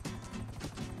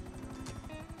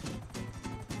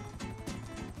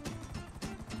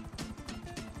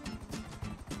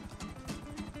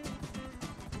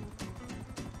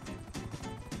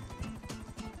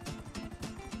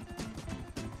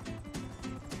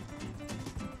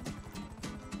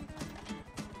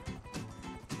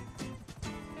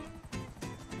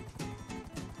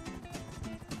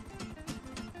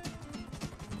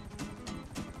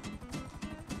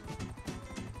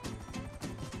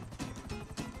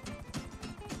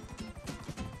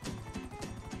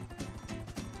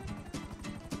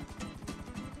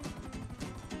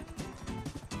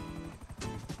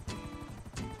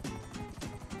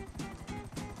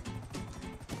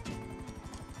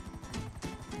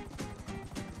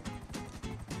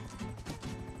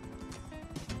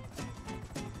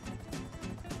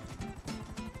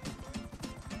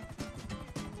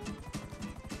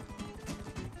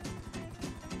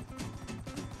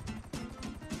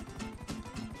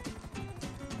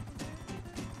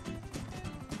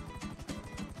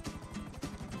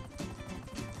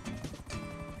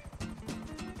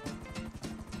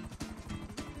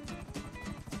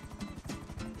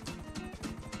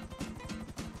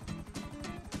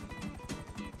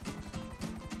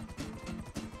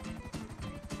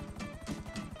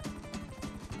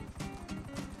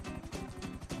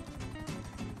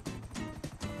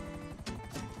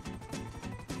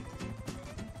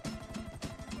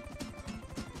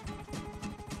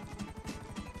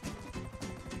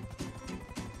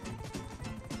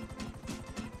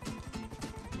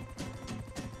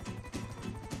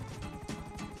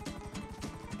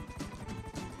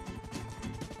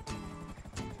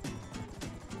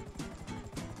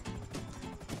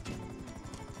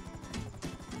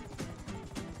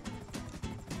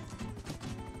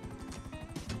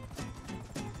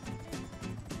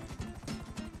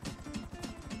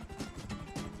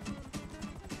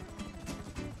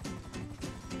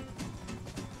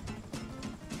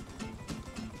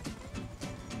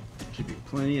 Should be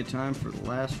plenty of time for the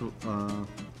last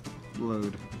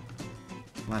load.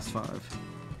 Last 5.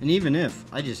 And even if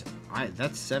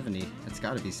that's 70. It's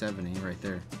got to be 70 right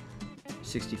there.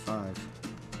 65.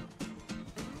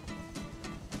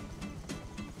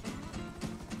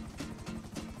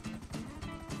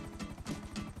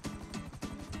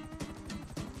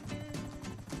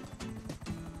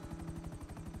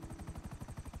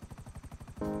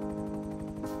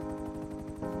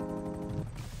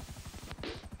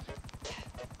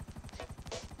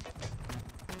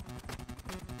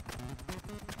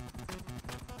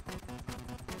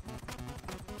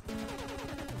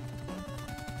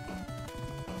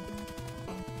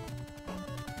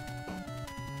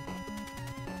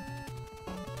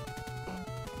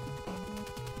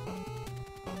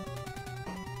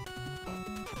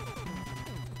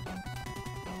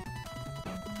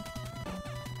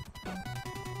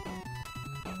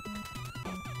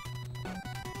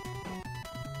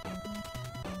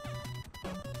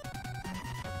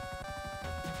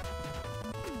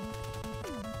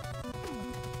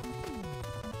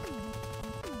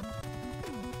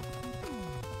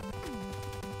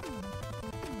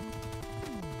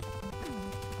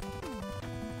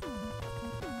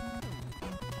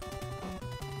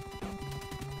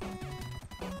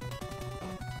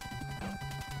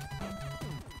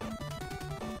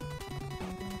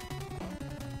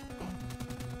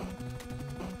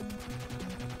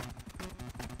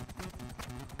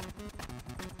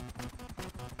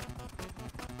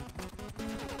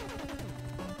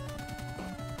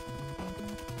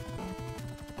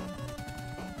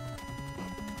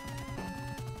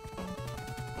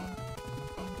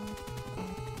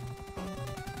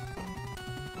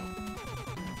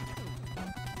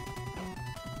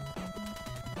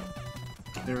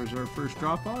 There's our first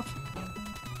drop off.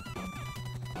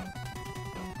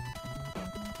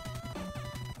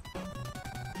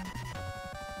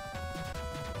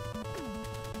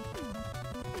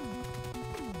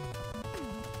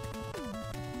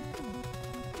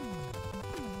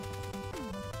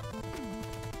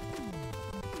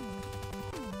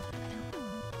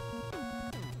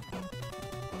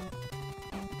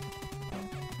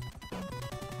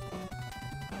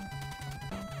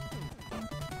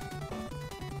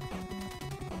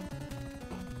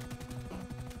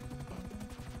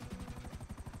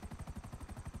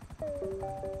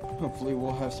 Hopefully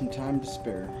we'll have some time to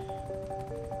spare.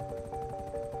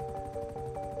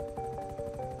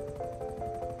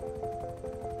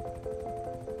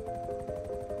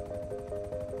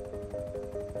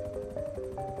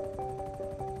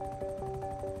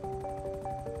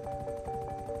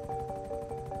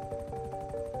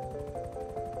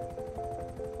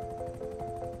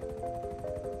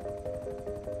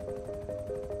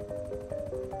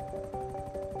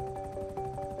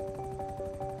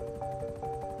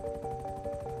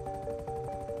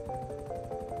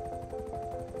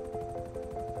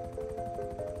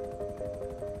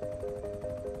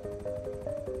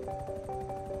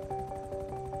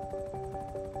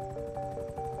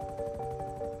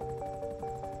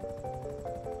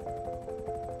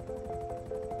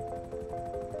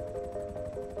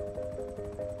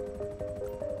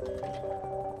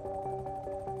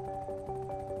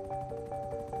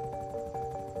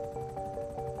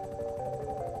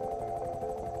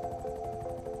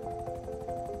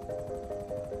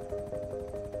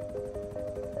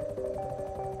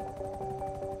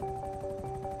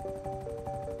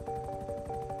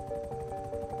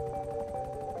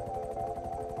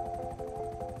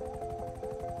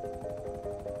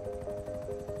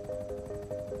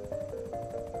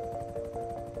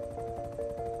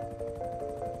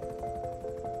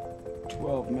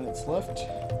 Minutes left.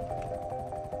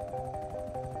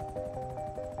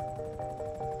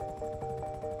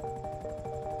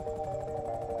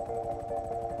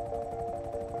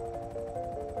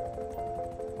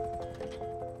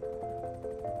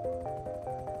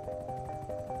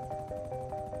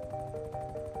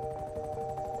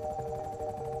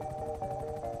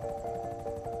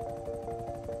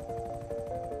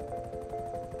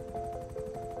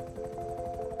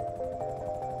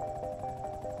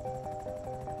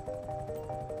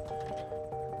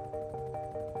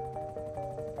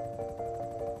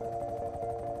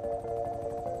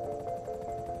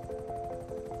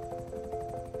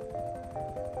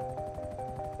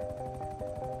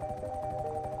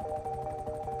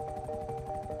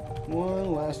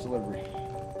 One last delivery.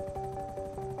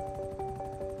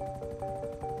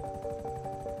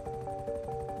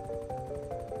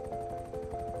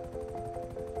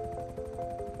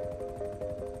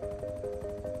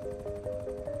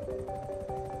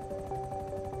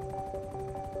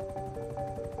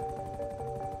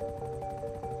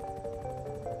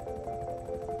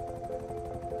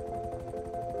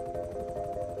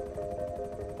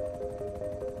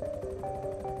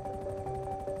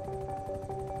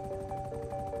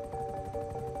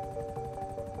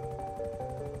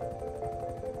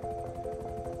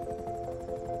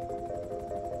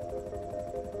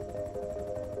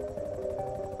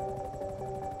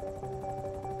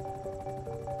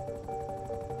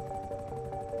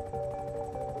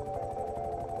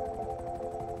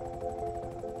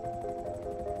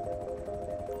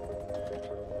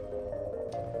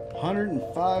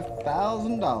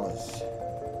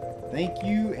 $105,000. Thank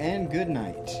you and good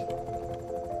night.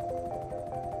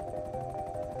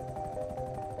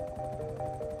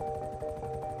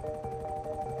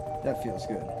 That feels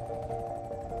good.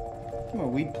 My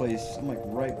weed place, I'm like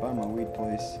right by my weed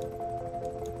place.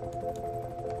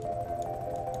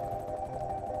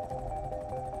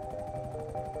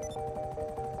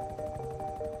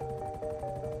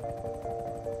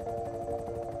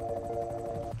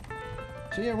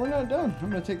 So yeah, we're not done. I'm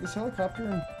gonna take this helicopter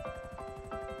and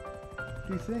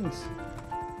do things.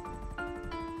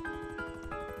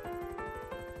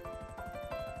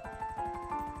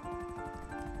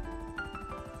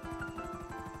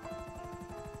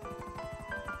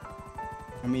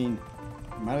 I mean,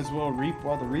 might as well reap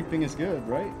while the reaping is good,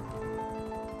 right?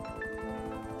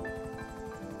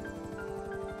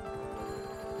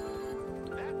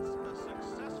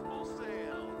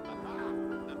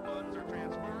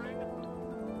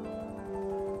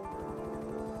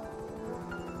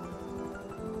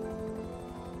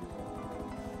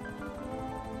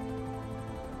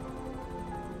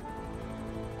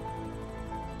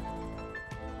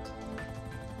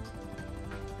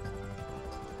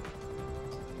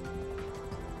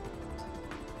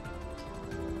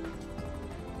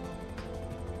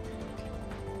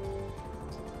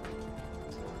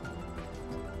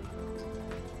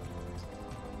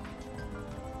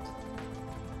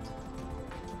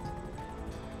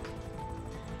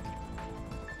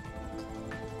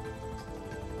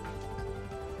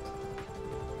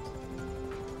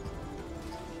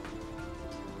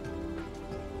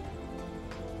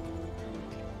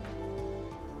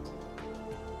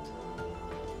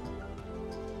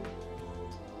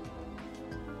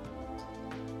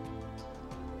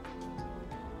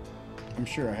 I'm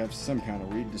sure I have some kind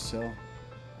of weed to sell.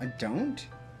 I don't?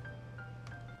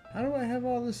 How do I have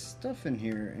all this stuff in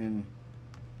here and...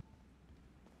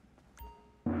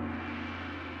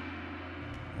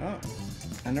 Oh,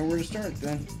 I know where to start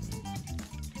then.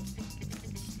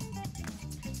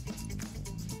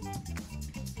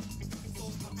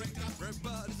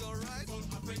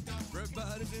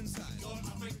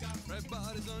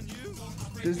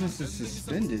 Business is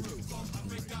suspended.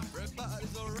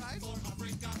 Everybody's alright.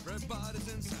 Everybody's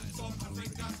inside.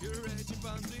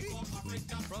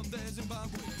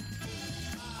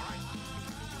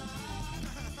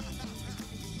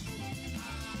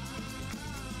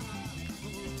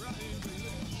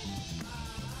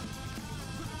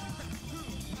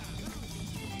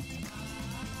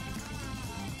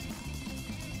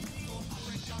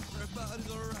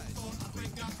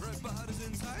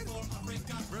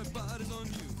 Everybody's on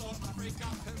you.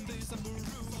 And this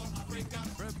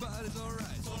Everybody's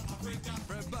alright.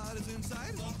 Everybody's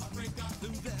inside. Do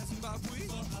that Zimbabwe.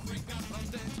 From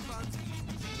there to Fanti.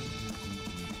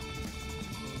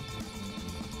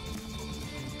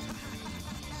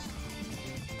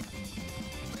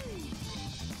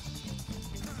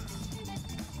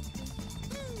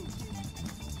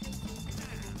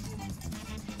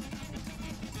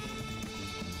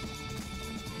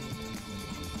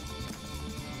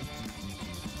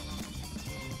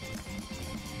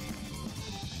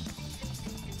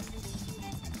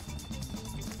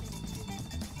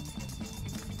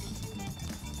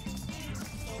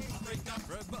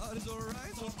 Everybody's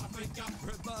alright.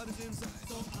 Everybody's inside.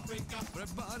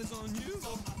 Everybody's on you.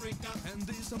 And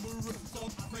this summer room.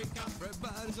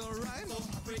 Everybody's alright.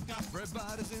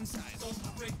 Everybody's inside.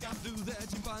 Do that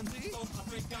chimpanzee.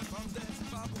 From that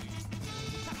Zimbabwe.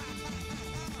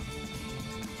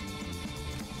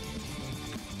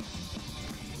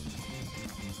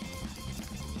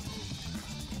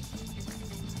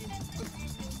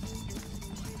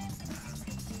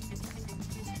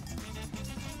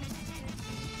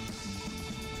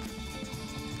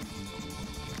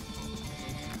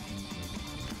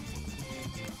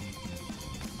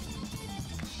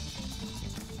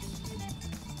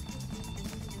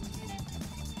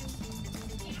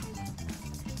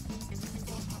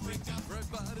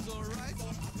 Everybody's alright.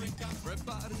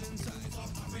 Everybody's inside.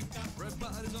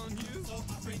 Everybody's on you.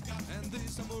 And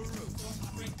this summer room.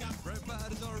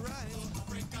 Everybody's alright.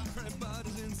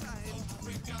 Everybody's inside.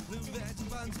 Do that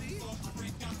chimpanzee.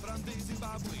 From the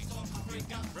Zimbabwe.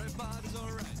 Everybody's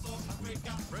alright.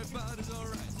 Everybody's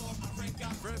alright.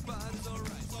 Everybody's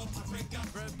alright.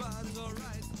 Everybody's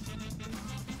alright.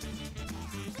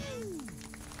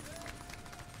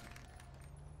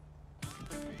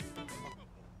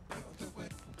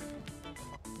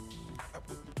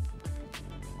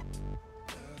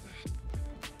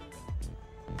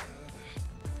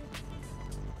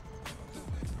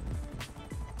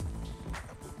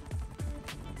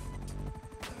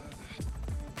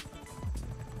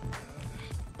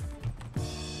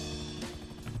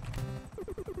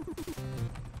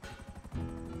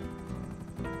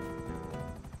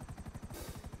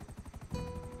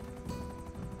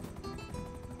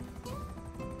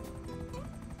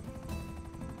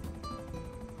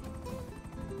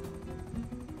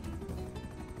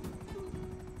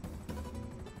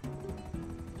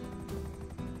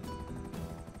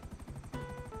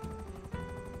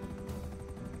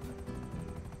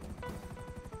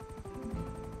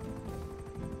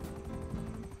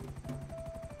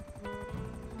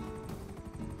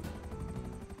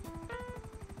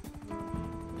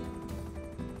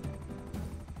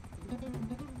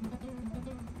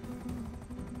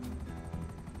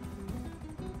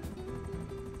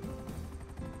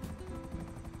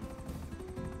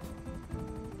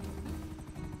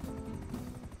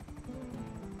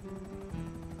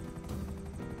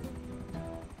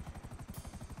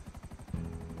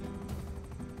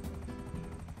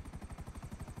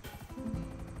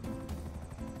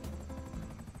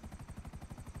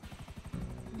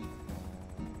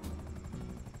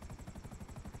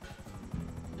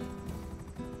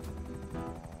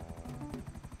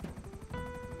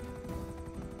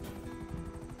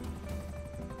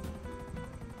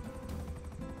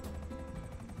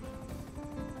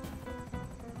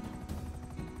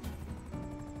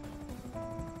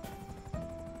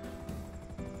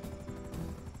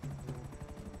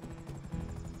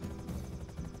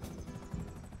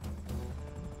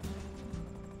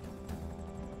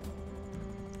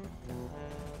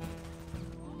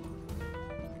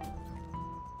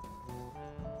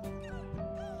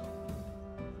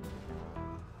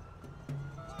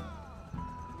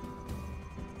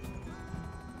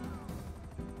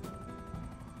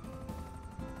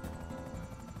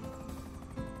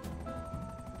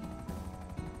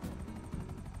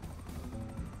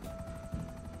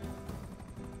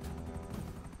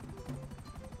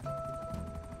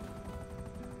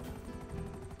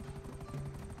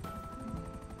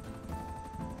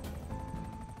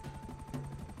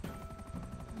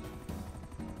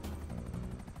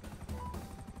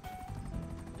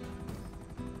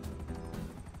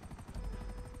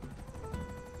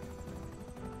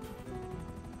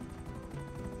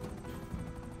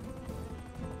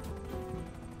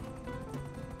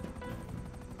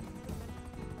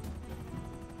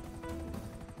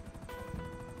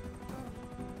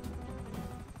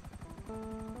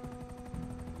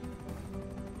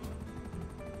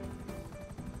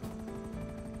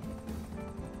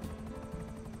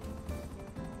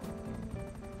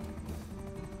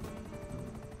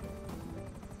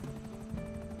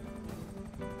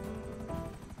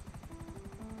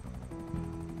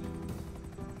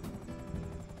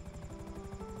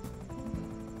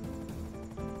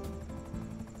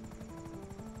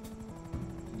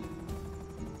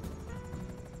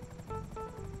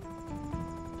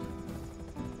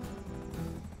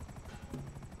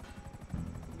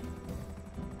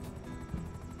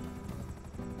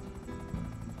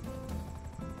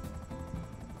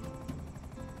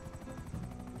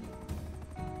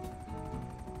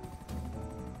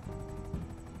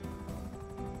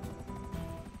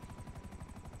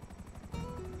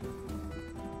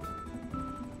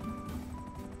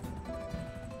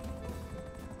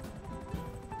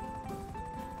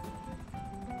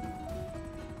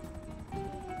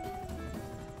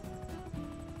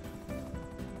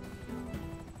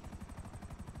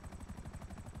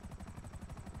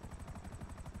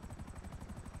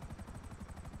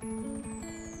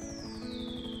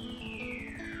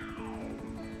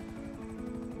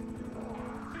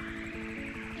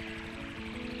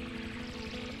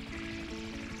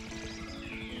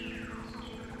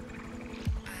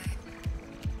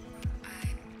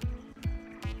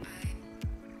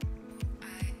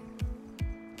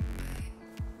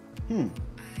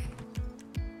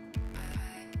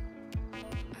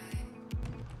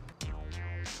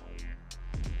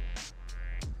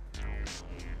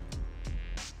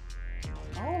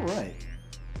 Alright.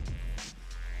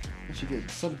 I should get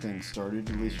something started,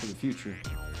 at least for the future.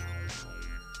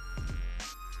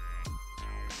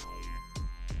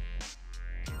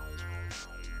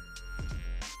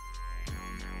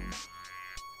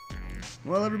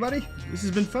 Well, everybody, this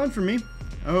has been fun for me.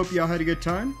 I hope y'all had a good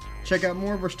time. Check out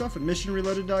more of our stuff at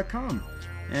missionreloaded.com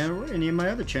or any of my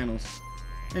other channels.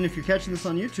 And if you're catching this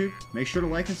on YouTube, make sure to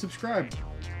like and subscribe.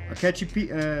 I'll catch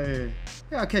you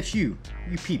I'll catch you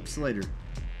peeps later.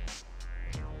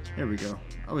 There we go.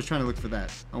 I was trying to look for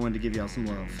that. I wanted to give y'all some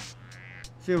love.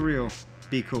 Feel real.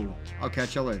 Be cool. I'll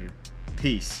catch y'all later.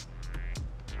 Peace.